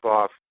completely rip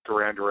off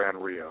Duran Duran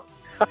Rio?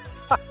 I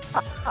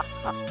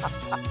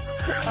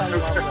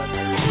love that.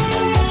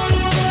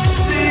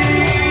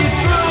 See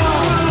through.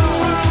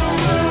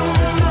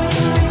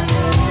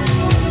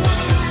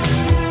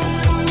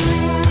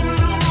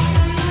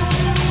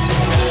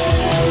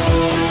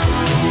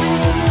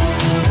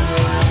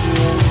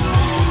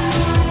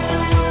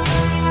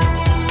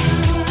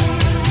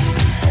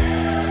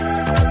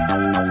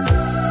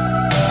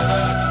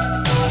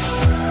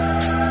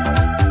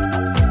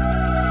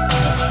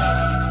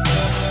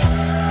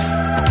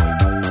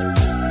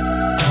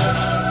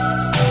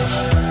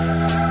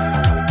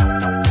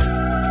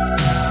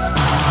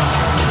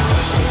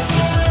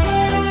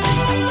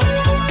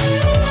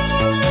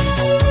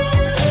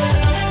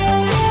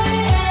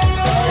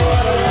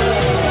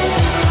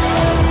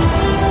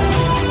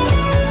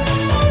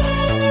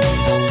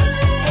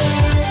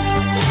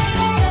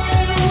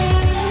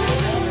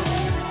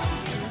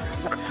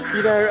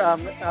 You know,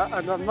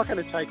 and I'm not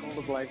going to take all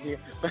the blame here,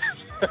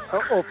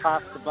 or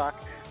pass the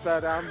buck,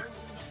 but our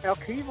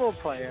keyboard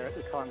player at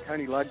the time,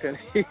 Tony Ludgren,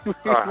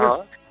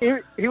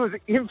 he was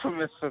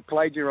infamous for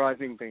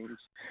plagiarizing things.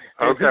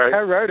 And he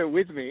co-wrote it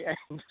with me,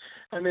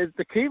 and there's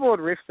the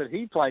keyboard riff that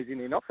he plays in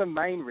there, not the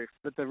main riff,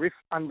 but the riff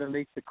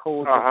underneath the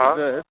chords of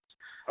the verse.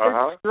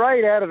 It's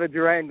straight out of a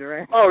Duran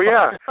Duran. Oh,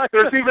 yeah.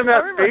 There's even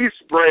that bass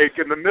break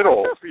in the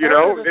middle, you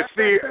know? It's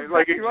the,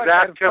 like,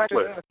 exact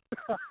template.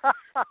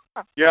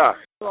 Yeah.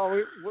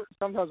 Well,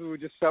 sometimes we were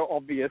just so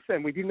obvious,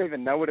 and we didn't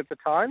even know it at the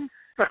time.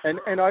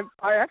 And I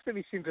have to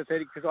be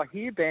sympathetic, because I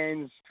hear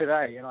bands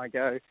today, and I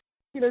go,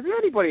 you know, does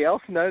anybody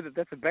else know that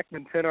that's a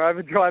Beckman Turner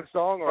Overdrive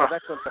song, or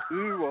that's on The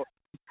Who, or...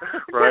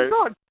 Right.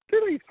 God,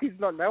 do these kids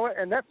not know it?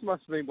 And that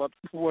must have been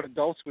what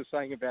adults were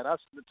saying about us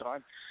at the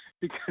time,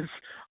 because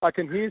I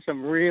can hear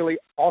some really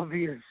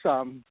obvious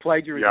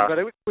plagiarism, but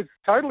it was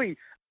totally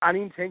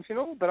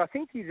unintentional. But I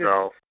think you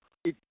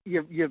just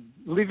you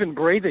live and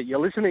breathe it. You're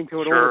listening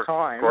to it all the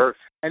time, of course.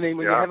 And then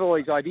when you have all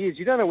these ideas,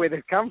 you don't know where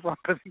they've come from,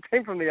 because it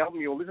came from the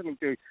album you were listening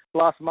to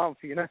last month,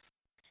 you know.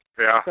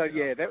 Yeah. So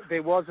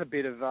there was a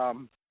bit of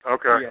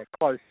okay. Yeah,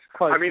 close.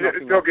 I mean,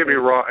 don't get me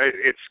wrong.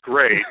 It's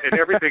great and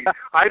everything.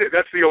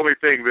 That's the only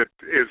thing that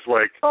is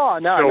like so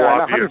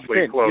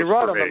obviously close. You're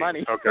right for on me. the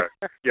money. Okay.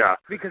 Yeah.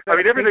 Because I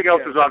mean, everything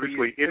else is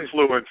obviously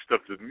influenced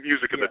of the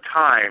music of the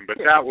time, but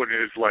that one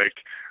is like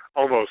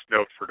almost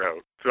note for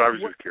note. So I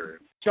was just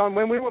curious. John,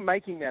 when we were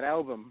making that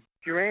album,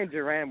 Duran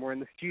Duran were in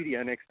the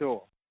studio next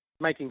door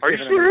making. Are you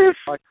serious?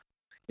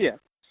 Yeah.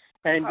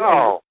 And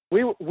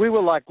we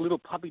were like little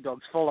puppy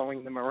dogs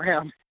following them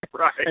around,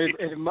 right?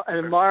 and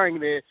admiring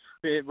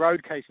their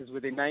road cases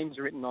with their names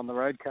written on the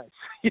road case.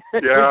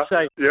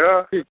 Say,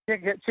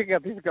 check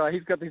out this guy.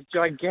 He's got this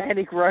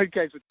gigantic road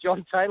case with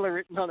John Taylor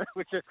written on it.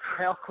 Which is,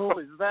 how cool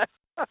is that?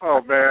 Oh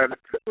man,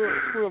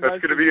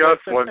 that's going to be us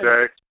one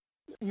day.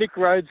 Nick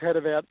Rhodes had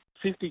about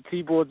 50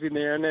 keyboards in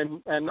there,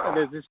 and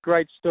there's this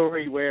great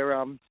story where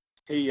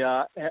he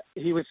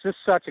was just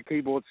such a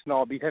keyboard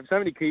snob. He'd have so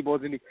many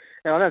keyboards, and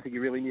I don't think he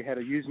really knew how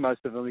to use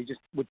most of them. He just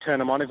would turn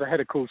them on. If they had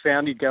a cool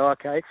sound, he'd go,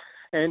 okay.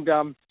 And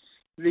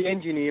the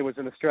engineer was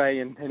an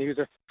Australian, and he was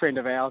a friend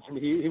of ours, and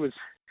he was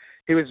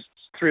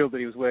thrilled that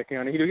he was working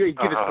on it. He'd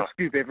give us the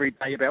scoop every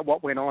day about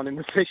what went on in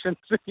the sessions.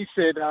 He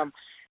said,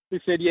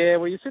 yeah,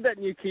 well, you see that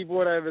new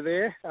keyboard over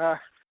there?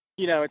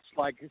 You know, it's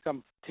like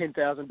some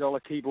 $10,000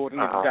 keyboard,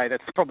 and every day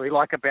that's probably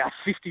like about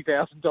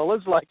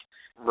 $50,000. Like,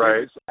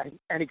 right, it was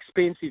an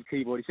expensive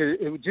keyboard. He said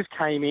it just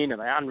came in,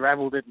 and they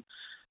unraveled it,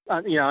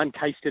 and,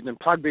 uncased it, and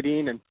plugged it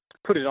in, and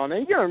put it on.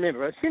 And you got to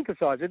remember, a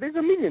synthesizer, there's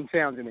a million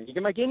sounds in there. You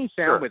can make any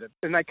sound with it,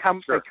 and they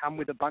come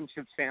with a bunch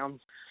of sounds,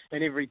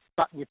 and every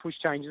button you push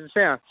changes the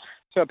sound.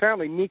 So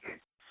apparently Nick,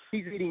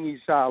 he's eating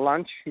his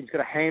lunch. He's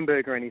got a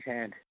hamburger in his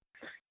hand,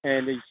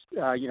 and he's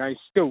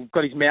still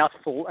got his mouth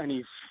full, and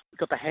he's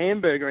got the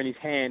hamburger in his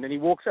hand, and he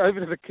walks over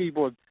to the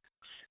keyboard,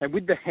 and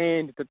with the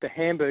hand that the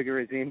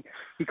hamburger is in,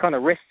 he kind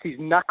of rests his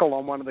knuckle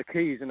on one of the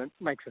keys, and it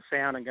makes a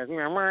sound and goes,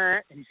 and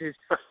he says,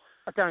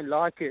 I don't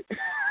like it.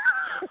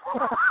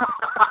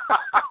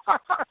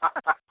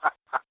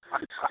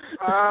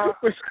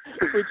 Which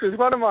is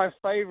one of my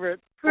favorite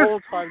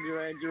all-time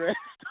Duran Duran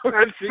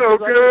stories. That's so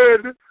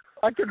good.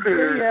 I can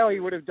see how he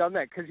would have done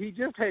that, because he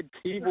just had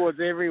keyboards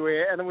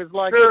everywhere, and it was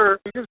like,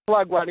 you just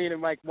plug one in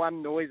and make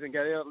one noise and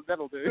go,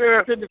 that'll do.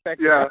 Send it back.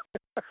 Yeah.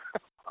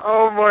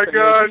 Oh my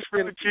gosh,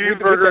 with the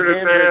cheeseburger in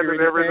his hand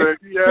and everything.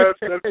 Yes,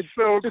 that's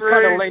so just great.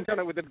 Just kind of leant on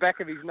it with the back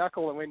of his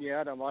knuckle and went,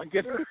 I don't like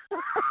it.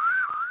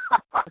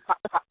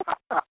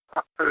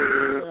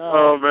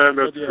 Oh man,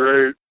 that's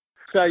great.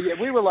 So yeah,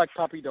 we were like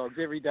puppy dogs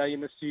every day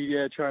in the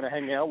studio trying to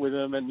hang out with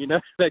them, and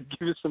they'd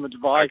give us some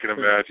advice. I can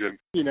imagine.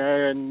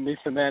 And this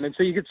and that, and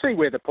so you could see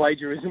where the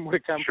plagiarism would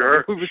have come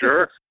from. It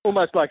was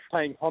almost like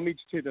paying homage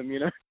to them,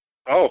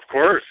 Oh, of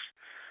course.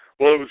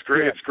 Well, it was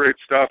great. Yeah. It's great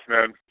stuff,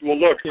 man. Well,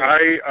 look,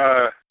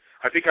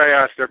 I think I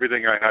asked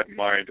everything I had in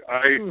mind.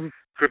 I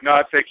could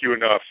not thank you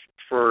enough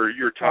for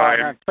your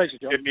time. Pleasure,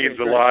 John. It means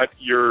a lot.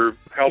 You're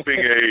helping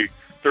a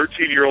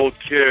 13-year-old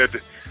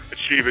kid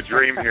achieve a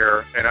dream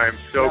here, and I'm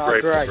so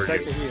grateful for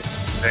great you. To hear.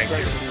 Thank great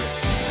you. To hear.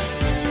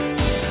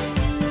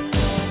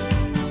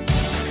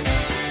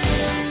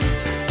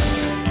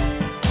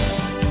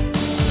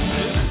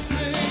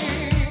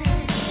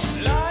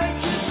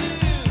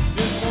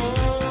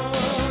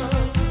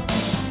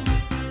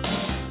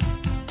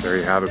 There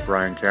you have it,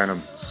 Brian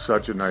Canham.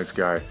 Such a nice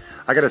guy.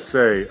 I gotta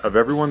say, of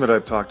everyone that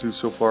I've talked to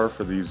so far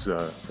for this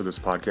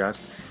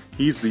podcast,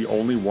 he's the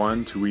only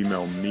one to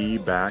email me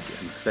back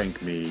and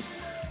thank me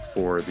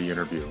for the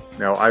interview.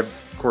 Now, I've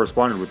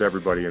corresponded with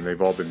everybody, and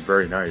they've all been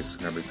very nice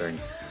and everything,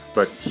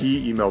 but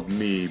he emailed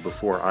me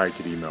before I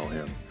could email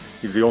him.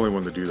 He's the only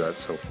one to do that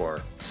so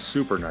far.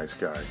 Super nice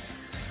guy.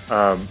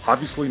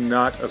 Obviously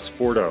not a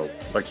sporto,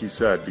 like he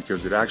said,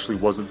 because it actually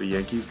wasn't the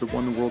Yankees that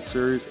won the World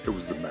Series, it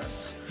was the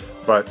Mets.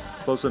 But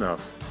close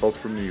enough, both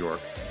from New York.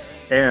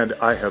 And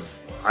I've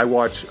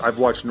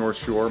watched North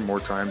Shore more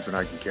times than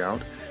I can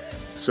count.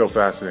 So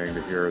fascinating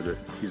to hear that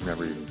he's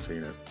never even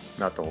seen it,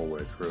 not the whole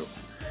way through.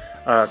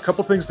 A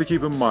couple things to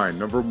keep in mind.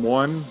 Number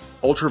one,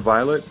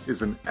 Ultraviolet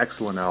is an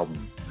excellent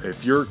album.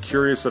 If you're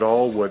curious at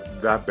all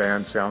what that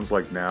band sounds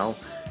like now,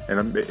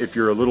 and if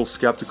you're a little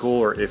skeptical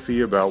or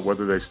iffy about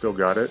whether they still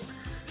got it,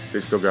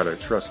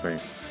 trust me.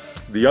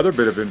 The other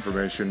bit of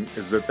information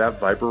is that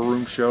Viper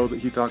Room show that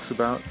he talks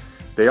about,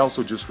 they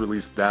also just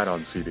released that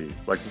on CD,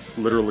 like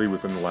literally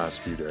within the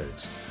last few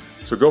days.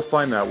 So go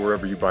find that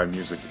wherever you buy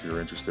music if you're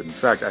interested. In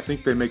fact, I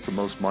think they make the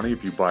most money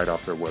if you buy it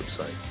off their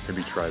website.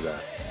 Maybe try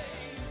that.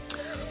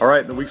 All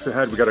right, in the weeks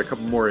ahead, we got a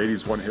couple more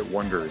 80s one-hit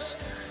wonders.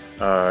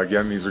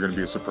 Again, these are going to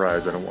be a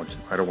surprise. I don't want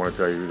to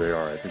tell you who they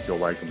are. I think you'll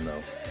like them,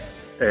 though.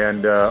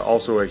 And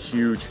also a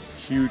huge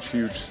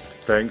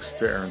thanks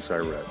to Aaron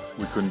Syred.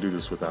 We couldn't do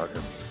this without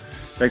him.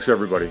 Thanks,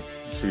 everybody.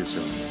 See you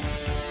soon.